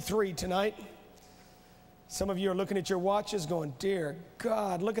 23 tonight. Some of you are looking at your watches going, dear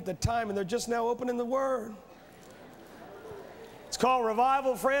God, look at the time, and they're just now opening the Word. It's called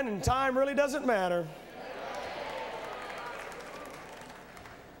revival, friend, and time really doesn't matter.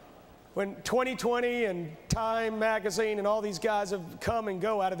 When 2020 and Time magazine and all these guys have come and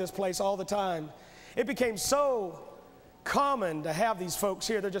go out of this place all the time, it became so common to have these folks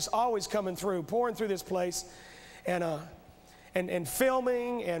here. They're just always coming through, pouring through this place, and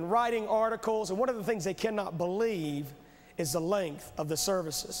filming and writing articles. And one of the things they cannot believe is the length of the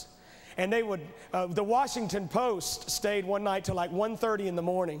services. And they would, the Washington Post stayed one night till like 1:30 in the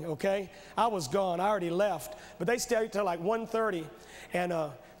morning, okay? I was gone, I already left. But they stayed till like 1:30 and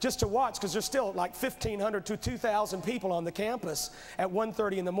just to watch, because there's still like 1,500 to 2,000 people on the campus at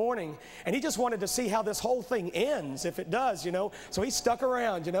 1:30 in the morning. And he just wanted to see how this whole thing ends, if it does, you know. So he stuck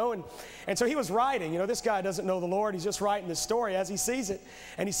around, you know, and so he was writing. You know, this guy doesn't know the Lord. He's just writing this story as he sees it.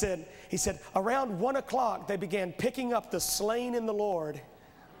 And he said, around 1 o'clock, they began picking up the slain in the Lord.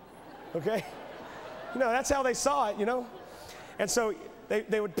 Okay? You know, that's how they saw it, you know. And so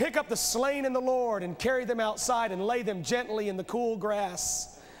they would pick up the slain in the Lord and carry them outside and lay them gently in the cool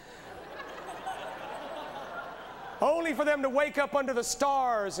grass. Only for them to wake up under the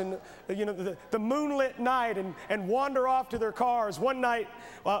stars and, you know, the moonlit night and wander off to their cars. One night,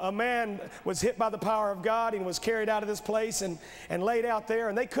 a man was hit by the power of God and was carried out of this place and laid out there,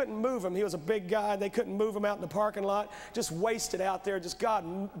 and they couldn't move him. He was a big guy. They couldn't move him out in the parking lot, just wasted out there, just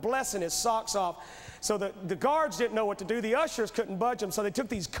God blessing his socks off. So the guards didn't know what to do. The ushers couldn't budge him, so they took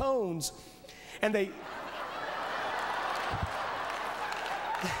these cones and they...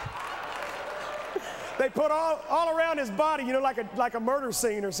 They put all around his body, you know, like a murder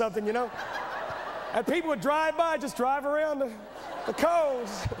scene or something, you know. And people would drive by, just drive around the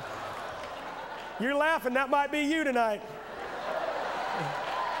cones. You're laughing, that might be you tonight.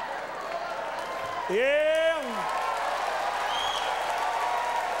 Yeah.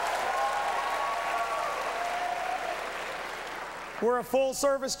 We're a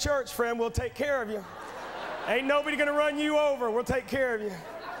full-service church, friend. We'll take care of you. Ain't nobody gonna run you over. We'll take care of you.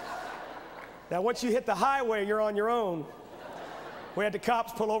 Now, once you hit the highway, you're on your own. We had the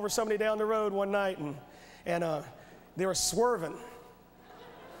cops pull over somebody down the road one night, and they were swerving.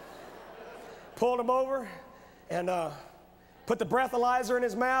 Pulled him over and put the breathalyzer in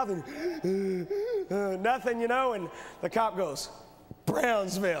his mouth, and nothing, you know, and the cop goes,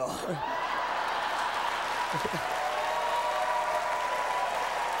 Brownsville.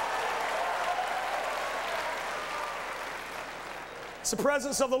 It's the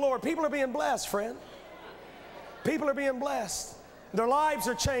presence of the Lord. People are being blessed, friend. People are being blessed. Their lives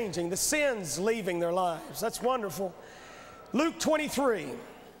are changing. The sin's leaving their lives. That's wonderful. Luke 23.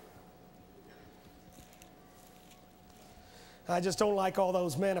 I just don't like all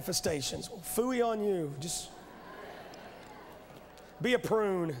those manifestations. Phooey on you. Just be a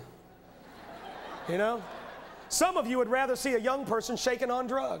prune. You know? Some of you would rather see a young person shaking on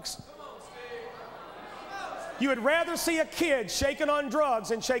drugs. You would rather see a kid shaking on drugs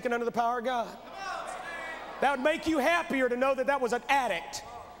than shaking under the power of God. That would make you happier to know that that was an addict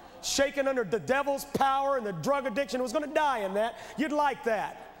shaking under the devil's power and the drug addiction was going to die in that. You'd like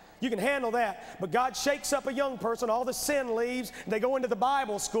that. You can handle that. But God shakes up a young person, all the sin leaves, and they go into the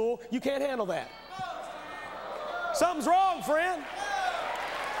Bible school. You can't handle that. Something's wrong, friend.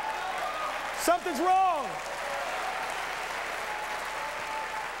 Something's wrong.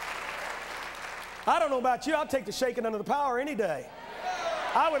 I don't know about you, I'll take the shaking under the power any day.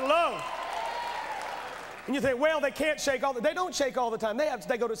 I would love. And you think, well, they can't shake all the time. They don't shake all the time. They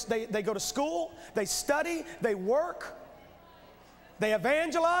go to school, they study, they work, they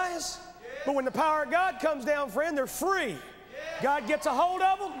evangelize. But when the power of God comes down, friend, they're free. God gets a hold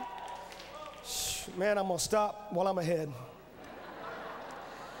of them. Man, I'm going to stop while I'm ahead.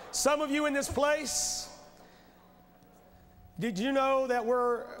 Some of you in this place, Did you know that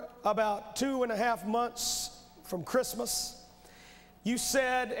we're about 2.5 months from Christmas? You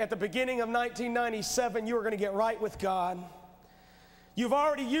said at the beginning of 1997 you were going to get right with God. You've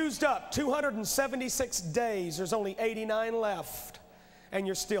already used up 276 days. There's only 89 left, and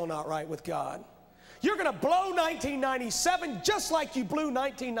you're still not right with God. You're going to blow 1997 just like you blew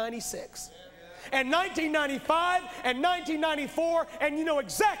 1996. And 1995 and 1994, and you know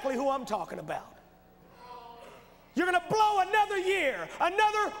exactly who I'm talking about. You're going to blow another year,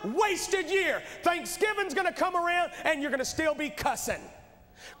 another wasted year. Thanksgiving's going to come around, and you're going to still be cussing.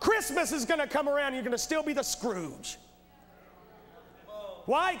 Christmas is going to come around, and you're going to still be the Scrooge.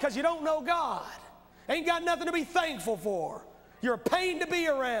 Why? Because you don't know God. Ain't got nothing to be thankful for. You're a pain to be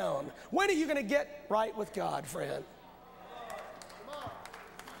around. When are you going to get right with God, friend?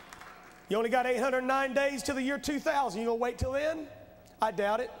 You only got 809 days till the year 2000. You going to wait till then? I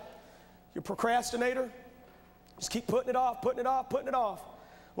doubt it. You're a procrastinator. Just keep putting it off, putting it off, putting it off.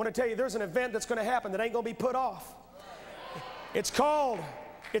 I want to tell you, there's an event that's going to happen that ain't going to be put off. It's called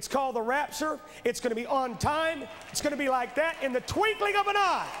the rapture. It's going to be on time. It's going to be like that in the twinkling of an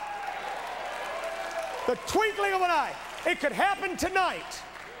eye. The twinkling of an eye. It could happen tonight.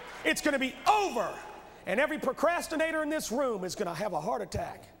 It's going to be over. And every procrastinator in this room is going to have a heart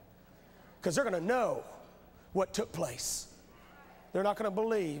attack because they're going to know what took place. They're not going to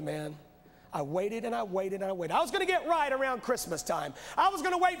believe, man. I waited and I waited and I waited. I was going to get right around Christmas time. I was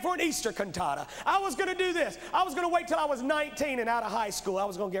going to wait for an Easter cantata. I was going to do this. I was going to wait till I was 19 and out of high school. I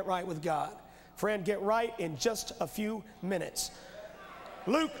was going to get right with God. Friend, get right in just a few minutes.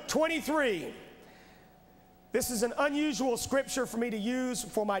 Luke 23. This is an unusual scripture for me to use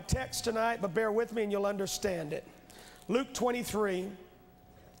for my text tonight, but bear with me and you'll understand it. Luke 23,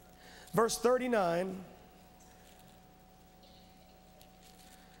 verse 39.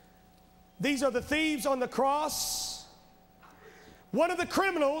 These are the thieves on the cross. One of the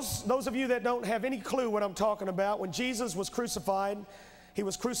criminals, those of you that don't have any clue what I'm talking about, when Jesus was crucified, he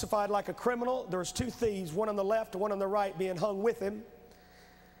was crucified like a criminal. There was two thieves, one on the left and one on the right, being hung with him.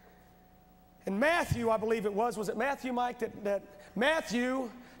 And Matthew, I believe it was it Matthew, Mike, that Matthew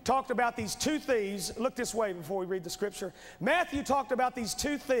talked about these two thieves. Look this way before we read the scripture. Matthew talked about these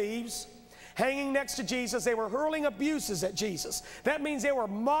two thieves hanging next to Jesus. They were hurling abuses at Jesus. That means they were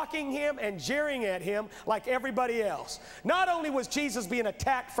mocking him and jeering at him like everybody else. Not only was Jesus being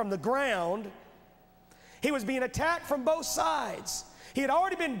attacked from the ground, he was being attacked from both sides. He had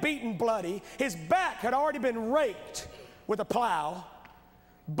already been beaten bloody. His back had already been raked with a plow.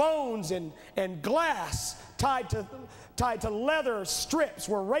 Bones and glass tied to leather strips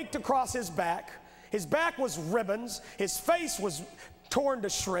were raked across his back. His back was ribbons. His face was torn to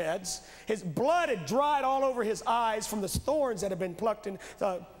shreds. His blood had dried all over his eyes from the thorns that had been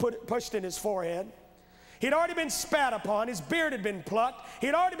pushed in his forehead. He'd already been spat upon. His beard had been plucked.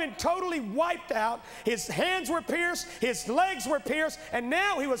 He'd already been totally wiped out. His hands were pierced. His legs were pierced. And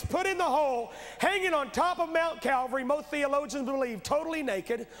now he was put in the hole, hanging on top of Mount Calvary. Most theologians believe totally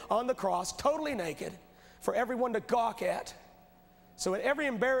naked on the cross, totally naked for everyone to gawk at. So at every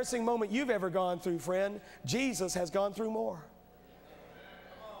embarrassing moment you've ever gone through, friend, Jesus has gone through more.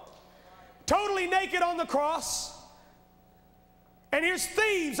 Totally naked on the cross. And here's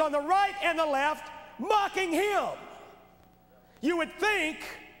thieves on the right and the left mocking him. You would think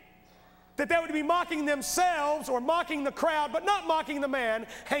that they would be mocking themselves or mocking the crowd, but not mocking the man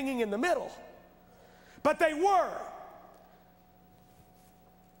hanging in the middle. But they were.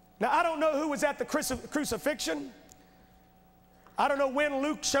 Now, I don't know who was at the crucifixion. I don't know when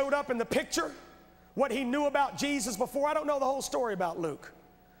Luke showed up in the picture, what he knew about Jesus before. I don't know the whole story about Luke.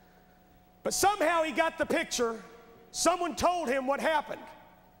 But somehow he got the picture. Someone told him what happened.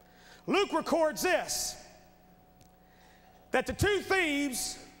 Luke records this, that the two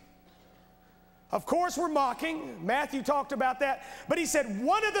thieves, of course, were mocking. Matthew talked about that. But he said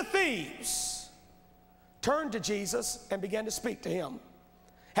one of the thieves turned to Jesus and began to speak to him.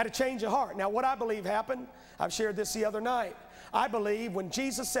 Had a change of heart. Now, what I believe happened, I've shared this the other night. I believe when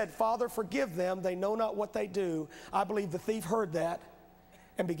Jesus said, Father, forgive them, they know not what they do, I believe the thief heard that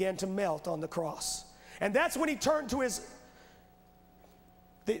and began to melt on the cross. And that's when he turned to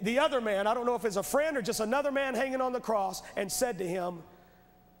the other man, I don't know if it's a friend or just another man hanging on the cross, and said to him,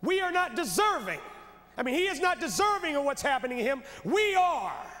 we are not deserving. I mean, he is not deserving of what's happening to him. We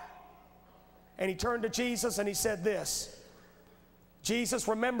are. And he turned to Jesus and he said this, Jesus,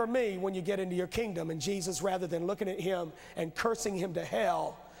 remember me when you get into your kingdom. And Jesus, rather than looking at him and cursing him to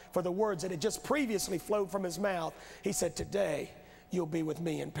hell for the words that had just previously flowed from his mouth, he said, today you'll be with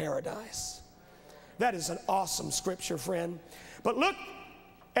me in paradise. That is an awesome scripture, friend. But look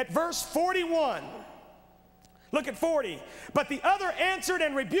at verse 41. Look at 40. But the other answered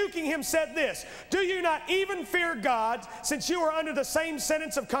and rebuking him said this, do you not even fear God, since you are under the same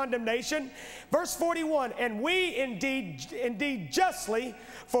sentence of condemnation? Verse 41, and we indeed justly,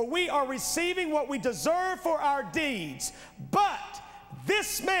 for we are receiving what we deserve for our deeds. But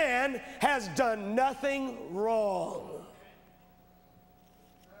this man has done nothing wrong.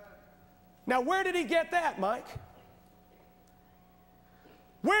 Now, where did he get that, Mike?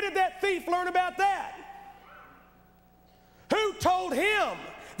 Where did that thief learn about that? Who told him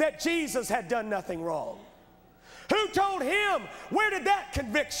that Jesus had done nothing wrong? Who told him? Where did that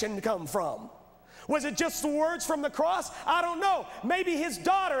conviction come from? Was it just the words from the cross? I don't know. Maybe his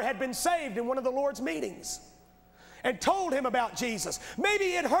daughter had been saved in one of the Lord's meetings and told him about Jesus. Maybe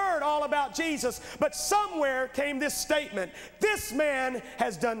he had heard all about Jesus, but somewhere came this statement, this man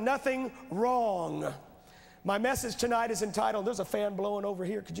has done nothing wrong. My message tonight is entitled, there's a fan blowing over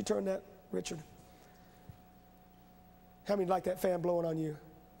here. Could you turn that, Richard? How many like that fan blowing on you?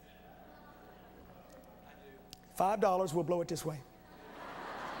 $5, we'll blow it this way.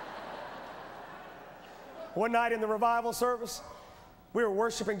 One night in the revival service, we were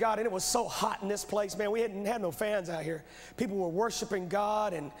worshiping God, and it was so hot in this place, man. We hadn't had no fans out here. People were worshiping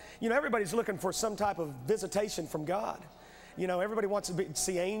God, and, you know, everybody's looking for some type of visitation from God. You know, everybody wants to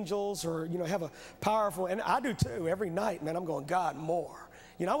see angels or, you know, have a powerful, and I do too. Every night, man, I'm going, God, more.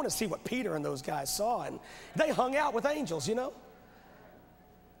 You know, I want to see what Peter and those guys saw, and they hung out with angels, you know.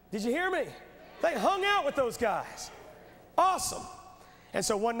 Did you hear me? They hung out with those guys. Awesome. And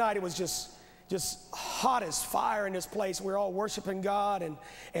so one night it was just hot as fire in this place. We were all worshiping God,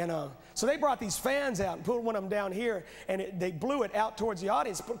 and so they brought these fans out and put one of them down here, and they blew it out towards the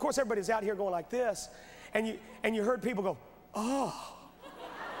audience. But of course, everybody's out here going like this, and you heard people go, oh,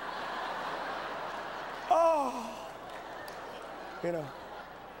 oh, you know.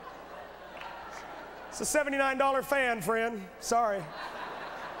 It's a $79 fan, friend. Sorry.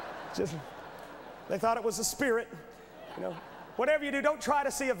 They thought it was a spirit, you know. Whatever you do, don't try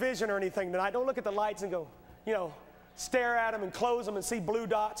to see a vision or anything tonight. Don't look at the lights and go, you know, stare at them and close them and see blue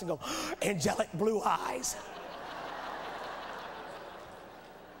dots and go, angelic blue eyes.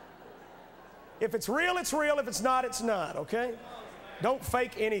 If it's real, it's real. If it's not, it's not, okay? Don't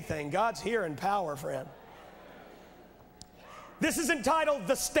fake anything. God's here in power, friend. This is entitled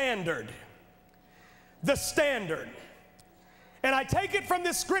The Standard. The Standard. And I take it from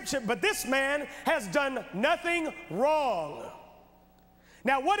this scripture, but this man has done nothing wrong.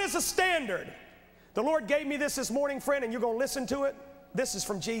 Now, what is a standard? The Lord gave me this morning, friend, and you're going to listen to it. This is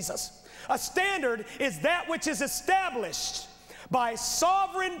from Jesus. A standard is that which is established by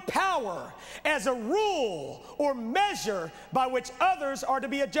sovereign power as a rule or measure by which others are to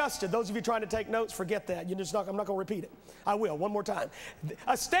be adjusted. Those of you trying to take notes, forget that. I'm not going to repeat it. I will, one more time.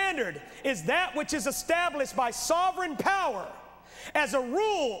 A standard is that which is established by sovereign power as a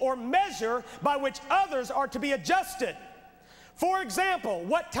rule or measure by which others are to be adjusted. For example,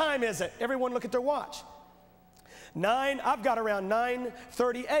 what time is it? Everyone look at their watch. I've got around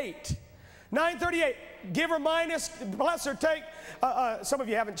 9:38. 9:38. Give or minus, bless or take. Some of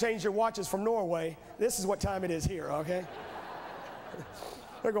you haven't changed your watches from Norway. This is what time it is here, okay?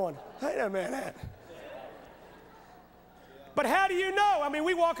 They're going, wait a minute. But how do you know? I mean,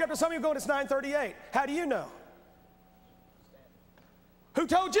 we walk up to some of you going, it's 9:38. How do you know? Who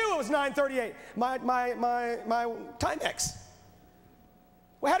told you it was 9:38? My Timex.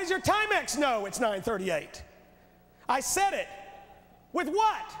 Well, how does your Timex know it's 9:38? I said it. With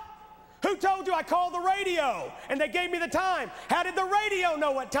what? Who told you? I called the radio and they gave me the time. How did the radio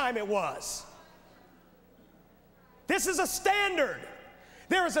know what time it was? This is a standard.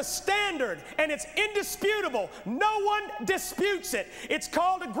 There is a standard, and it's indisputable. No one disputes it. It's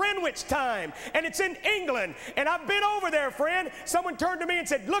called a Greenwich time, and it's in England. And I've been over there, friend. Someone turned to me and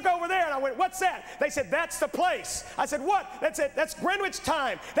said, look over there. And I went, what's that? They said, that's the place. I said, what? That's it. That's Greenwich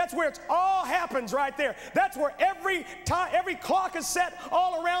time. That's where it all happens right there. That's where every clock is set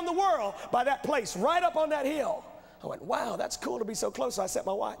all around the world by that place, right up on that hill. I went, wow, that's cool to be so close. So I set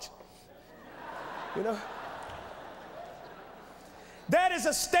my watch. You know? That is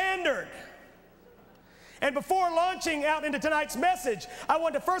a standard. And before launching out into tonight's message, I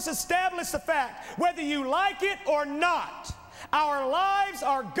want to first establish the fact, whether you like it or not, our lives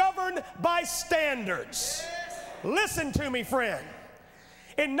are governed by standards. Listen to me, friend.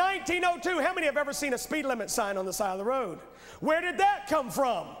 In 1902, how many have ever seen a speed limit sign on the side of the road? Where did that come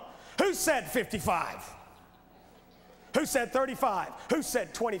from? Who said 55? Who said 35? Who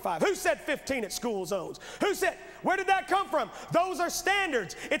said 25? Who said 15 at school zones? Who said, where did that come from? Those are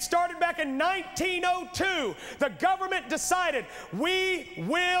standards. It started back in 1902. The government decided we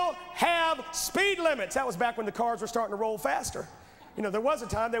will have speed limits. That was back when the cars were starting to roll faster. You know, there was a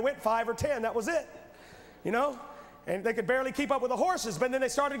time they went 5 or 10. That was it. You know? And they could barely keep up with the horses, but then they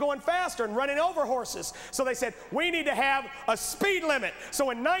started going faster and running over horses. So they said, we need to have a speed limit. So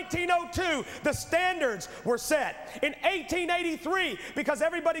in 1902, the standards were set. In 1883, because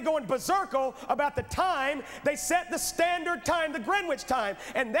everybody going berserkle about the time, they set the standard time, the Greenwich time.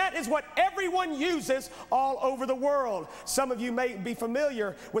 And that is what everyone uses all over the world. Some of you may be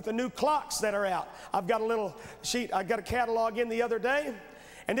familiar with the new clocks that are out. I've got a little sheet, I got a catalog in the other day,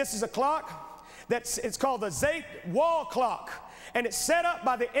 and this is a clock. It's called the Zate Wall Clock, and it's set up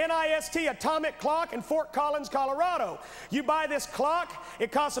by the NIST Atomic Clock in Fort Collins, Colorado. You buy this clock,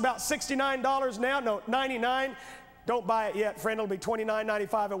 it costs about $69 now, no, $99. Don't buy it yet, friend. It'll be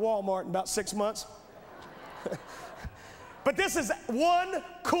 $29.95 at Walmart in about 6 months. But this is one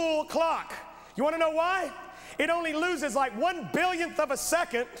cool clock. You want to know why? It only loses like 1/1000th of a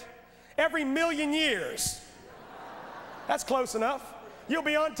second every million years. That's close enough. You'll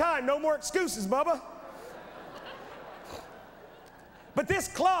be on time. No more excuses, Bubba. But this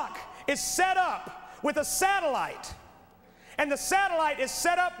clock is set up with a satellite. And the satellite is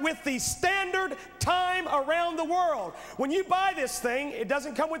set up with the standard time around the world. When you buy this thing, it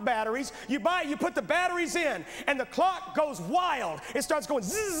doesn't come with batteries. You buy it, you put the batteries in, and the clock goes wild. It starts going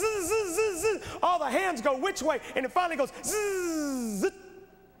zzz, zzz, zzz, zzz, zzz. All the hands go which way, and it finally goes zzz, zzz.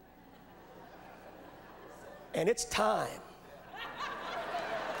 And it's time.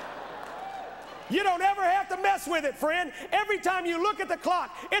 You don't ever have to mess with it, friend. Every time you look at the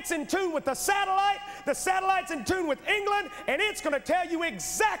clock, it's in tune with the satellite's in tune with England, and it's going to tell you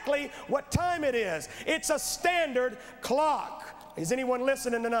exactly what time it is. It's a standard clock. Is anyone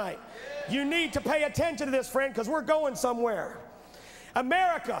listening tonight? You need to pay attention to this, friend, because we're going somewhere.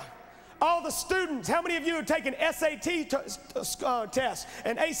 America, all the students, how many of you have taken SAT tests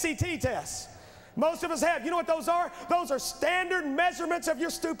and ACT tests? Most of us have. You know what those are? Those are standard measurements of your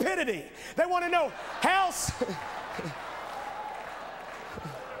stupidity. They want to know how...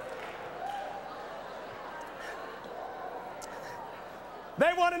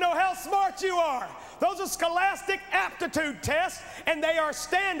 They want to know how smart you are. Those are scholastic aptitude tests, and they are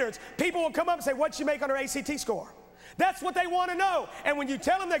standards. People will come up and say, what'd you make on her ACT score? That's what they want to know. And when you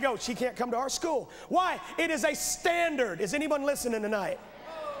tell them, they go, she can't come to our school. Why? It is a standard. Is anyone listening tonight?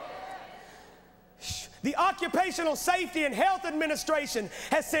 The Occupational Safety and Health Administration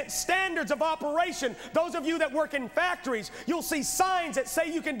has set standards of operation. Those of you that work in factories, you'll see signs that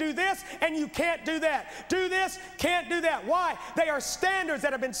say you can do this and you can't do that. Do this, can't do that. Why? They are standards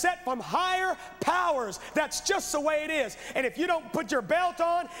that have been set from higher powers. That's just the way it is. And if you don't put your belt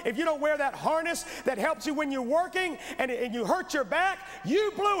on, if you don't wear that harness that helps you when you're working and you hurt your back,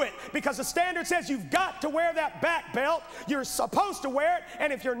 you blew it, because the standard says you've got to wear that back belt. You're supposed to wear it,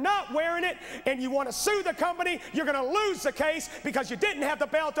 and if you're not wearing it and you want to sue the company, you're going to lose the case because you didn't have the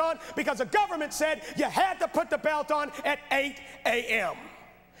belt on, because the government said you had to put the belt on at 8 a.m.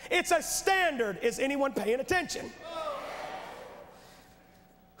 It's a standard. Is anyone paying attention?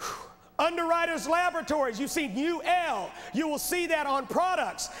 Underwriters Laboratories, you see UL, you will see that on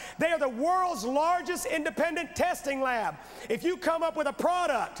products. They are the world's largest independent testing lab. If you come up with a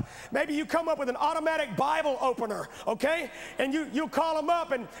product, maybe you come up with an automatic Bible opener, okay? And you'll call them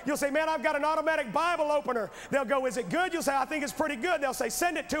up and you'll say, man, I've got an automatic Bible opener. They'll go, is it good? You'll say, I think it's pretty good. They'll say,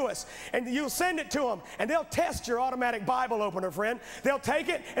 send it to us. And you'll send it to them, and they'll test your automatic Bible opener, friend. They'll take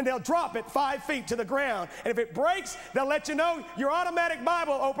it and they'll drop it 5 feet to the ground. And if it breaks, they'll let you know your automatic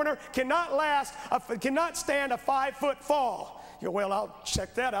Bible opener cannot stand a 5-foot fall. You go, well, I'll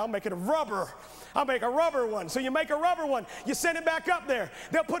check that. I'll make it a rubber. I'll make a rubber one. So you make a rubber one. You send it back up there.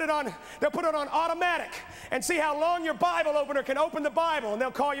 They'll put it on automatic and see how long your Bible opener can open the Bible. And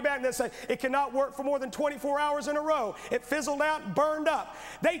they'll call you back and they'll say, it cannot work for more than 24 hours in a row. It fizzled out and burned up.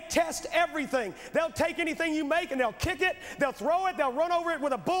 They test everything. They'll take anything you make and they'll kick it. They'll throw it. They'll run over it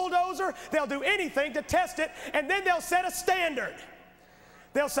with a bulldozer. They'll do anything to test it. And then they'll set a standard.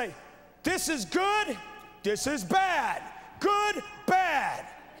 They'll say, this is good, this is bad. Good, bad.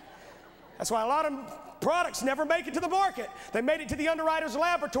 That's why a lot of products never make it to the market. They made it to the Underwriters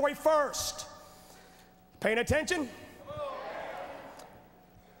Laboratory first. Paying attention?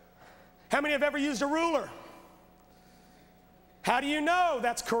 How many have ever used a ruler? How do you know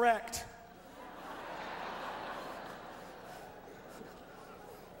that's correct?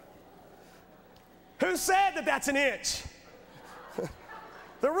 Who said that that's an inch?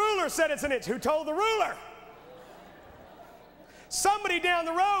 The ruler said it's an inch. Who told the ruler? Somebody down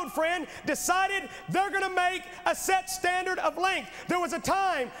the road, friend, decided they're going to make a set standard of length. There was a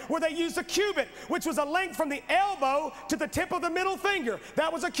time where they used a cubit, which was a length from the elbow to the tip of the middle finger.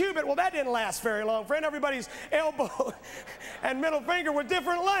 That was a cubit. Well, that didn't last very long, friend. Everybody's elbow and middle finger were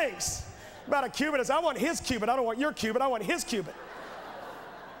different lengths. About a cubit, I said, I want his cubit. I don't want your cubit. I want his cubit.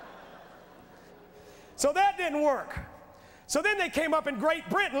 So that didn't work. So then they came up in Great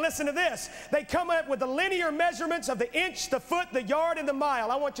Britain. Listen to this. They come up with the linear measurements of the inch, the foot, the yard, and the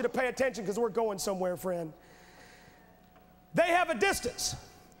mile. I want you to pay attention because we're going somewhere, friend. They have a distance,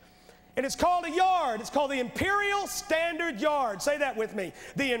 and it's called a yard. It's called the Imperial Standard Yard. Say that with me.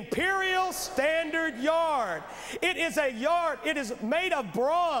 The Imperial Standard Yard. It is a yard. It is made of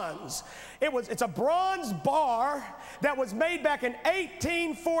bronze. It's a bronze bar that was made back in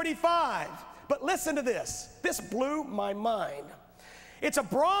 1845. But listen to this. This blew my mind. It's a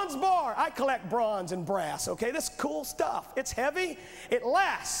bronze bar. I collect bronze and brass, okay? This is cool stuff. It's heavy. It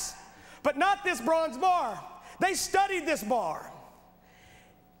lasts. But not this bronze bar. They studied this bar.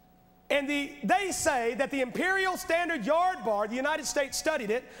 And they say that the Imperial Standard Yard bar, the United States studied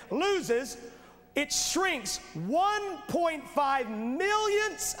it, it shrinks 1.5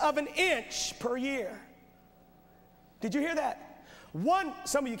 millionths of an inch per year. Did you hear that?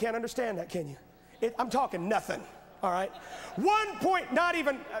 Some of you can't understand that, can you? I'm talking nothing, all right?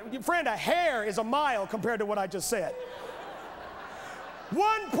 Friend, a hair is a mile compared to what I just said.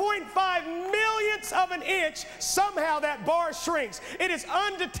 1.5 millionths of an inch, somehow that bar shrinks. It is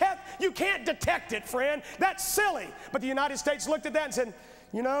undetectable. You can't detect it, friend. That's silly. But the United States looked at that and said,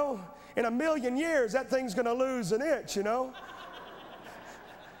 you know, in a million years, that thing's going to lose an inch, you know?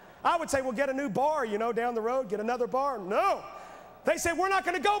 I would say, well, get a new bar, you know, down the road, get another bar. No. They said, we're not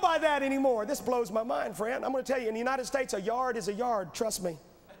going to go by that anymore. This blows my mind, friend. I'm going to tell you, in the United States, a yard is a yard. Trust me.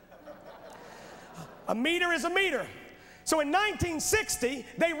 A meter is a meter. So in 1960,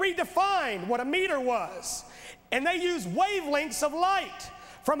 they redefined what a meter was. And they used wavelengths of light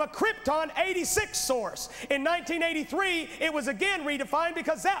from a Krypton 86 source. In 1983, it was again redefined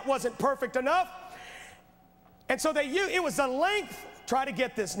because that wasn't perfect enough. And so it was the length, try to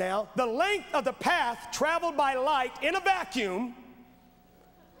get this now, the length of the path traveled by light in a vacuum,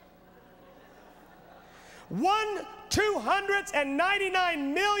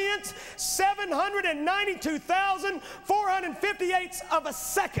 1/299,792,458 of a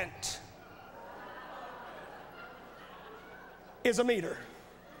second is a meter.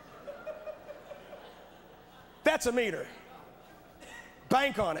 That's a meter.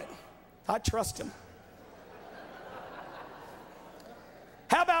 Bank on it. I trust him.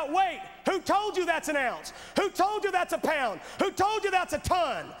 How about weight? Who told you that's an ounce? Who told you that's a pound? Who told you that's a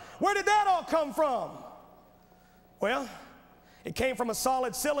ton? Where did that all come from? Well, it came from a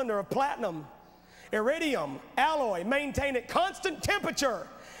solid cylinder of platinum, iridium, alloy, maintained at constant temperature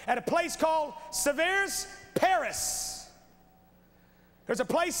at a place called Sevres, Paris. There's a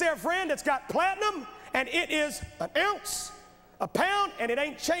place there, friend, that's got platinum, and it is an ounce, a pound, and it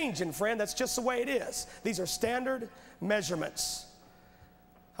ain't changing, friend. That's just the way it is. These are standard measurements.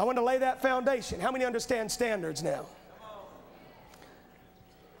 I want to lay that foundation. How many understand standards now?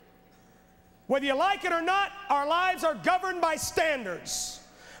 Whether you like it or not, our lives are governed by standards.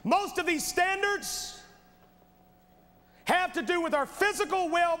 Most of these standards have to do with our physical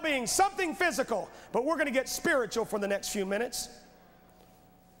well-being, something physical, but we're going to get spiritual for the next few minutes.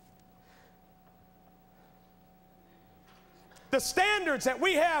 The standards that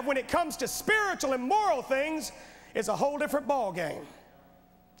we have when it comes to spiritual and moral things is a whole different ball game.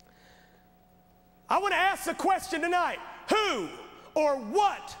 I want to ask the question tonight, who or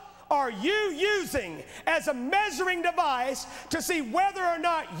what are you using as a measuring device to see whether or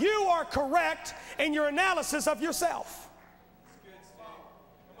not you are correct in your analysis of yourself?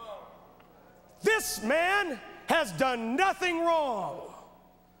 This man has done nothing wrong.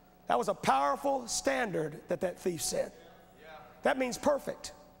 That was a powerful standard that thief said. That means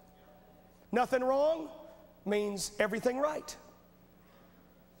perfect. Nothing wrong means everything right.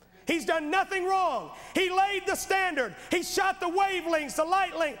 He's done nothing wrong. He laid the standard. He shot the wavelengths, the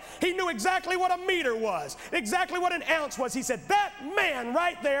light length. He knew exactly what a meter was, exactly what an ounce was. He said, that man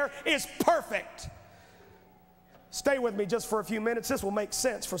right there is perfect. Stay with me just for a few minutes. This will make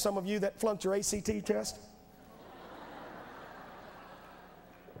sense for some of you that flunked your ACT test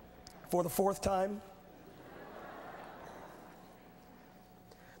for the 4th time.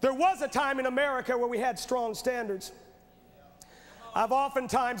 There was a time in America where we had strong standards. I've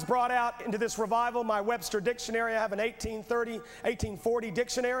oftentimes brought out into this revival my Webster dictionary. I have an 1840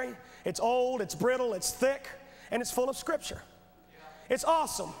 dictionary. It's old, it's brittle, it's thick, and it's full of scripture. It's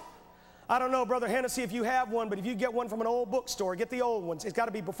awesome. I don't know, Brother Hennessy, if you have one, but if you get one from an old bookstore, get the old ones. It's got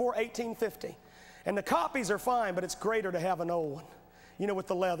to be before 1850. And the copies are fine, but it's greater to have an old one, you know, with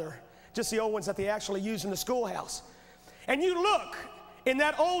the leather. Just the old ones that they actually use in the schoolhouse. And you look in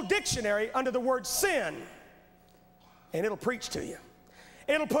that old dictionary under the word sin, and it'll preach to you.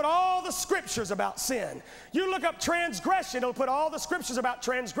 It'll put all the scriptures about sin. You look up transgression, it'll put all the scriptures about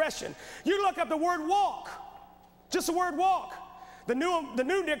transgression. You look up the word walk, just the word walk. The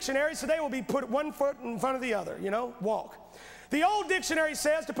new dictionaries today will be put one foot in front of the other, you know, walk. The old dictionary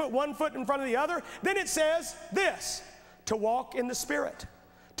says to put one foot in front of the other. Then it says this, to walk in the Spirit,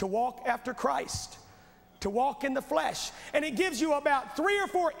 to walk after Christ, to walk in the flesh. And it gives you about 3 or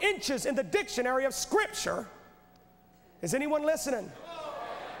 4 inches in the dictionary of Scripture. Is anyone listening?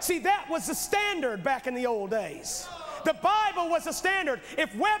 See, that was the standard back in the old days. The Bible was the standard.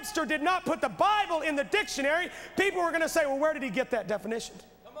 If Webster did not put the Bible in the dictionary, people were going to say, well, where did he get that definition?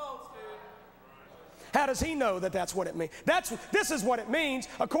 How does he know that that's what it means? This is what it means.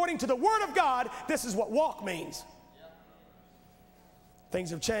 According to the Word of God, this is what walk means.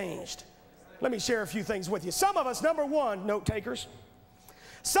 Things have changed. Let me share a few things with you. Some of us, number one, note takers,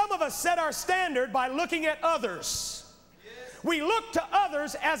 some of us set our standard by looking at others. We look to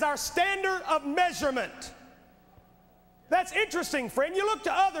others as our standard of measurement. That's interesting, friend. You look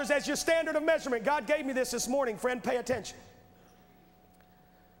to others as your standard of measurement. God gave me this morning, friend. Pay attention.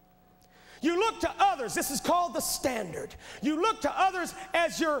 You look to others. This is called the standard. You look to others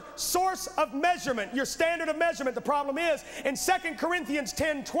as your source of measurement, your standard of measurement. The problem is, in 2 Corinthians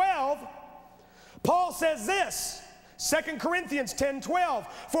 10:12, Paul says this, 2 Corinthians 10:12,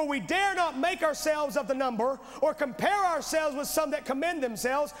 for we dare not make ourselves of the number or compare ourselves with some that commend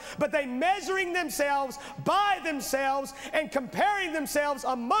themselves, but they measuring themselves by themselves and comparing themselves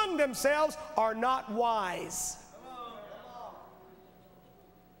among themselves are not wise.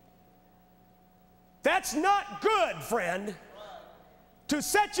 That's not good, friend. To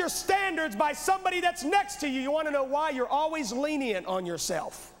set your standards by somebody that's next to you. You want to know why? You're always lenient on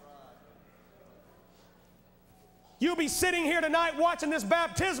yourself. You'll be sitting here tonight watching this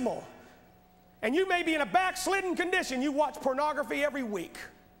baptismal, and you may be in a backslidden condition. You watch pornography every week.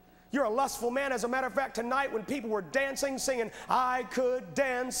 You're a lustful man. As a matter of fact, tonight when people were dancing, singing, I could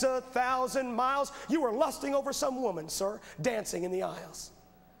dance 1,000 miles, you were lusting over some woman, sir, dancing in the aisles.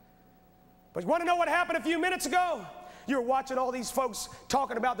 But you want to know what happened a few minutes ago? You were watching all these folks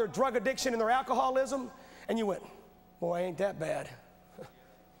talking about their drug addiction and their alcoholism, and you went, boy, ain't that bad.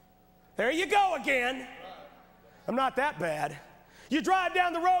 There you go again. I'm not that bad. You drive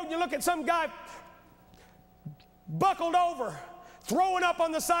down the road and you look at some guy buckled over, throwing up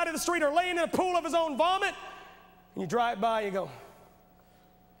on the side of the street or laying in a pool of his own vomit, and you drive by and you go,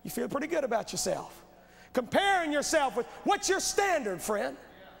 you feel pretty good about yourself. Comparing yourself with, what's your standard, friend?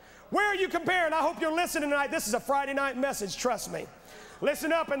 Where are you comparing? I hope you're listening tonight. This is a Friday night message, trust me.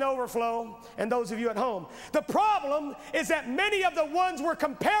 Listen up in the overflow, and those of you at home. The problem is that many of the ones we're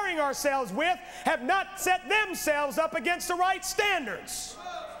comparing ourselves with have not set themselves up against the right standards.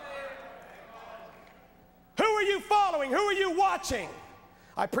 Who are you following? Who are you watching?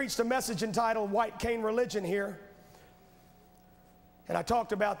 I preached a message entitled White Cane Religion here, and I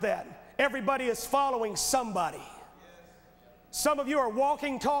talked about that. Everybody is following somebody. Some of you are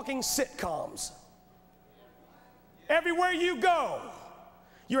walking, talking sitcoms. Everywhere you go,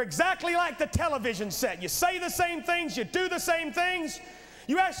 you're exactly like the television set. You say the same things, you do the same things.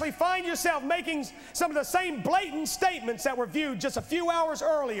 You actually find yourself making some of the same blatant statements that were viewed just a few hours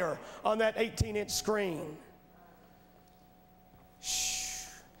earlier on that 18-inch screen. Shh.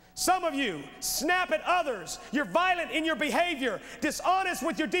 Some of you snap at others. You're violent in your behavior, dishonest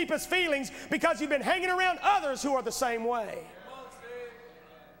with your deepest feelings because you've been hanging around others who are the same way.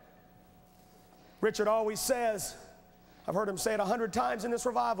 Richard always says, I've heard him say it 100 times in this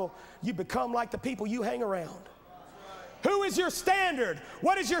revival, you become like the people you hang around. Who is your standard?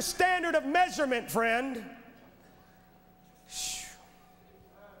 What is your standard of measurement, friend? Shh.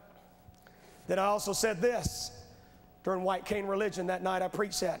 Then I also said this during White Cane Religion that night I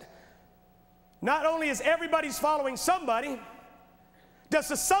preached that. Not only is everybody's following somebody, does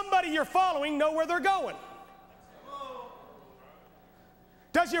the somebody you're following know where they're going?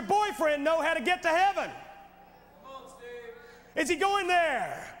 Does your boyfriend know how to get to heaven? Is he going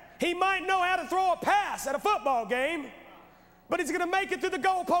there? He might know how to throw a pass at a football game, but he's going to make it through the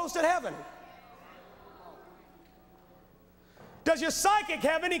goalpost at heaven. Does your psychic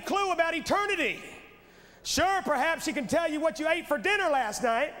have any clue about eternity? Sure, perhaps she can tell you what you ate for dinner last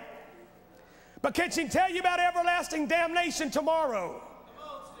night, but can she tell you about everlasting damnation tomorrow?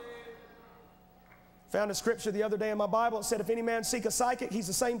 Found a scripture the other day in my Bible. It said, if any man seek a psychic, he's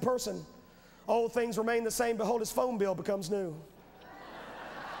the same person Old things remain the same. Behold, his phone bill becomes new.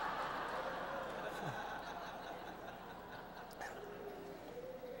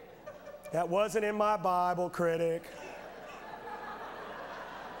 That wasn't in my Bible, critic.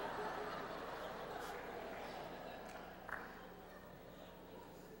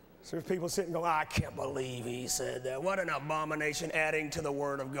 So there's people sitting going, I can't believe he said that. What an abomination, adding to the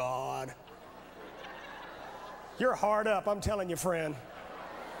Word of God. You're hard up, I'm telling you, friend.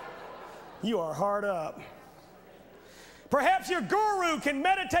 You are hard up. Perhaps your guru can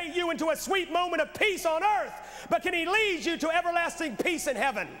meditate you into a sweet moment of peace on earth, but can he lead you to everlasting peace in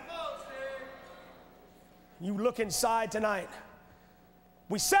heaven? You look inside tonight.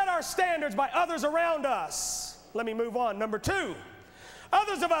 We set our standards by others around us. Let me move on. Number 2,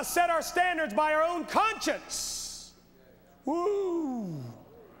 others of us set our standards by our own conscience. Woo!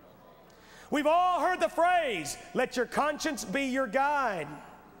 We've all heard the phrase, let your conscience be your guide.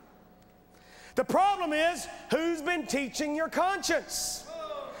 The problem is, who's been teaching your conscience?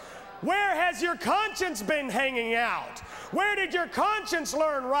 Where has your conscience been hanging out? Where did your conscience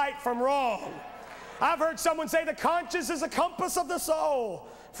learn right from wrong? I've heard someone say the conscience is a compass of the soul.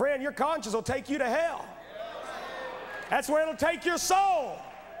 Friend, your conscience will take you to hell. That's where it'll take your soul.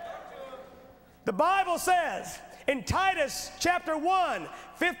 The Bible says in Titus chapter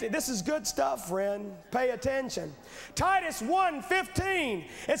 1:50, this is good stuff, friend. Pay attention. Titus 1:15,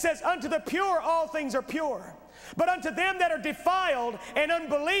 it says, unto the pure all things are pure, but unto them that are defiled and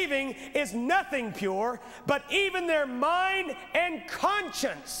unbelieving is nothing pure, but even their mind and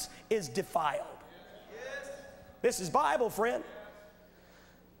conscience is defiled. This is Bible, friend.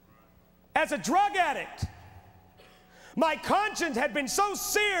 As a drug addict, my conscience had been so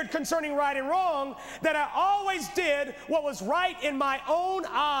seared concerning right and wrong that I always did what was right in my own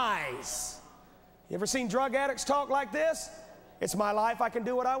eyes. You ever seen drug addicts talk like this? It's my life, I can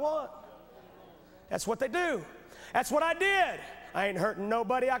do what I want. That's what they do. That's what I did. I ain't hurting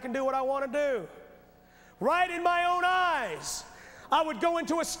nobody, I can do what I want to do. Right in my own eyes. I would go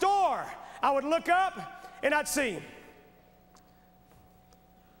into a store, I would look up, and I'd see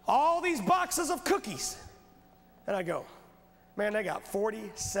all these boxes of cookies. And I go, man, they got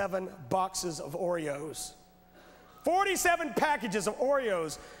 47 boxes of Oreos. 47 packages of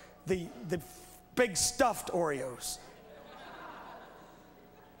Oreos, the big stuffed Oreos.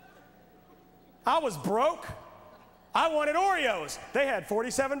 I was broke. I wanted Oreos. They had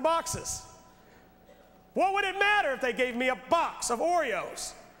 47 boxes. What would it matter if they gave me a box of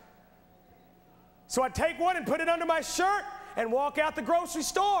Oreos? So I'd take one and put it under my shirt and walk out the grocery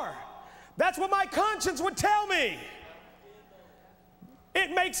store. That's what my conscience would tell me.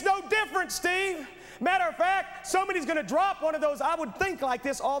 It makes no difference, Steve. Matter of fact, somebody's going to drop one of those. I would think like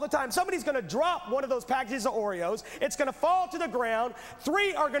this all the time. Somebody's going to drop one of those packages of Oreos. It's going to fall to the ground.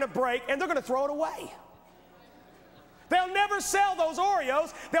 3 are going to break, and they're going to throw it away. They'll never sell those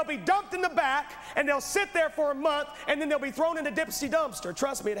Oreos. They'll be dumped in the back, and they'll sit there for a month, and then they'll be thrown in a Dipsy dumpster.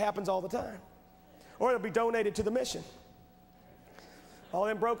 Trust me, it happens all the time. Or they'll be donated to the mission. All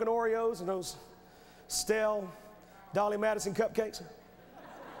them broken Oreos and those stale Dolly Madison cupcakes.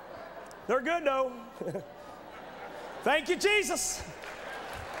 They're good, though. Thank you, Jesus.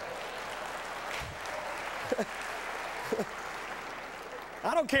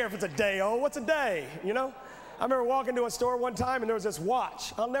 I don't care if it's a day old. What's a day, you know? I remember walking to a store one time, and there was this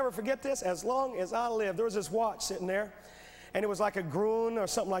watch. I'll never forget this as long as I live. There was this watch sitting there, and it was like a Gruen or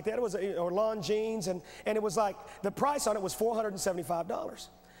something like that. It was or Longines, and it was like the price on it was $475,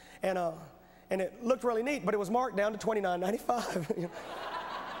 and it looked really neat, but it was marked down to $29.95.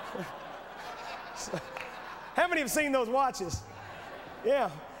 So, how many have seen those watches? Yeah,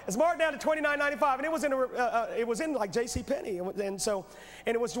 it's marked down to $29.95, and it was in like JCPenney,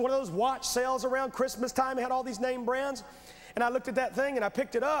 and it was one of those watch sales around Christmas time. It had all these name brands, and I looked at that thing and I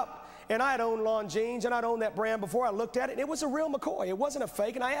picked it up. And I had owned Longines, and I'd owned that brand before. I looked at it, and it was a real McCoy. It wasn't a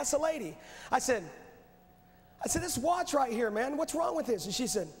fake. And I asked the lady, I said, this watch right here, man, what's wrong with this? And she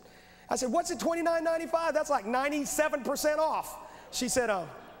said, what's it, $29.95? That's like 97% off. She said,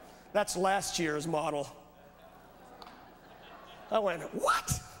 that's last year's model. I went,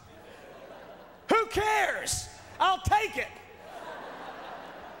 what? Who cares? I'll take it.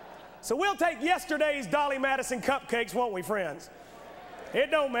 So we'll take yesterday's Dolly Madison cupcakes, won't we, friends? It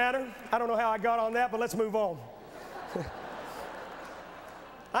don't matter. I don't know how I got on that, but let's move on.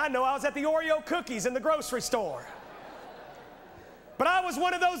 I know I was at the Oreo cookies in the grocery store. But I was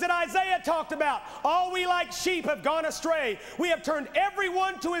one of those that Isaiah talked about. All we like sheep have gone astray. We have turned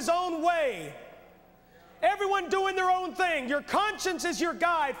everyone to his own way. Everyone doing their own thing. Your conscience is your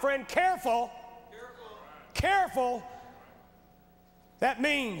guide, friend. Careful. Careful. That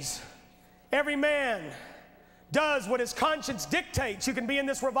means Every man does what his conscience dictates. You can be in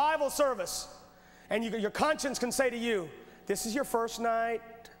this revival service, and your conscience can say to you, this is your first night.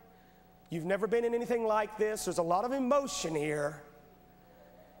 You've never been in anything like this. There's a lot of emotion here.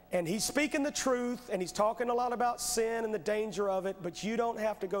 And he's speaking the truth, and he's talking a lot about sin and the danger of it, but you don't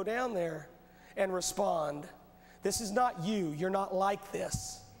have to go down there and respond. This is not you. You're not like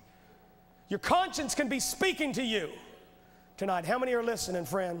this. Your conscience can be speaking to you tonight. How many are listening,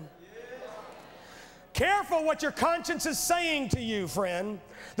 friend? Careful what your conscience is saying to you, friend.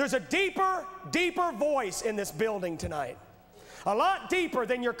 There's a deeper, deeper voice in this building tonight. A lot deeper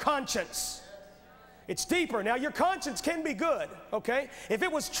than your conscience. It's deeper. Now, your conscience can be good, okay? If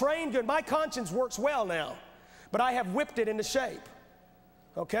it was trained good, my conscience works well now, but I have whipped it into shape,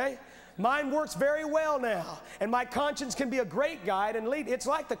 okay? Mine works very well now, and my conscience can be a great guide and lead. It's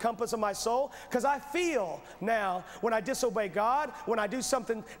like the compass of my soul, because I feel now when I disobey God, when I do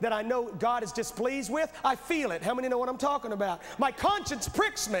something that I know God is displeased with, I feel it. How many know what I'm talking about? My conscience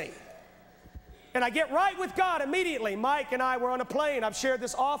pricks me, and I get right with God immediately. Mike and I were on a plane. I've shared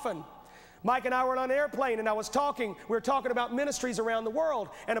this often. Mike and I were on an airplane, and we were talking about ministries around the world,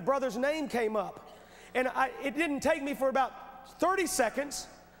 and a brother's name came up. And it didn't take me for about 30 seconds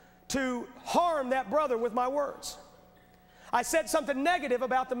to harm that brother with my words. I said something negative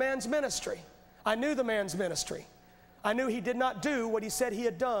about the man's ministry. I knew the man's ministry. I knew he did not do what he said he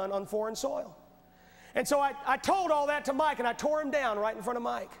had done on foreign soil. And so I told all that to Mike, and I tore him down right in front of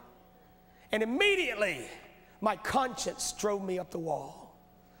Mike. And immediately, my conscience drove me up the wall.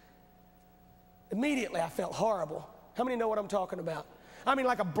 Immediately, I felt horrible. How many know what I'm talking about? I mean,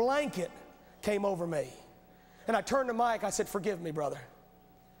 like a blanket came over me. And I turned to Mike. I said, forgive me, brother.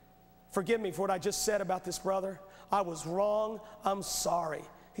 Forgive me for what I just said about this brother. I was wrong. I'm sorry.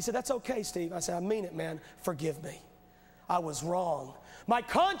 He said, that's okay, Steve. I said, I mean it, man. Forgive me. I was wrong. My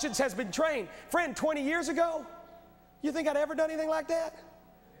conscience has been trained. Friend, 20 years ago, you think I'd ever done anything like that?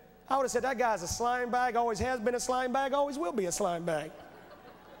 I would have said, that guy's a slime bag, always has been a slime bag, always will be a slime bag.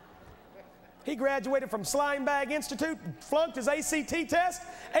 He graduated from Slime Bag Institute, flunked his ACT test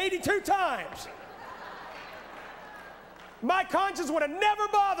 82 times. My conscience would have never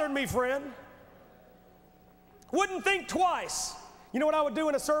bothered me, friend. Wouldn't think twice. You know what I would do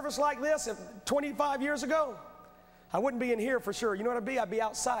in a service like this 25 years ago? I wouldn't be in here for sure. You know what I'd be? I'd be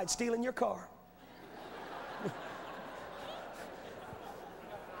outside stealing your car.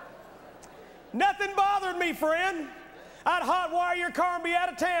 Nothing bothered me, friend. I'd hotwire your car and be out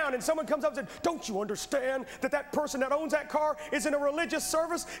of town, and someone comes up and says, don't you understand that that person that owns that car is in a religious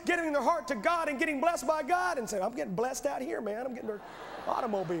service, getting their heart to God and getting blessed by God? And say, I'm getting blessed out here, man. I'm getting their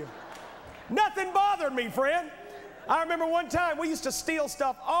automobile. Nothing bothered me, friend. I remember one time we used to steal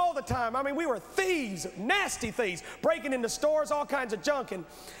stuff all the time. I mean, we were thieves, nasty thieves, breaking into stores, all kinds of junk.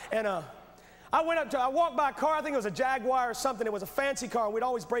 And I walked by a car, I think it was a Jaguar or something. It was a fancy car, and we'd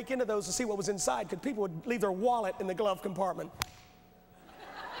always break into those to see what was inside, because people would leave their wallet in the glove compartment.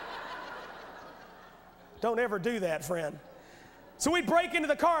 Don't ever do that, friend. So we'd break into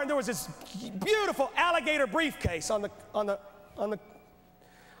the car, and there was this beautiful alligator briefcase on the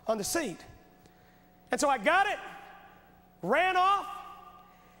seat. And so I got it, ran off,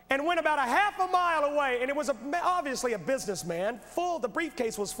 and went about a half a mile away, and it was obviously a businessman. The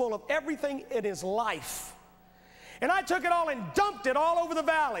briefcase was full of everything in his life. And I took it all and dumped it all over the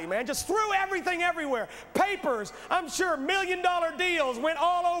valley, man. Just threw everything everywhere. Papers, I'm sure $1 million deals went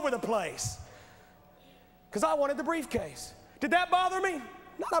all over the place. Because I wanted the briefcase. Did that bother me?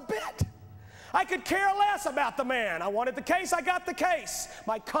 Not a bit. I could care less about the man. I wanted the case, I got the case.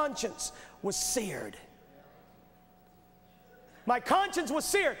 My conscience was seared. My conscience was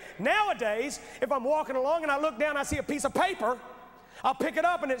seared. Nowadays, if I'm walking along and I look down, I see a piece of paper, I'll pick it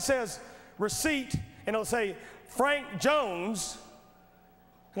up and it says receipt, and it'll say Frank Jones.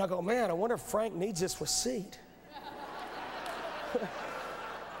 And I'll go, man, I wonder if Frank needs this receipt.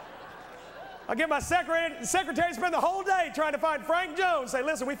 I'll get my secretary spend the whole day trying to find Frank Jones. Say,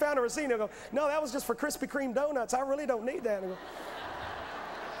 listen, we found a receipt. And he'll go, no, that was just for Krispy Kreme donuts. I really don't need that. And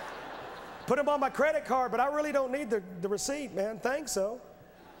put them on my credit card, but I really don't need the receipt, man. Thanks, so.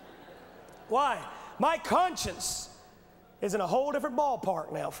 Why? My conscience is in a whole different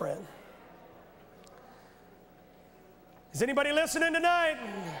ballpark now, friend. Is anybody listening tonight?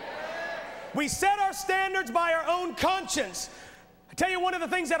 We set our standards by our own conscience. I tell you, one of the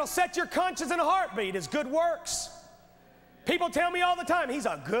things that'll set your conscience in a heartbeat is good works. People tell me all the time, he's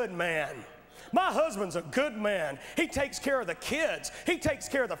a good man. My husband's a good man. He takes care of the kids. He takes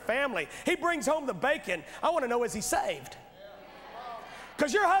care of the family. He brings home the bacon. I want to know, is he saved?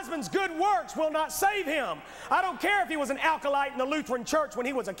 Because your husband's good works will not save him. I don't care if he was an alcoholic in the Lutheran church when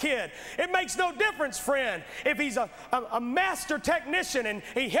he was a kid. It makes no difference, friend. If he's a master technician and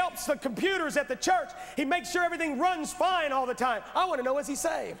he helps the computers at the church, he makes sure everything runs fine all the time. I want to know, is he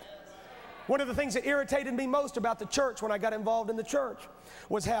saved? One of the things that irritated me most about the church when I got involved in the church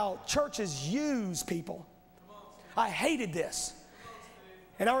was how churches use people. I hated this.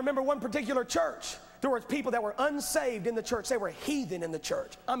 And I remember one particular church. There were people that were unsaved in the church. They were heathen in the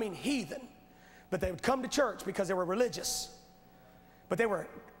church. I mean heathen. But they would come to church because they were religious. But they were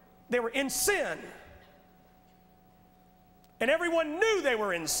in sin. And everyone knew they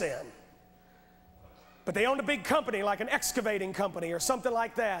were in sin. But they owned a big company like an excavating company or something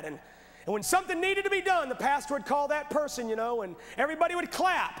like that. And when something needed to be done, the pastor would call that person, you know, and everybody would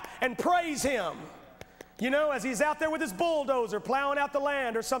clap and praise him. You know, as he's out there with his bulldozer plowing out the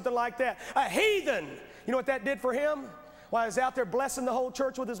land or something like that. A heathen. You know what that did for him? While he's out there blessing the whole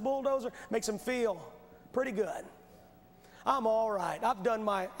church with his bulldozer, makes him feel pretty good. I'm all right.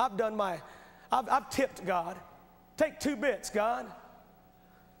 I've tipped God. Take 2 bits, God.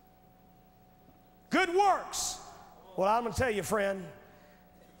 Good works. Well, I'm going to tell you, friend,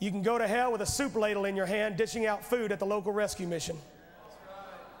 you can go to hell with a soup ladle in your hand dishing out food at the local rescue mission.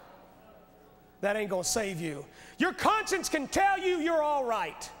 That ain't going to save you. Your conscience can tell you you're all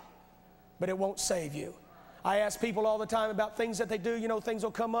right, but it won't save you. I ask people all the time about things that they do. You know, things will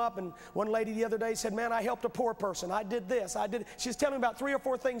come up, and one lady the other day said, man, I helped a poor person. I did this. I did. She was telling me about 3 or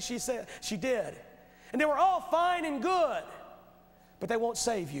 4 things she said she did. And they were all fine and good, but they won't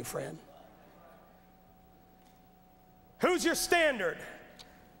save you, friend. Who's your standard?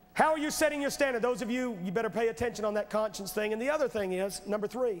 How are you setting your standard? Those of you, you better pay attention on that conscience thing. And the other thing is, number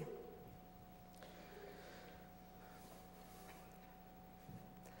 3.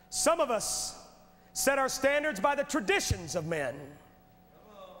 Some of us set our standards by the traditions of men.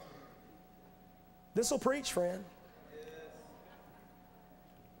 This will preach, friend.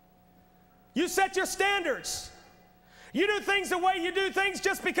 You set your standards. You do things the way you do things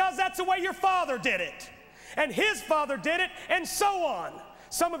just because that's the way your father did it. And his father did it, and so on.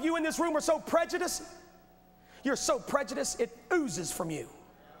 Some of you in this room are so prejudiced. You're so prejudiced, it oozes from you.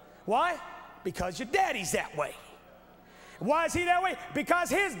 Why? Because your daddy's that way. Why is he that way? Because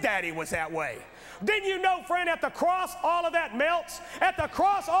his daddy was that way. Didn't you know, friend, at the cross, all of that melts? At the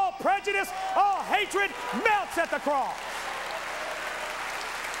cross, all prejudice, all hatred melts at the cross.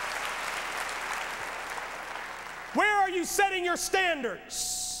 Where are you setting your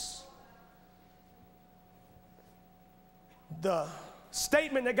standards? The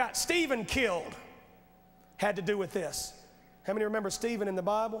statement that got Stephen killed had to do with this. How many remember Stephen in the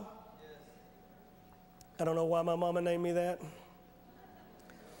Bible? I don't know why my mama named me that.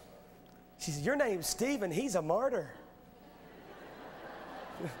 She said, your name's Stephen, he's a martyr.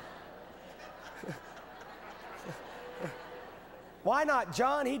 Why not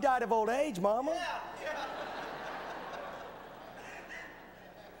John? He died of old age, mama.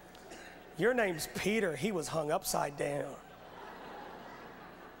 Your name's Peter, he was hung upside down.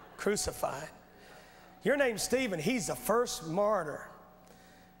 Crucified. Your name's Stephen, he's the first martyr.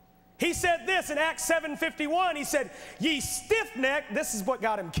 He said this in Acts 7:51. He said, ye stiff-necked, this is what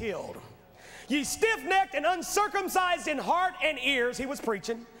got him killed. Ye stiff-necked and uncircumcised in heart and ears, he was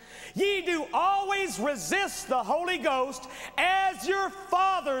preaching. Ye do always resist the Holy Ghost, as your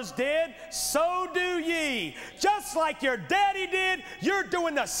fathers did, so do ye. Just like your daddy did, you're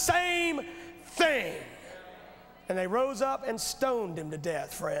doing the same thing. And they rose up and stoned him to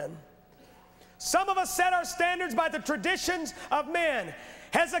death, friend. Some of us set our standards by the traditions of men.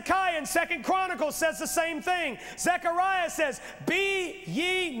 Hezekiah in 2 Chronicles says the same thing. Zechariah says, be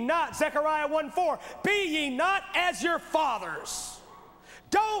ye not, Zechariah 1:4, be ye not as your fathers.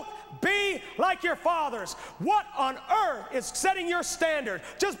 Don't be like your fathers. What on earth is setting your standard?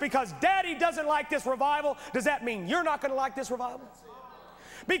 Just because daddy doesn't like this revival, does that mean you're not going to like this revival?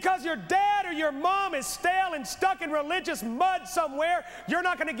 Because your dad or your mom is stale and stuck in religious mud somewhere, you're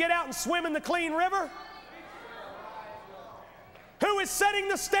not going to get out and swim in the clean river? Who is setting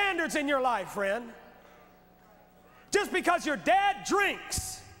the standards in your life, friend? Just because your dad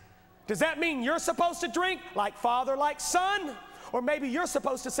drinks, does that mean you're supposed to drink like father, like son? Or maybe you're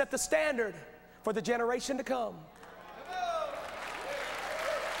supposed to set the standard for the generation to come.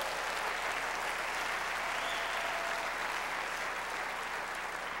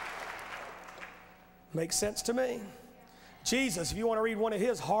 Makes sense to me. Jesus, if you want to read one of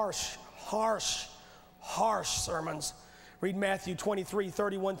his harsh sermons, read Matthew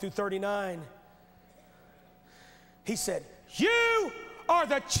 23:31-39. He said, you are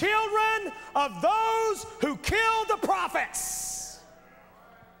the children of those who killed the prophets.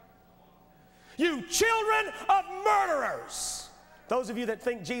 You children of murderers. Those of you that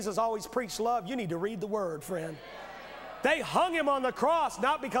think Jesus always preached love, you need to read the word, friend. They hung him on the cross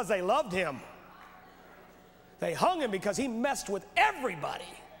not because they loved him. They hung him because he messed with everybody.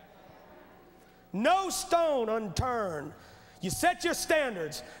 No stone unturned. You set your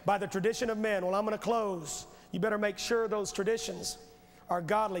standards by the tradition of men. Well, I'm going to close. You better make sure those traditions are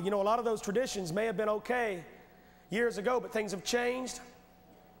godly. You know, a lot of those traditions may have been okay years ago, but things have changed.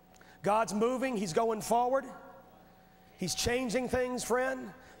 God's moving. He's going forward. He's changing things,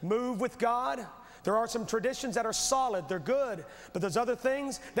 friend. Move with God. There are some traditions that are solid. They're good. But there's other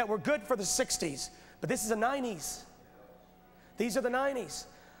things that were good for the 60s. But this is the 90s. These are the 90s.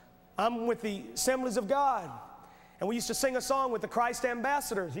 I'm with the Assemblies of God. And we used to sing a song with the Christ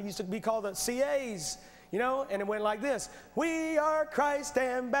Ambassadors. It used to be called the CAs, you know, and it went like this. We are Christ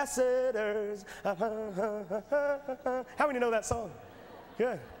Ambassadors. How many know that song?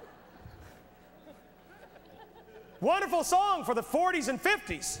 Good. Wonderful song for the 40s and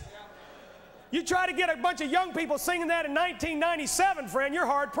 50s. You try to get a bunch of young people singing that in 1997, friend, you're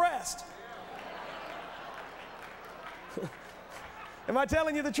hard-pressed. Am I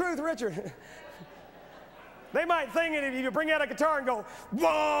telling you the truth, Richard? They might think it if you bring out a guitar and go,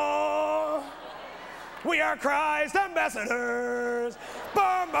 whoa, we are Christ ambassadors,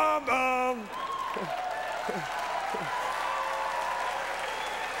 bum, bum, bum.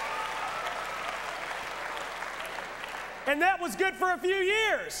 And that was good for a few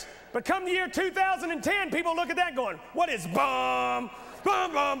years. But come the year 2010, people look at that going, what is bum,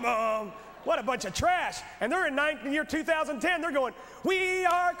 bum, bum, bum? What a bunch of trash. And they're in the year 2010, they're going, we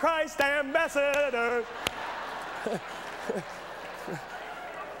are Christ ambassadors.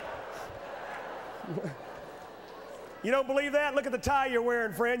 You don't believe that? Look at the tie you're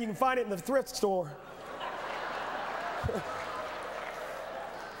wearing, friend. You can find it in the thrift store.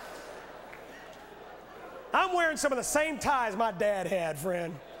 I'm wearing some of the same ties my dad had,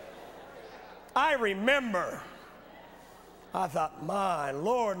 friend. I remember. I thought, my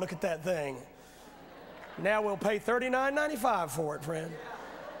Lord, look at that thing. Now we'll pay $39.95 for it, friend.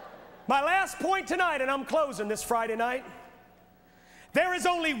 My last point tonight, and I'm closing this Friday night. There is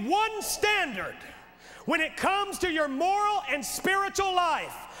only one standard when it comes to your moral and spiritual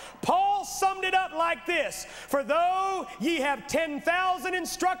life. Paul summed it up like this: for though ye have 10,000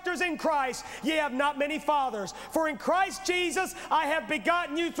 instructors in Christ, ye have not many fathers. For in Christ Jesus I have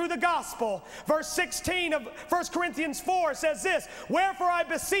begotten you through the gospel. Verse 16 of 1 Corinthians 4 says this: wherefore I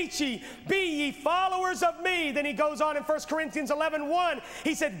beseech ye, be ye followers of me. Then he goes on in 1 Corinthians 11:1.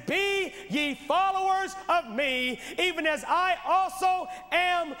 He said, be ye followers of me, even as I also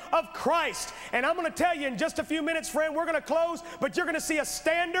am of Christ. And I'm going to tell you in just a few minutes, friend, we're going to close, but you're going to see a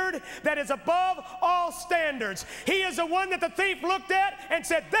standard that is above all standards. He is the one that the thief looked at and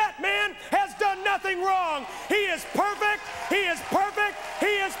said, that man has done nothing wrong. He is perfect. He is perfect. He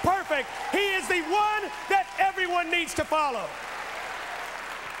is perfect. He is the one that everyone needs to follow.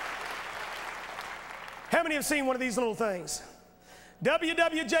 How many have seen one of these little things?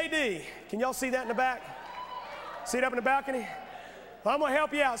 WWJD. Can y'all see that in the back? See it up in the balcony? Well, I'm going to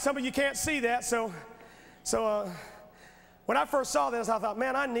help you out. Some of you can't see that, so when I first saw this, I thought,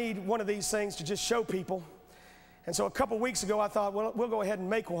 man, I need one of these things to just show people. And so a couple weeks ago, I thought, well, we'll go ahead and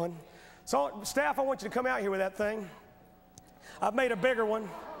make one. So, staff, I want you to come out here with that thing. I've made a bigger one.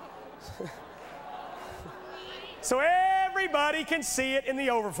 So everybody can see it in the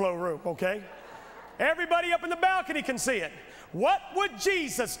overflow room, okay? Everybody up in the balcony can see it. What would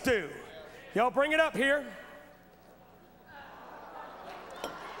Jesus do? Y'all bring it up here.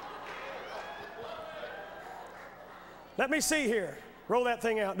 Let me see here. Roll that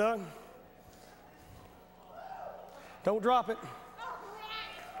thing out, Doug. Don't drop it.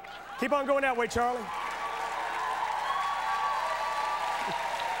 Keep on going that way, Charlie.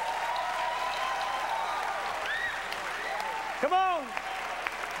 Come on.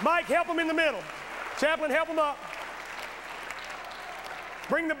 Mike, help him in the middle. Chaplain, help him up.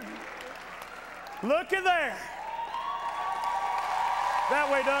 Bring the... Look at there. That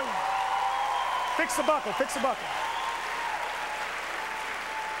way, Doug. Fix the buckle. Fix the buckle.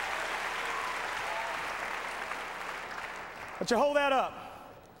 But you hold that up.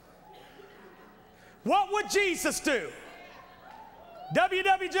 What would Jesus do?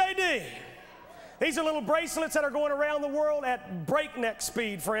 WWJD. These are little bracelets that are going around the world at breakneck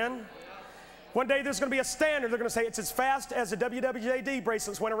speed, friend. One day there's going to be a standard. They're going to say it's as fast as the WWJD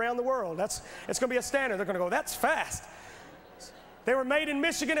bracelets went around the world. It's going to be a standard. They're going to go, that's fast. They were made in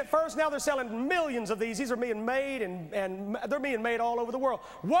Michigan at first. Now they're selling millions of these. These are being made, and they're being made all over the world.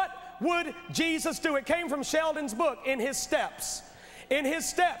 What would Jesus do? It came from Sheldon's book, In His Steps. in his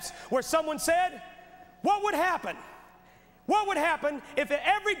steps, where someone said, what would happen? What would happen if at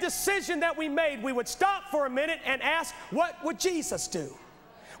every decision that we made, we would stop for a minute and ask, what would Jesus do?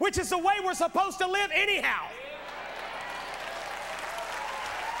 Which is the way we're supposed to live anyhow.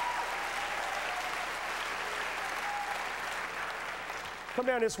 Come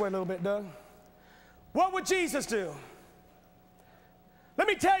down this way a little bit, Doug. What would Jesus do? Let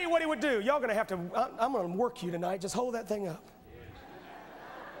me tell you what he would do. Y'all gonna have to, I'm gonna work you tonight. Just hold that thing up.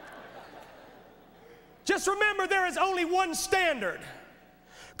 Just remember, there is only one standard.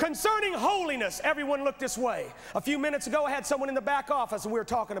 Concerning holiness, everyone look this way. A few minutes ago, I had someone in the back office and we were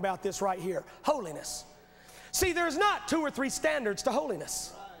talking about this right here. Holiness. See, there's not 2 or 3 standards to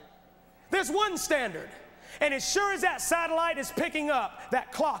holiness. There's one standard. And as sure as that satellite is picking up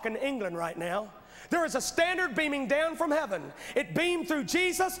that clock in England right now, there is a standard beaming down from heaven. It beamed through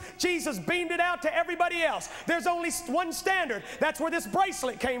Jesus. Jesus beamed it out to everybody else. There's only one standard. That's where this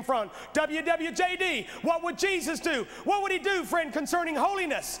bracelet came from. WWJD. What would Jesus do? What would he do, friend, concerning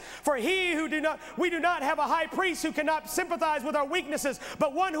holiness? For we do not have a high priest who cannot sympathize with our weaknesses,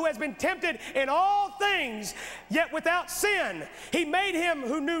 but one who has been tempted in all things, yet without sin. He made him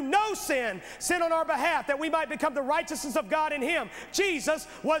who knew no sin, sin on our behalf, that we might become the righteousness of God in him. Jesus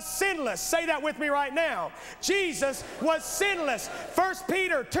was sinless. Say that with me right now. Jesus was sinless. 1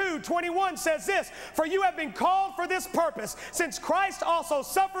 Peter 2:21 says this, for you have been called for this purpose, since Christ also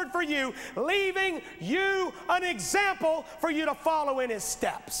suffered for you, leaving you an example for you to follow in his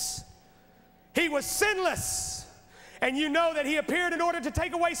steps. He was sinless. And you know that he appeared in order to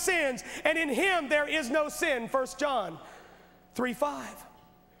take away sins, and in him there is no sin. 1 John 3:5.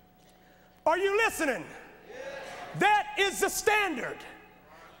 Are you listening? Yes. That is the standard.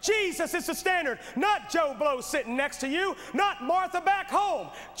 Jesus is the standard, not Joe Blow sitting next to you, not Martha back home.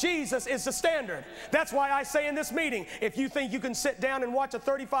 Jesus is the standard. That's why I say in this meeting, if you think you can sit down and watch a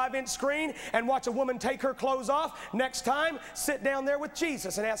 35-inch screen and watch a woman take her clothes off, next time, sit down there with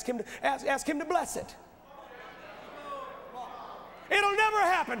Jesus and ask him to bless it. It'll never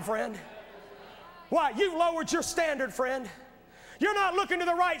happen, friend. Why? You've lowered your standard, friend. You're not looking to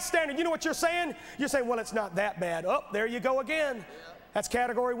the right standard. You know what you're saying? You're saying, well, it's not that bad. Oh, there you go again. That's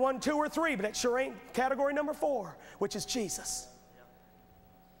category 1, 2, or 3, but it sure ain't category number 4, which is Jesus.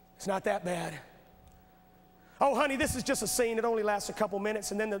 It's not that bad. Oh, honey, this is just a scene. It only lasts a couple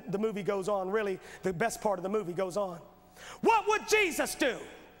minutes, and then the movie goes on. Really, the best part of the movie goes on. What would Jesus do?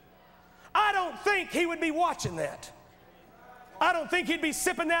 I don't think he would be watching that. I don't think he'd be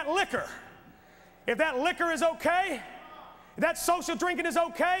sipping that liquor. If that liquor is okay, if that social drinking is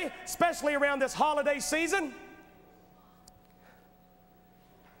okay, especially around this holiday season,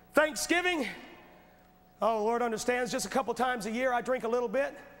 Thanksgiving, oh, Lord understands, just a couple times a year I drink a little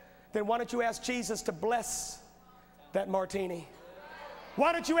bit. Then why don't you ask Jesus to bless that martini?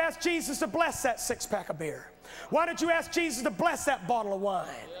 Why don't you ask Jesus to bless that 6-pack of beer? Why don't you ask Jesus to bless that bottle of wine?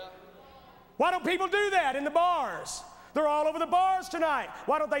 Why don't people do that in the bars? They're all over the bars tonight.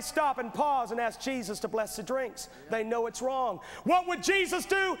 Why don't they stop and pause and ask Jesus to bless the drinks? They know it's wrong. What would Jesus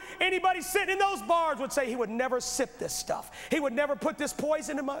do? Anybody sitting in those bars would say he would never sip this stuff. He would never put this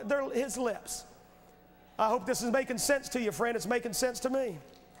poison in his lips. I hope this is making sense to you, friend. It's making sense to me.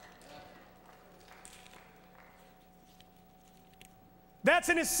 That's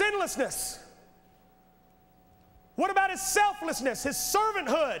in his sinlessness. What about his selflessness, his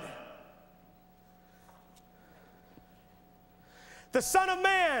servanthood? The Son of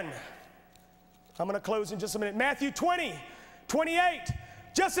Man. I'm going to close in just a minute. Matthew 20:28.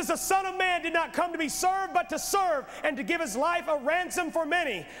 Just as the Son of Man did not come to be served, but to serve and to give his life a ransom for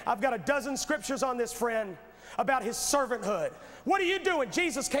many. I've got a dozen scriptures on this, friend, about his servanthood. What are you doing?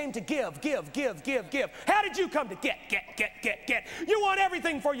 Jesus came to give. How did you come to get? You want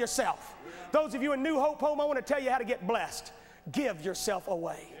everything for yourself. Those of you in New Hope Home, I want to tell you how to get blessed. Give yourself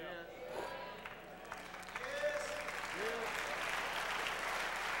away.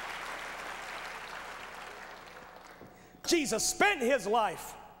 Jesus spent his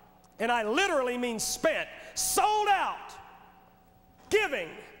life, and I literally mean spent, sold out, giving.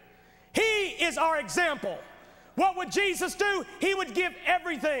 He is our example. What would Jesus do? He would give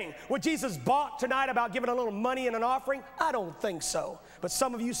everything. Would Jesus balk tonight about giving a little money in an offering? I don't think so. But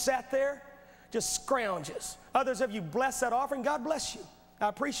some of you sat there, just scrounges. Others of you blessed that offering. God bless you. I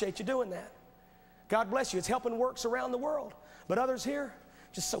appreciate you doing that. God bless you. It's helping works around the world. But others here,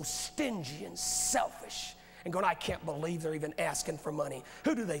 just so stingy and selfish. And going, I can't believe they're even asking for money.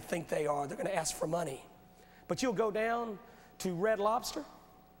 Who do they think they are? They're going to ask for money. But you'll go down to Red Lobster.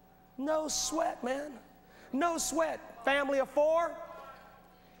 No sweat, man. No sweat. Family of 4,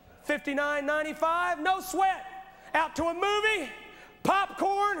 $59.95. No sweat. Out to a movie.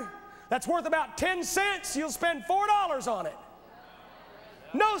 Popcorn that's worth about 10 cents, you'll spend $4 on it.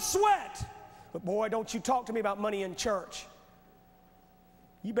 No sweat. But boy, don't you talk to me about money in church.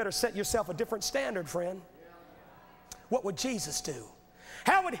 You better set yourself a different standard, friend. What would Jesus do?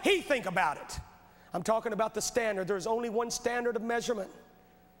 How would he think about it? I'm talking about the standard. There's only one standard of measurement.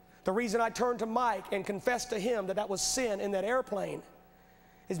 The reason I turned to Mike and confessed to him that that was sin in that airplane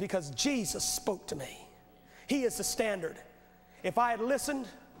is because Jesus spoke to me. He is the standard. If I had listened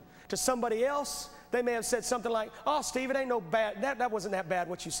to somebody else, they may have said something like, oh, Steve, it ain't no bad. That wasn't that bad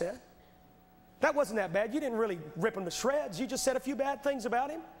what you said. That wasn't that bad. You didn't really rip him to shreds. You just said a few bad things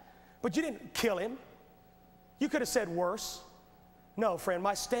about him, but you didn't kill him. You could have said worse. No, friend,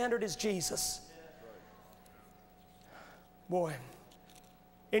 my standard is Jesus. Boy,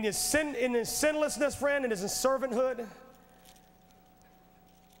 in his sinlessness, friend, in his servanthood,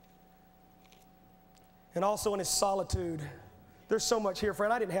 and also in his solitude. There's so much here,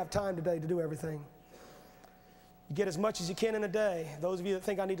 friend. I didn't have time today to do everything. You get as much as you can in a day. Those of you that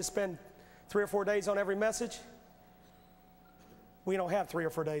think I need to spend 3 or 4 days on every message, we don't have 3 or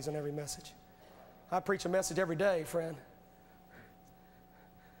 4 days on every message. I preach a message every day, friend.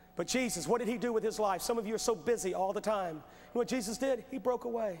 But Jesus, what did he do with his life? Some of you are so busy all the time. You know what Jesus did? He broke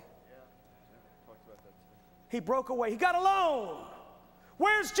away. He broke away. He got alone.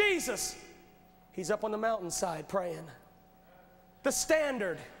 Where's Jesus? He's up on the mountainside praying. The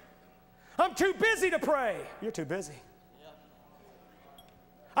standard. I'm too busy to pray. You're too busy.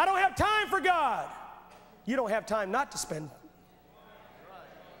 I don't have time for God. You don't have time not to spend.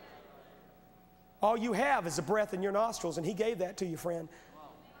 All you have is a breath in your nostrils, and he gave that to you, friend.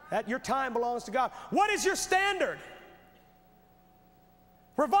 That your time belongs to God. What is your standard?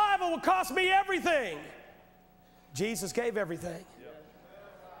 Revival will cost me everything. Jesus gave everything.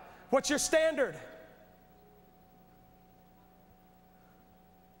 What's your standard?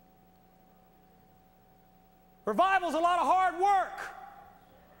 Revival's a lot of hard work.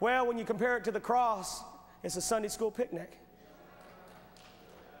 Well, when you compare it to the cross, it's a Sunday school picnic.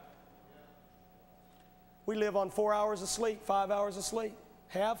 We live on 4 hours of sleep, 5 hours of sleep.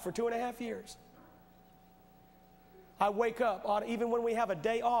 Have for 2.5 years. I wake up, even when we have a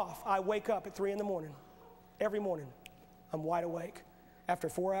day off, I wake up at 3 in the morning. Every morning, I'm wide awake. After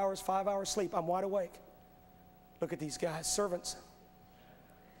 4 hours, 5 hours sleep, I'm wide awake. Look at these guys, servants.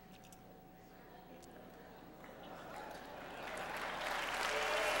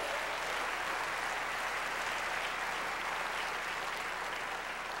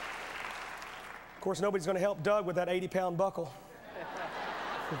 Of course, nobody's going to help Doug with that 80-pound buckle.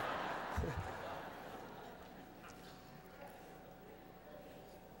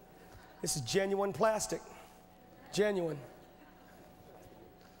 This is genuine plastic. Genuine.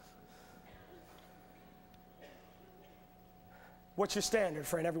 What's your standard,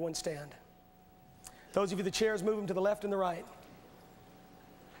 friend? Everyone stand. Those of you, the chairs, move them to the left and the right.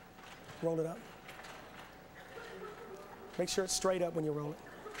 Roll it up. Make sure it's straight up when you roll it.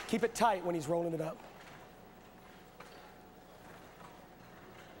 Keep it tight when he's rolling it up.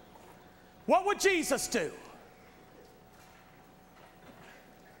 What would Jesus do?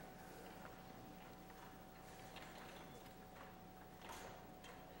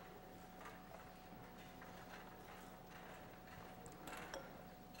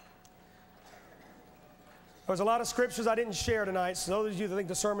 There's a lot of scriptures I didn't share tonight, so those of you that think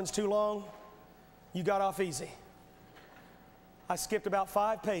the sermon's too long, you got off easy. I skipped about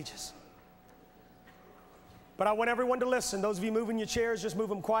 5 pages. But I want everyone to listen. Those of you moving your chairs, just move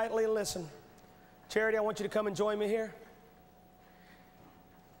them quietly and listen. Charity, I want you to come and join me here.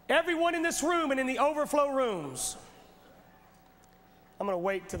 Everyone in this room and in the overflow rooms. I'm going to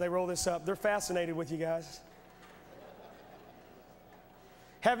wait till they roll this up. They're fascinated with you guys.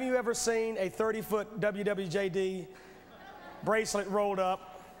 Haven't you ever seen a 30-foot WWJD bracelet rolled up?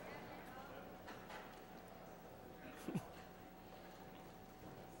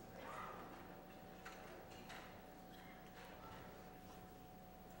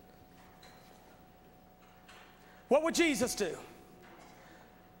 What would Jesus do?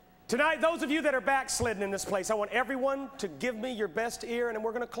 Tonight, those of you that are backslidden in this place, I want everyone to give me your best ear, and then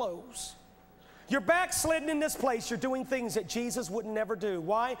we're going to close. You're backslidden in this place. You're doing things that Jesus would never do.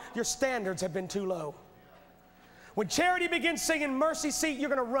 Why? Your standards have been too low. When Charity begins singing Mercy Seat, you're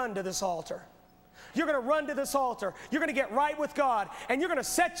going to run to this altar. You're going to run to this altar. You're going to get right with God, and you're going to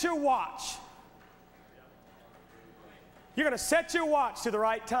set your watch. You're going to set your watch to the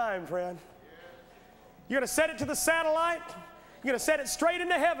right time, friend. You're going to set it to the satellite. You're going to set it straight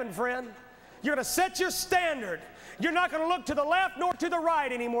into heaven, friend. You're going to set your standard. You're not going to look to the left nor to the right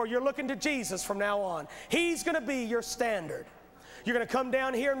anymore. You're looking to Jesus from now on. He's going to be your standard. You're going to come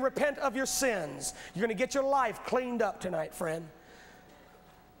down here and repent of your sins. You're going to get your life cleaned up tonight, friend.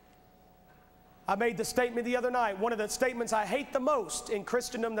 I made the statement the other night, one of the statements I hate the most in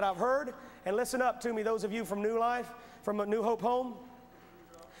Christendom that I've heard, and listen up to me, those of you from New Life, from a New Hope home,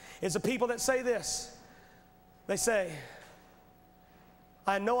 is the people that say this. They say,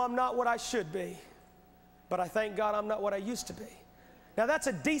 I know I'm not what I should be, but I thank God I'm not what I used to be. Now that's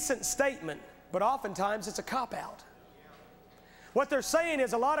a decent statement, but oftentimes it's a cop-out. What they're saying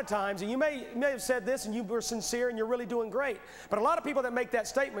is a lot of times, and you may have said this and you were sincere and you're really doing great, but a lot of people that make that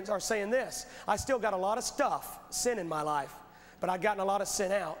statement are saying this, I still got a lot of stuff, sin in my life, but I've gotten a lot of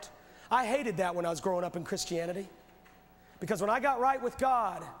sin out. I hated that when I was growing up in Christianity, because when I got right with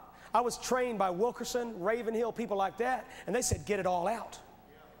God, I was trained by Wilkerson, Ravenhill, people like that, and they said, get it all out.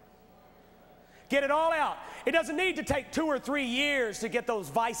 Get it all out. It doesn't need to take 2 or 3 years to get those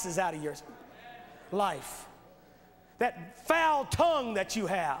vices out of your life. That foul tongue that you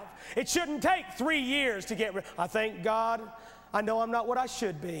have. It shouldn't take 3 years to get rid. I thank God I know I'm not what I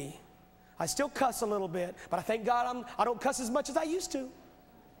should be. I still cuss a little bit, but I thank God I don't cuss as much as I used to.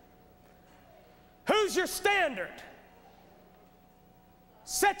 Who's your standard?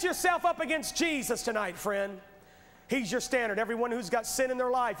 Set yourself up against Jesus tonight, friend. He's your standard. Everyone who's got sin in their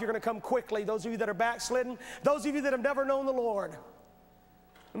life, you're going to come quickly. Those of you that are backslidden, those of you that have never known the Lord.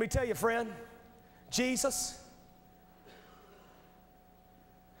 Let me tell you, friend, Jesus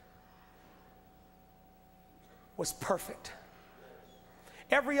was perfect.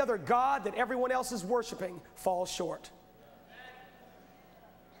 Every other god that everyone else is worshiping falls short.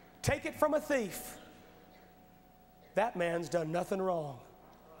 Take it from a thief. That man's done nothing wrong.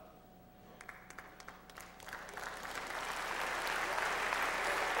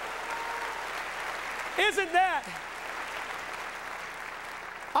 Isn't that?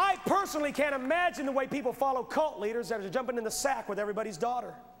 I personally can't imagine the way people follow cult leaders that are jumping in the sack with everybody's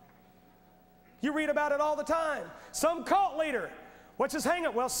daughter. You read about it all the time. Some cult leader, what's his hang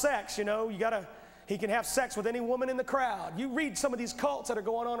up? Well, sex, you know, he can have sex with any woman in the crowd. You read some of these cults that are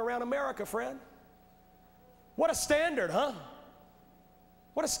going on around America, friend. What a standard, huh?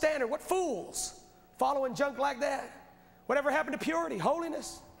 What a standard. What fools following junk like that. Whatever happened to purity,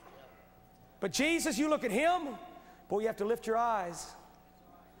 holiness? But Jesus, you look at him, boy, you have to lift your eyes.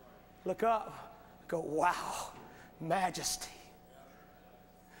 Look up, go, wow, majesty,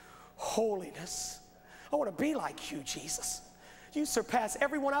 holiness. I want to be like you, Jesus. You surpass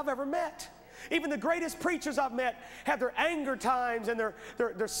everyone I've ever met. Even the greatest preachers I've met have their anger times and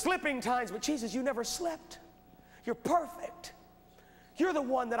their slipping times, but Jesus, you never slipped. You're perfect. You're the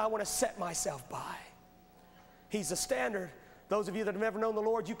one that I want to set myself by. He's the standard. Those of you that have never known the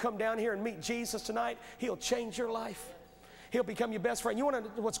Lord, you come down here and meet Jesus tonight, he'll change your life. He'll become your best friend. You want to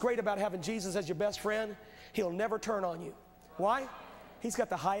know what's great about having Jesus as your best friend? He'll never turn on you. Why? He's got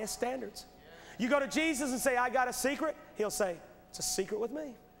the highest standards. You go to Jesus and say, I got a secret. He'll say, it's a secret with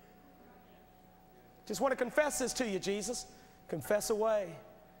me. Just want to confess this to you, Jesus. Confess away.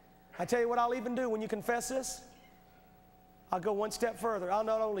 I tell you what I'll even do when you confess this. I'll go one step further. I'll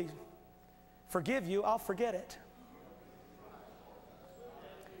not only forgive you, I'll forget it.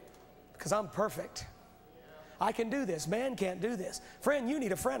 Because I'm perfect. I can do this. Man can't do this. Friend, you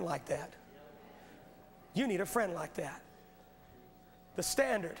need a friend like that. You need a friend like that. The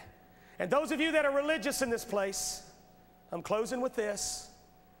standard. And those of you that are religious in this place, I'm closing with this.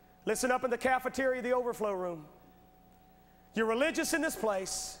 Listen up in the cafeteria, the overflow room. You're religious in this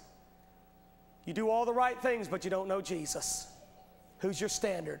place. You do all the right things, but you don't know Jesus. Who's your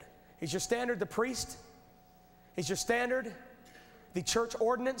standard? Is your standard the priest? Is your standard the church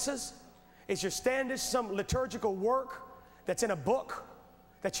ordinances? Is your standard some liturgical work that's in a book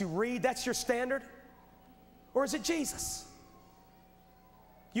that you read? That's your standard? Or is it Jesus?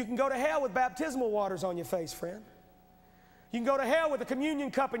 You can go to hell with baptismal waters on your face, friend. You can go to hell with a communion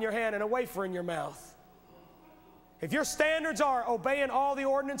cup in your hand and a wafer in your mouth. If your standards are obeying all the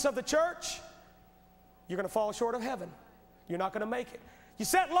ordinance of the church, you're going to fall short of heaven. You're not going to make it. You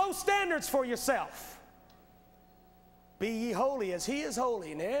set low standards for yourself. Be ye holy as he is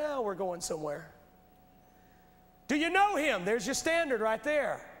holy. Now we're going somewhere. Do you know him? There's your standard right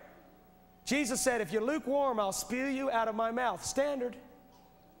there. Jesus said, if you're lukewarm, I'll spew you out of my mouth. Standard.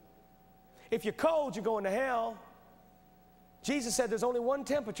 If you're cold, you're going to hell. Jesus said there's only one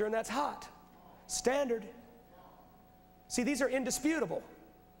temperature, and that's hot. Standard. See, these are indisputable.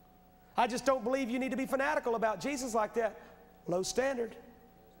 I just don't believe you need to be fanatical about Jesus like that. Low standard.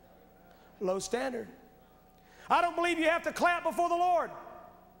 Low standard. I don't believe you have to clap before the Lord.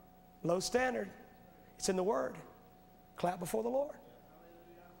 Low standard. It's in the Word. Clap before the Lord.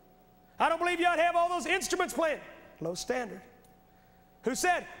 I don't believe you ought to have all those instruments playing. Low standard. Who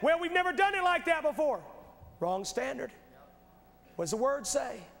said, well, we've never done it like that before? Wrong standard. What does the Word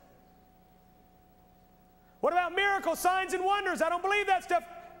say? What about miracles, signs, and wonders? I don't believe that stuff.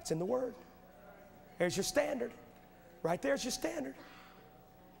 It's in the Word. There's your standard. Right there's your standard.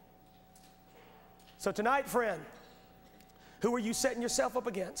 So tonight, friend, who are you setting yourself up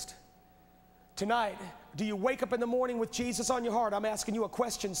against? Tonight, do you wake up in the morning with Jesus on your heart? I'm asking you a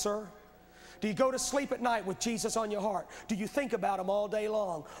question, sir. Do you go to sleep at night with Jesus on your heart? Do you think about Him all day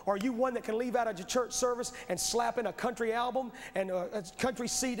long? Or are you one that can leave out of your church service and slap in a country album and a country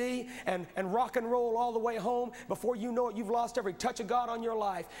CD and rock and roll all the way home? Before you know it, you've lost every touch of God on your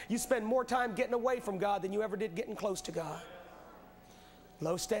life. You spend more time getting away from God than you ever did getting close to God.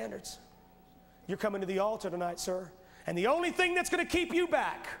 Low standards. You're coming to the altar tonight, sir. And the only thing that's going to keep you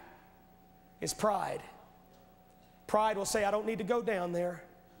back is pride. Pride will say, I don't need to go down there.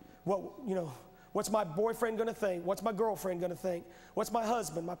 What's my boyfriend going to think? What's my girlfriend going to think? What's my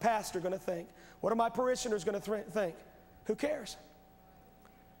husband, my pastor going to think? What are my parishioners going to think? Who cares?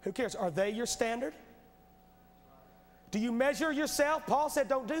 Who cares? Are they your standard? Do you measure yourself? Paul said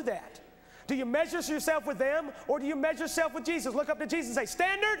don't do that. Do you measure yourself with them, or do you measure yourself with Jesus? Look up to Jesus and say,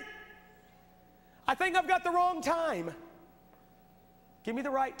 standard? I think I've got the wrong time. Give me the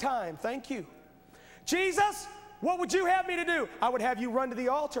right time. Thank you. Jesus, what would you have me to do? I would have you run to the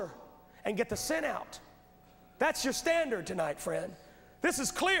altar and get the sin out. That's your standard tonight, friend. This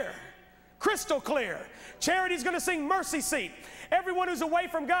is clear, crystal clear. Charity's going to sing Mercy Seat. Everyone who's away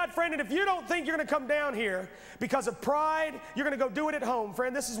from God, friend, and if you don't think you're going to come down here because of pride, you're going to go do it at home.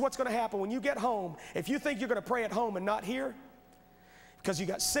 Friend, this is what's going to happen when you get home. If you think you're going to pray at home and not here, because you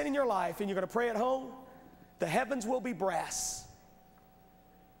got sin in your life and you're going to pray at home, the heavens will be brass.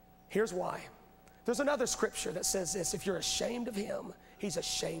 Here's why. There's another scripture that says this: if you're ashamed of Him, He's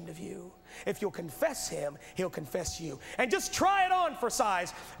ashamed of you. If you'll confess Him, He'll confess you. And just try it on for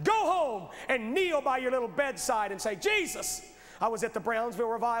size. Go home and kneel by your little bedside and say, Jesus, I was at the Brownsville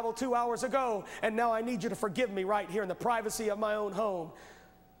revival 2 hours ago, and now I need you to forgive me right here in the privacy of my own home.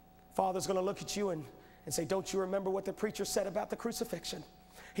 Father's going to look at you and say, don't you remember what the preacher said about the crucifixion?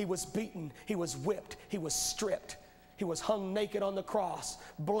 He was beaten, He was whipped, He was stripped, He was hung naked on the cross,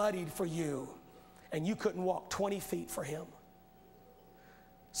 bloodied for you. And you couldn't walk 20 feet for Him.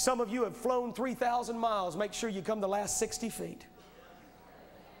 Some of you have flown 3,000 miles. Make sure you come the last 60 feet.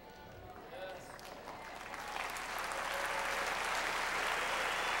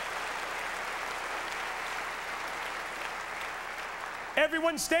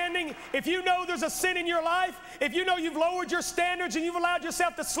 Everyone standing, if you know there's a sin in your life, if you know you've lowered your standards and you've allowed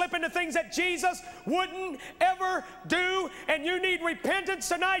yourself to slip into things that Jesus wouldn't ever do, and you need repentance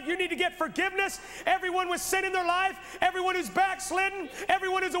tonight, you need to get forgiveness. Everyone with sin in their life, everyone who's backslidden,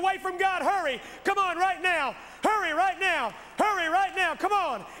 everyone who's away from God, hurry. Come on right now. Hurry right now. Hurry right now. Come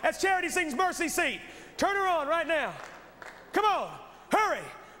on. As Charity sings Mercy Seat. Turn her on right now. Come on. Hurry.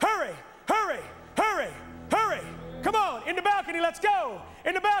 Hurry. Hurry. Hurry. Hurry. Come on, in the balcony, let's go.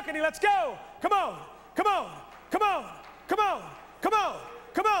 In the balcony, let's go. Come on, come on, come on, come on, come on,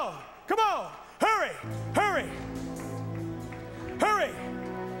 come on, come on. Hurry, hurry, hurry.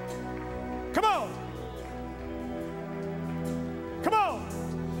 Come on, come on,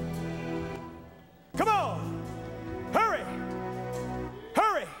 come on. Hurry,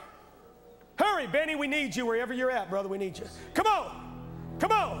 hurry, hurry. Benny, we need you wherever you're at, brother, we need you. Come on,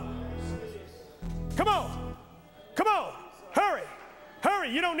 come on, come on. Come on, hurry, hurry.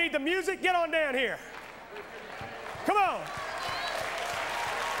 You don't need the music, get on down here. Come on.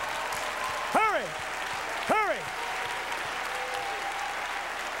 Hurry, hurry.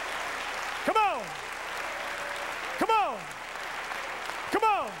 Come on, come on, come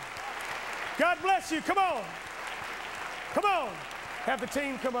on. God bless you, come on. Come on. Have the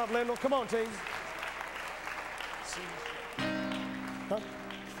team come up, Lyndell. Come on, team. Huh?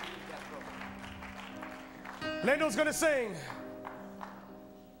 Lyndell's going to sing.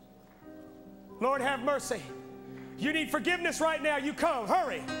 Lord, have mercy. You need forgiveness right now. You come.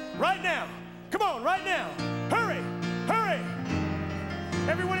 Hurry. Right now. Come on, right now. Hurry. Hurry.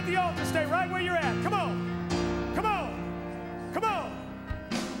 Everyone at the altar, stay right where you're at. Come on. Come on. Come on.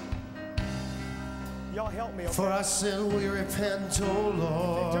 Y'all help me, okay? For our sin we repent, O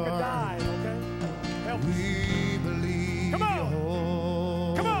Lord. They took a dive, okay? Help us. We believe. Come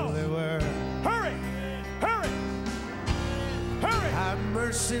on. Come on. Hurry. Hurry. Hurry. Have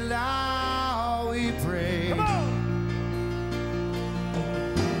mercy now, we pray. Come on.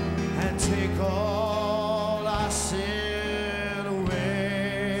 And take all our sin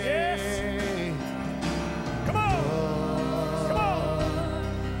away. Yes. Come on. Come on.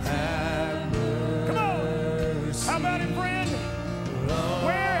 Have mercy. Come on. How about it, friend?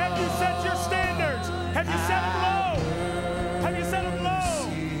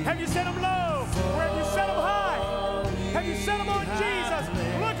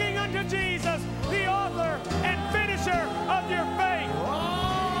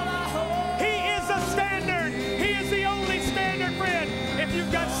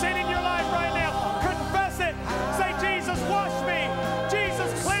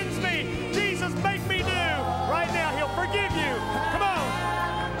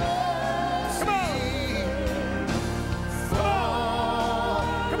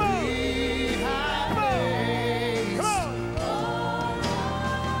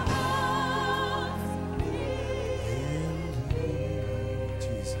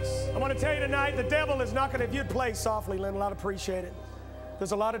 want to tell you tonight, the devil is not going to, if you'd play softly, Lyndell, I'd appreciate it.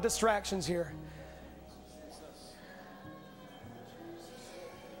 There's a lot of distractions here.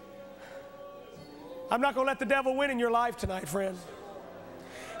 I'm not going to let the devil win in your life tonight, friend.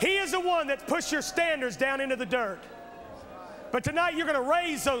 He is the one that pushed your standards down into the dirt. But tonight you're going to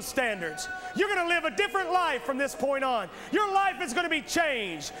raise those standards. You're going to live a different life from this point on. Your life is going to be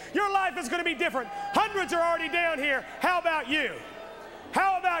changed. Your life is going to be different. Hundreds are already down here. How about you?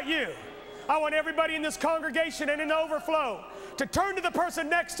 How about you? I want everybody in this congregation and in the overflow to turn to the person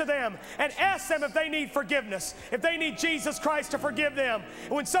next to them and ask them if they need forgiveness, if they need Jesus Christ to forgive them.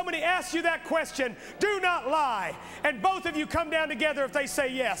 And when somebody asks you that question, do not lie. And both of you come down together if they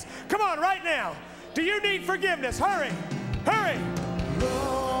say yes. Come on, right now. Do you need forgiveness? Hurry. Hurry.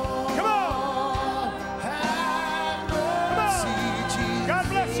 Come on. Come on. God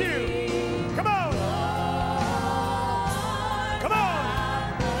bless you. Come on. Come on.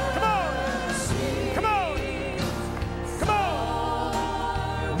 Come on. Come on. Come on.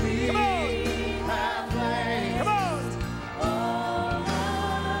 Come on. Come on.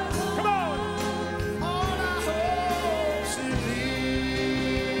 Come on.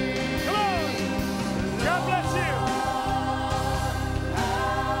 Come on. God bless you.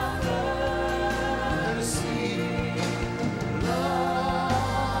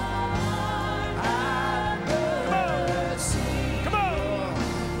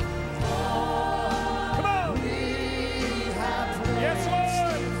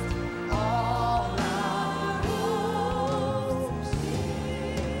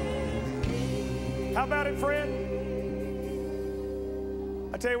 How about it, friend?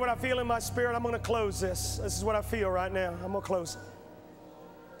 I tell you what I feel in my spirit. I'm going to close this. This is what I feel right now. I'm going to close it.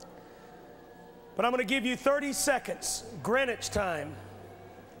 But I'm going to give you 30 seconds, Greenwich time,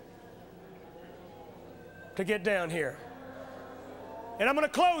 to get down here. And I'm going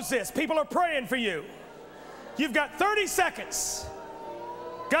to close this. People are praying for you. You've got 30 seconds.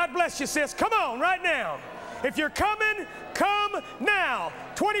 God bless you, sis. Come on, right now. If you're coming, come now.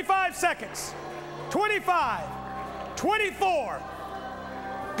 25 seconds. 25, 24.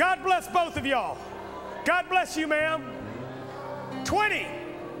 God bless both of y'all. God bless you, ma'am. 20,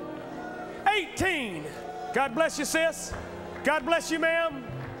 18. God bless you, sis. God bless you, ma'am.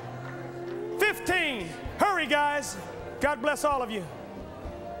 15. Hurry, guys. God bless all of you.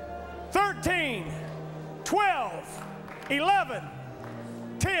 13, 12, 11,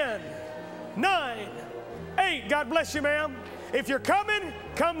 10, 9, 8. God bless you, ma'am. If you're coming,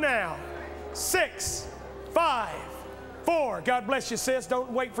 come now. 6, 5, 4. God bless you, sis. Don't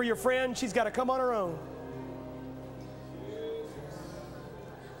wait for your friend. She's got to come on her own.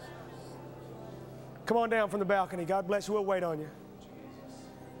 Come on down from the balcony. God bless you. We'll wait on you.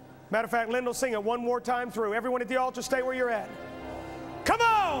 Matter of fact, Lyndell, sing it one more time through. Everyone at the altar, stay where you're at. Come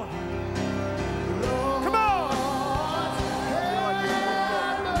on! Come on!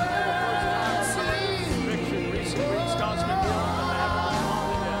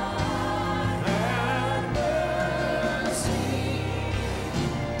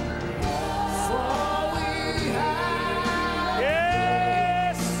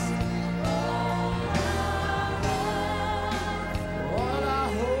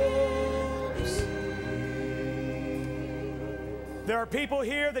 There are people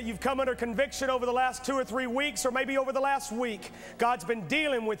here that you've come under conviction over the last 2 or 3 weeks, or maybe over the last week. God's been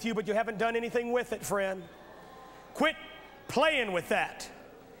dealing with you, but you haven't done anything with it, friend. Quit playing with that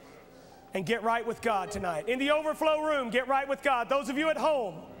and get right with God tonight. In the overflow room, get right with God. Those of you at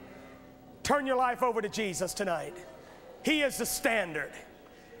home, turn your life over to Jesus tonight. He is the standard.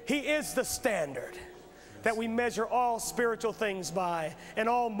 He is the standard that we measure all spiritual things by, and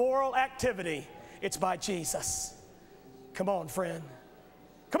all moral activity. It's by Jesus. Come on, friend.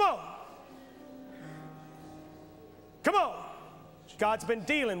 Come on. Come on. God's been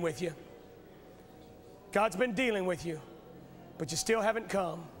dealing with you. God's been dealing with you, but you still haven't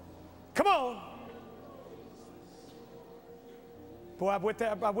come. Come on. Boy, I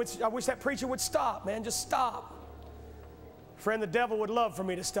wish that preacher would stop, man. Just stop. Friend, the devil would love for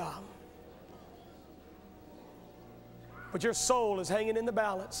me to stop. But your soul is hanging in the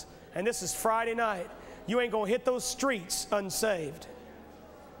balance, and this is Friday night. You ain't going to hit those streets unsaved.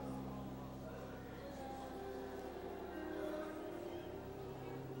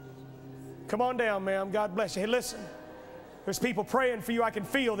 Come on down, ma'am. God bless you. Hey, listen. There's people praying for you. I can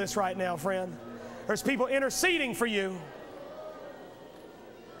feel this right now, friend. There's people interceding for you.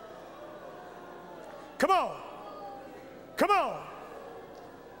 Come on. Come on.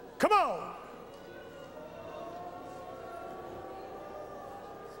 Come on.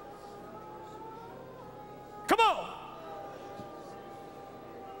 Come on.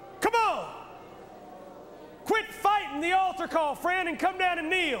 Come on. from the altar call, friend, and come down and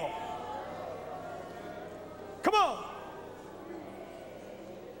kneel. Come on.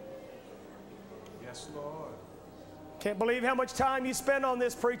 Yes, Lord. Can't believe how much time you spend on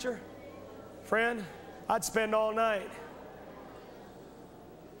this, preacher. Friend, I'd spend all night.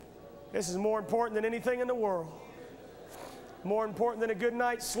 This is more important than anything in the world. More important than a good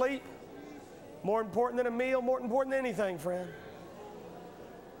night's sleep. More important than a meal. More important than anything, friend.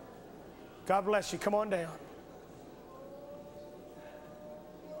 God bless you. Come on down.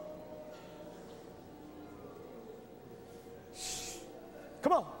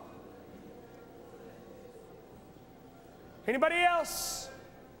 Come on. Anybody else?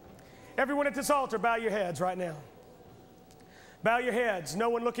 Everyone at this altar, bow your heads right now. Bow your heads. No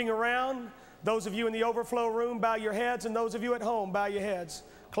one looking around. Those of you in the overflow room, bow your heads. And those of you at home, bow your heads.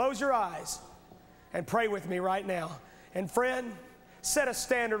 Close your eyes and pray with me right now. And friend, set a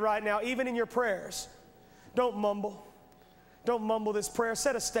standard right now, even in your prayers. Don't mumble. Don't mumble this prayer.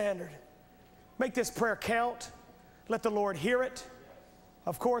 Set a standard. Make this prayer count. Let the Lord hear it.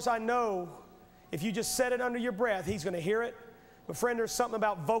 Of course, I know if you just said it under your breath, He's going to hear it. But friend, there's something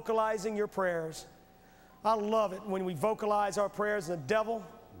about vocalizing your prayers. I love it when we vocalize our prayers and the devil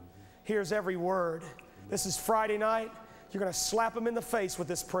hears every word. This is Friday night. You're going to slap him in the face with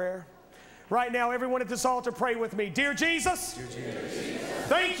this prayer. Right now, everyone at this altar, pray with me. Dear Jesus,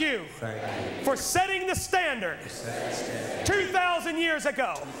 thank you for setting the standard 2,000 years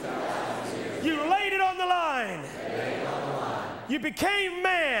ago. You laid it on the line. You became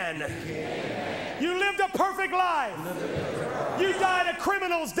man. You lived a perfect life. You died a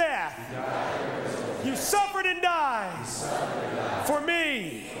criminal's death. You suffered and died for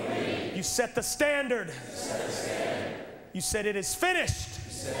me. You set the standard. You said it is finished.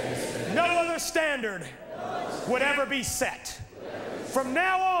 No other standard would ever be set. From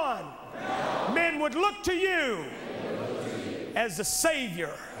now on, men would look to you as the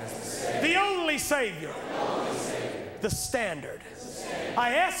Savior, the only Savior, the standard.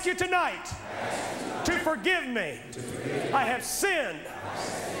 I ask you tonight to forgive me. I have sinned.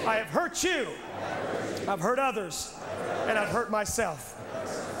 I have hurt you. I've hurt others. And I've hurt myself.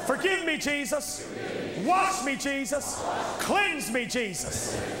 Forgive me, Jesus. Wash me, Jesus. Cleanse me,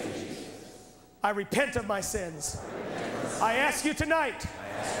 Jesus. I repent of my sins. I ask you tonight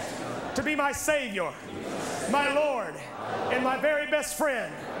to be my Savior, my Lord, and my very best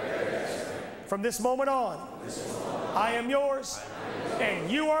friend. From this moment on, I am yours,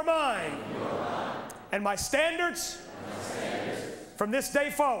 and you are mine. And my standards from this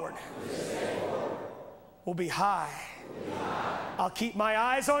day forward will be high. I'll keep my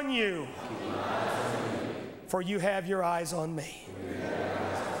eyes on you, for you have your eyes on me.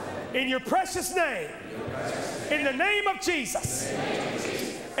 In your precious name, in the name of Jesus,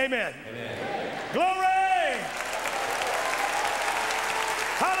 amen. Glory!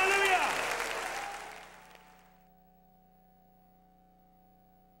 Hallelujah!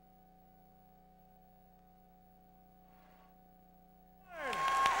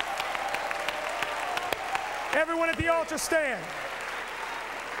 Everyone at the altar stand.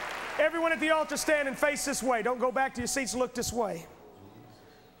 Everyone at the altar stand and face this way. Don't go back to your seats, look this way.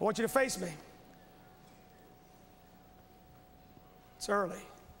 I want you to face me. It's early.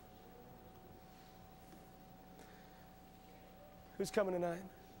 Who's coming tonight?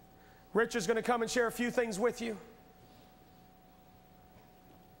 Richard's going to come and share a few things with you.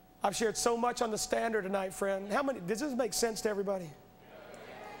 I've shared so much on the standard tonight, friend. How many? Does this make sense to everybody?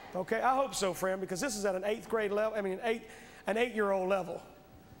 Okay, I hope so, friend, because this is at an 8th grade level. I mean, an 8-year-old level.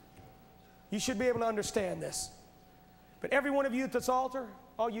 You should be able to understand this. But every one of you at this altar,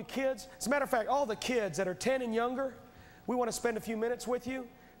 all you kids, as a matter of fact, all the kids that are 10 and younger, we want to spend a few minutes with you.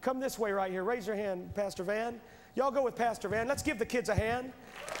 Come this way right here. Raise your hand, Pastor Van. Y'all go with Pastor Van. Let's give the kids a hand.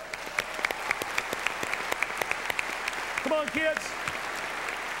 Come on, kids.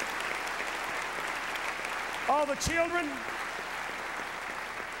 All the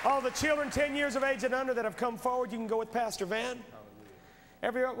children 10 years of age and under that have come forward, you can go with Pastor Van.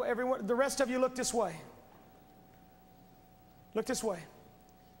 Everyone, the rest of you, look this way. Look this way.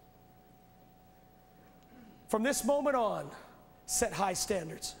 From this moment on, set high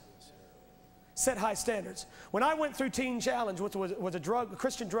standards. Set high standards. When I went through Teen Challenge, which was a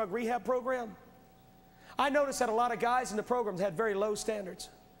Christian drug rehab program, I noticed that a lot of guys in the programs had very low standards.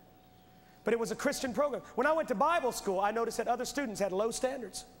 But it was a Christian program. When I went to Bible school, I noticed that other students had low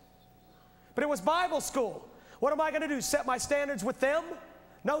standards. But it was Bible school. What am I going to do, set my standards with them?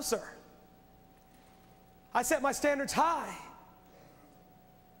 No, sir. I set my standards high.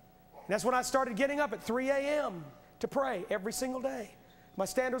 And that's when I started getting up at 3 a.m. to pray every single day. My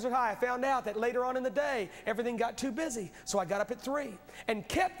standards are high. I found out that later on in the day, everything got too busy. So I got up at 3 and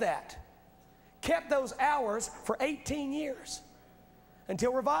kept those hours for 18 years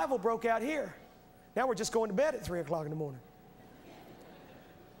until revival broke out here. Now we're just going to bed at 3 o'clock in the morning.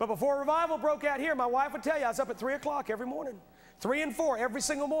 But before revival broke out here, my wife would tell you I was up at 3 o'clock every morning. 3 and 4 every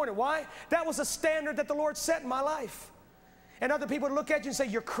single morning. Why? That was a standard that the Lord set in my life. And other people would look at you and say,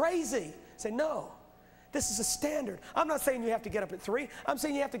 you're crazy. Say, no, this is a standard. I'm not saying you have to get up at 3. I'm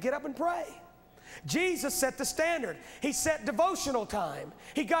saying you have to get up and pray. Jesus set the standard. He set devotional time.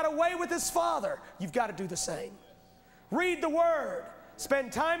 He got away with his Father. You've got to do the same. Read the Word.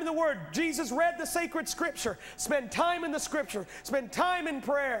 Spend time in the Word. Jesus read the sacred Scripture. Spend time in the Scripture. Spend time in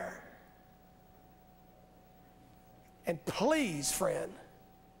prayer. And please, friend,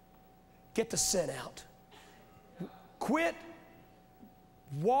 get the sin out. Quit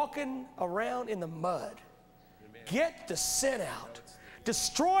walking around in the mud. Get the sin out.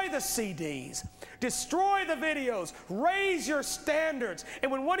 Destroy the CDs. Destroy the videos. Raise your standards.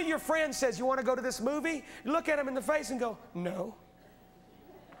 And when one of your friends says, you want to go to this movie? You look at them in the face and go, no.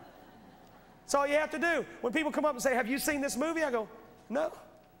 That's all you have to do. When people come up and say, have you seen this movie? I go, no.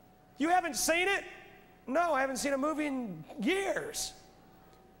 You haven't seen it? No, I haven't seen a movie in years.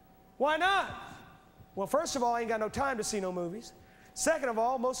 Why not? Well, first of all, I ain't got no time to see no movies. Second of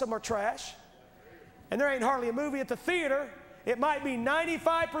all, most of them are trash. And there ain't hardly a movie at the theater. It might be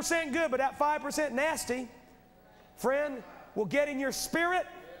 95% good, but that 5% nasty, friend, will get in your spirit.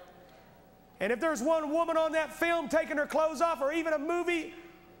 And if there's one woman on that film taking her clothes off, or even a movie,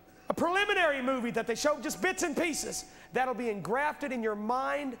 a preliminary movie that they show just bits and pieces, that'll be engrafted in your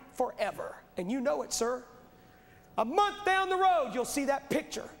mind forever. And you know it, sir. A month down the road, you'll see that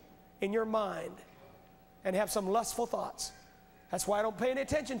picture in your mind and have some lustful thoughts. That's why I don't pay any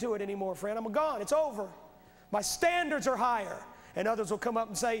attention to it anymore, friend. I'm gone. It's over. My standards are higher. And others will come up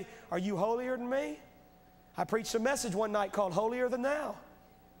and say, are you holier than me? I preached a message one night called Holier Than Thou.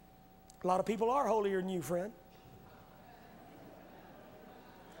 A lot of people are holier than you, friend.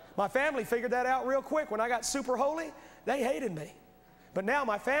 My family figured that out real quick. When I got super holy, they hated me. But now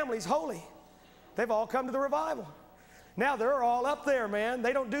my family's holy. They've all come to the revival. Now they're all up there, man.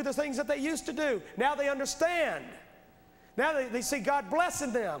 They don't do the things that they used to do. Now they understand. Now they see God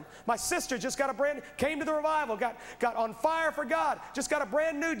blessing them. My sister just got came to the revival, got on fire for God, just got a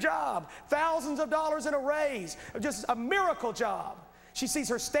brand new job, thousands of dollars in a raise, just a miracle job. She sees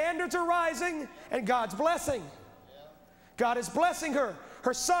her standards are rising and God's blessing. God is blessing her.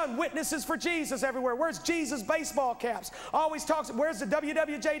 Her son witnesses for Jesus everywhere. Where's Jesus baseball caps? Always talks, where's the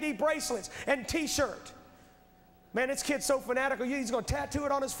WWJD bracelets and t-shirt? Man, this kid's so fanatical, he's going to tattoo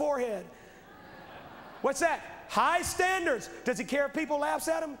it on his forehead. What's that? High standards. Does he care if people laughs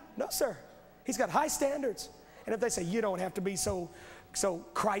at him? No, sir. He's got high standards. And if they say, you don't have to be so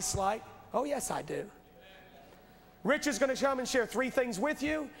Christ-like, oh, yes, I do. Rich is going to come and share 3 things with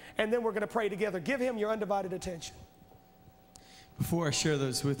you, and then we're going to pray together. Give him your undivided attention. Before I share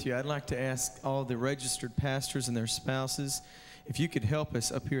those with you, I'd like to ask all the registered pastors and their spouses, if you could help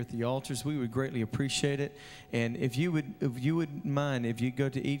us up here at the altars, we would greatly appreciate it. And if you would mind, if you go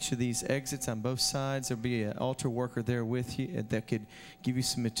to each of these exits on both sides, there'll be an altar worker there with you that could give you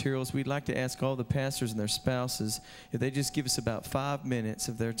some materials. We'd like to ask all the pastors and their spouses if they just give us about 5 minutes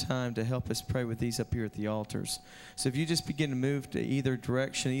of their time to help us pray with these up here at the altars. So if you just begin to move to either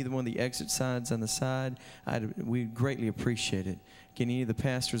direction, either one of the exit signs on the side, we'd greatly appreciate it. Can any of the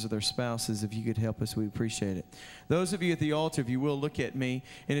pastors or their spouses, if you could help us, we appreciate it. Those of you at the altar, if you will, look at me.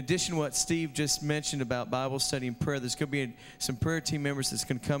 In addition to what Steve just mentioned about Bible study and prayer, there's going to be some prayer team members that's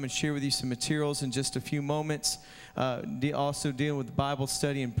going to come and share with you some materials in just a few moments. Also dealing with Bible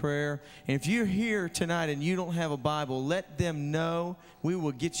study and prayer. And if you're here tonight and you don't have a Bible, let them know. We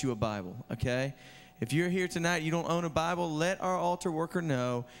will get you a Bible, okay? If you're here tonight, you don't own a Bible, let our altar worker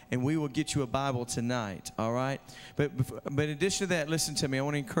know, and we will get you a Bible tonight, all right? But in addition to that, listen to me. I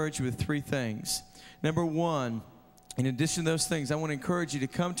want to encourage you with 3 things. Number 1, in addition to those things, I want to encourage you to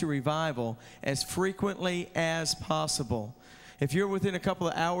come to revival as frequently as possible. If you're within a couple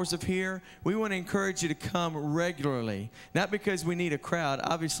of hours of here, we want to encourage you to come regularly. Not because we need a crowd.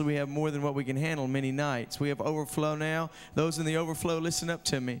 Obviously, we have more than what we can handle many nights. We have overflow now. Those in the overflow, listen up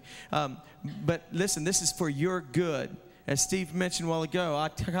to me. But listen, this is for your good. As Steve mentioned a while ago, I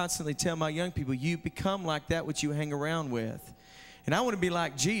constantly tell my young people, you become like that which you hang around with. And I want to be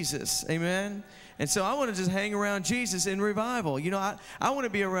like Jesus, amen? And so I want to just hang around Jesus in revival. You know, I want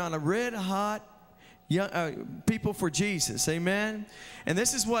to be around a red-hot people for Jesus, amen? And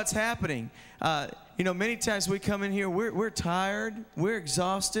this is what's happening. You know, many times we come in here, we're tired, we're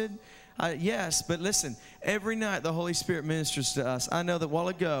exhausted. Yes, but listen, every night the Holy Spirit ministers to us. I know that a while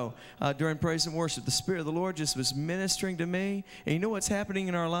ago during praise and worship, the Spirit of the Lord just was ministering to me. And you know what's happening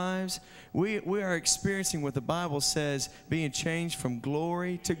in our lives? We are experiencing what the Bible says, being changed from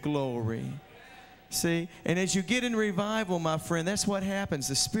glory to glory. See, and as you get in revival, my friend, that's what happens.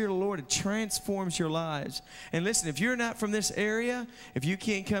 The Spirit of the Lord transforms your lives. And listen, if you're not from this area, if you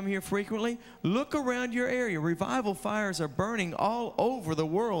can't come here frequently, look around your area. Revival fires are burning all over the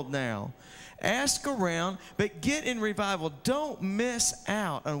world now. Ask around, but get in revival. Don't miss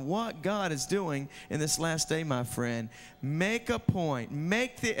out on what God is doing in this last day, my friend. Make a point,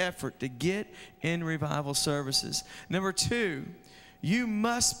 make the effort to get in revival services. Number 2, you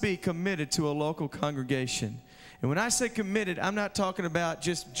must be committed to a local congregation. And when I say committed, I'm not talking about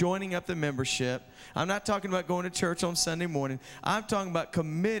just joining up the membership. I'm not talking about going to church on Sunday morning. I'm talking about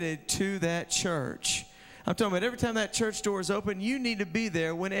committed to that church. I'm talking about every time that church door is open, you need to be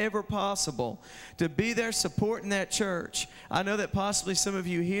there whenever possible, to be there supporting that church. I know that possibly some of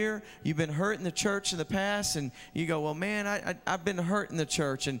you here, you've been hurt in the church in the past, and you go, well, man, I've been hurt in the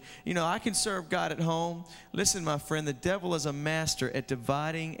church, and, you know, I can serve God at home. Listen, my friend, the devil is a master at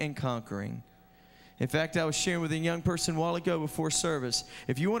dividing and conquering. In fact, I was sharing with a young person a while ago before service,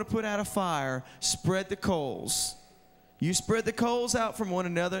 if you want to put out a fire, spread the coals. You spread the coals out from one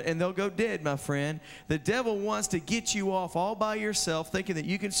another, and they'll go dead, my friend. The devil wants to get you off all by yourself, thinking that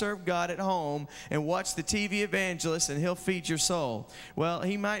you can serve God at home and watch the TV evangelist, and he'll feed your soul. Well,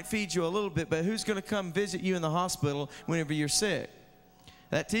 he might feed you a little bit, but who's going to come visit you in the hospital whenever you're sick?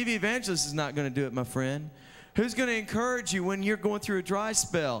 That TV evangelist is not going to do it, my friend. Who's going to encourage you when you're going through a dry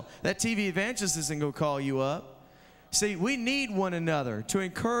spell? That TV evangelist isn't going to call you up. See, we need one another to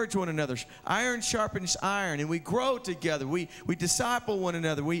encourage one another. Iron sharpens iron, and we grow together. We disciple one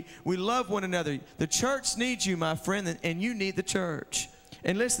another. We love one another. The church needs you, my friend, and you need the church.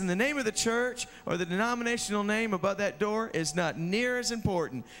 And listen, the name of the church or the denominational name above that door is not near as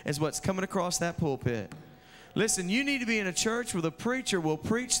important as what's coming across that pulpit. Listen, you need to be in a church where the preacher will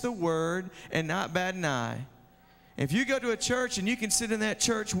preach the word and not bat an eye. If you go to a church and you can sit in that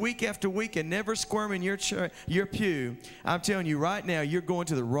church week after week and never squirm in your pew, I'm telling you right now, you're going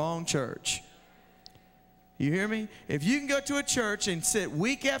to the wrong church. You hear me? If you can go to a church and sit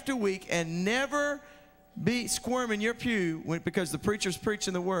week after week and never squirm in your pew because the preacher's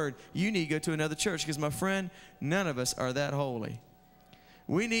preaching the word, you need to go to another church, because, my friend, none of us are that holy.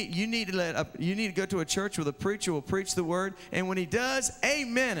 You need to go to a church where the preacher will preach the word, and when he does,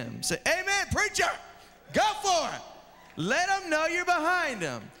 amen him. Say, amen, preacher. Go for it. Let them know you're behind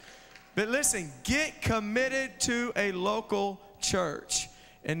them. But listen, get committed to a local church.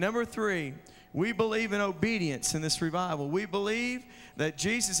 And number 3, we believe in obedience in this revival. We believe that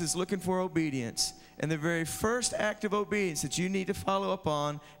Jesus is looking for obedience. And the very first act of obedience that you need to follow up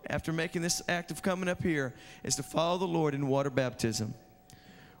on after making this act of coming up here is to follow the Lord in water baptism.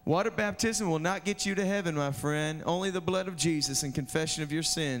 Water baptism will not get you to heaven, my friend. Only the blood of Jesus and confession of your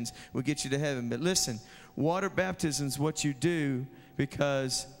sins will get you to heaven. But listen, water baptism is what you do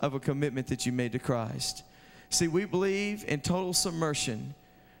because of a commitment that you made to Christ. See, we believe in total submersion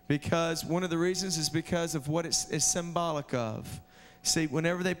because one of the reasons is because of what it's symbolic of. See,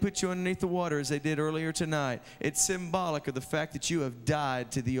 whenever they put you underneath the water, as they did earlier tonight, it's symbolic of the fact that you have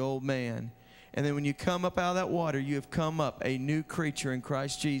died to the old man. And then when you come up out of that water, you have come up a new creature in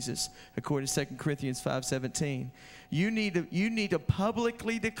Christ Jesus, according to 2 Corinthians 5:17. You need to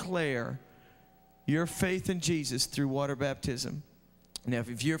publicly declare your faith in Jesus through water baptism. Now,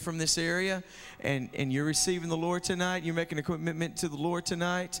 if you're from this area and you're receiving the Lord tonight, you're making a commitment to the Lord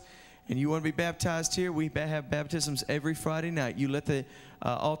tonight, and you want to be baptized here, we have baptisms every Friday night. You let the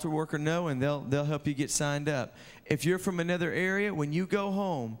altar worker know, and they'll help you get signed up. If you're from another area, when you go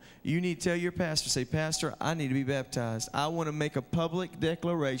home, you need to tell your pastor, say, Pastor, I need to be baptized. I want to make a public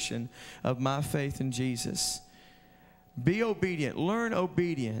declaration of my faith in Jesus. Be obedient. Learn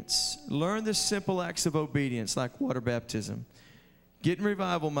obedience. Learn the simple acts of obedience like water baptism. Get in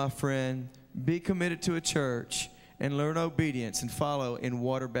revival, my friend. Be committed to a church and learn obedience and follow in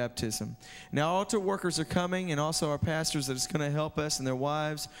water baptism. Now, altar workers are coming, and also our pastors that is going to help us and their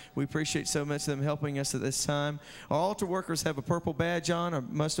wives. We appreciate so much them helping us at this time. Our altar workers have a purple badge on, or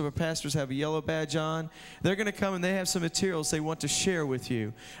most of our pastors have a yellow badge on. They're going to come and they have some materials they want to share with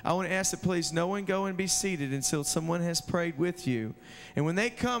you. I want to ask that please no one go and be seated until someone has prayed with you. And when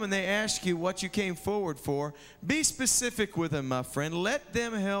they come and they ask you what you came forward for, be specific with them, my friend. Let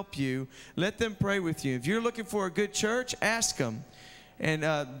them help you. Let them pray with you. If you're looking for a good church, ask them. And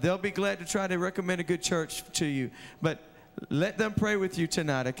they'll be glad to try to recommend a good church to you. But let them pray with you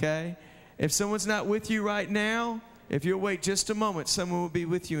tonight, okay? If someone's not with you right now, If you'll wait just a moment, someone will be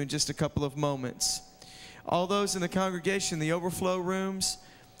with you in just a couple of moments. All those in the congregation, the overflow rooms,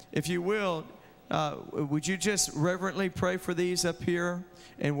 if you will, would you just reverently pray for these up here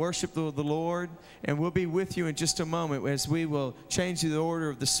and worship the Lord? And we'll be with you in just a moment as we will change the order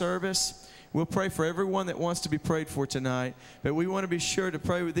of the service. We'll pray for everyone that wants to be prayed for tonight. But we want to be sure to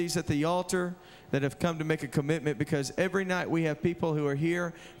pray with these at the altar that have come to make a commitment, because every night we have people who are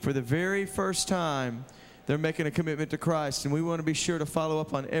here for the very first time. They're making a commitment to Christ, and we want to be sure to follow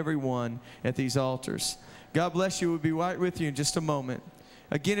up on everyone at these altars. God bless you. We'll be right with you in just a moment.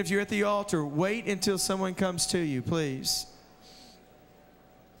 Again, if you're at the altar, wait until someone comes to you, please.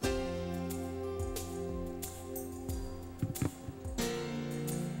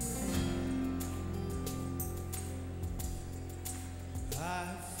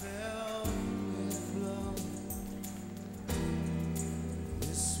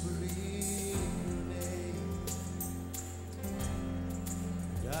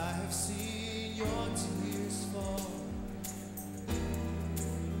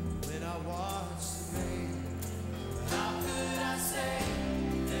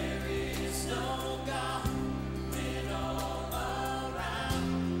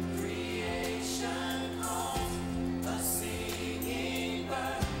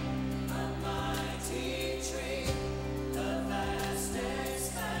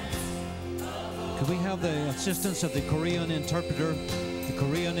 Could we have the assistance of the Korean interpreter? The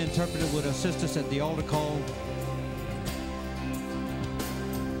Korean interpreter would assist us at the altar call.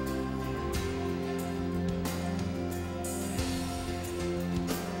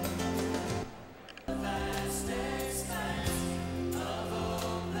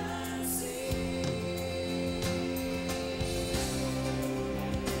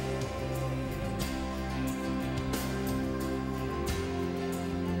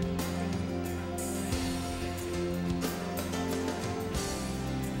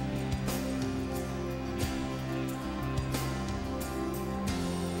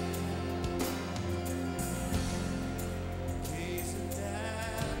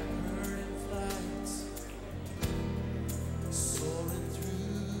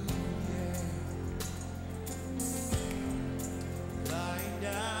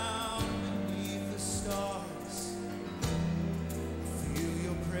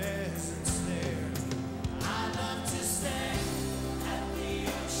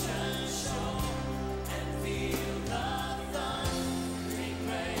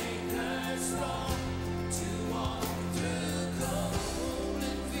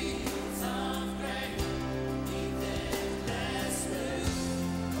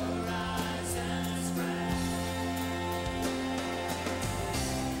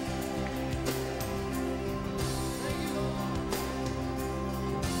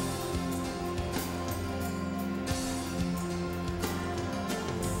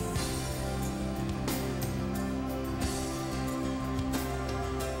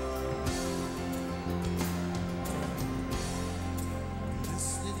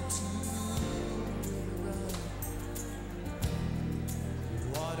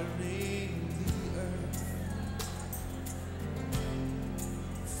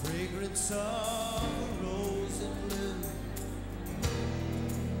 So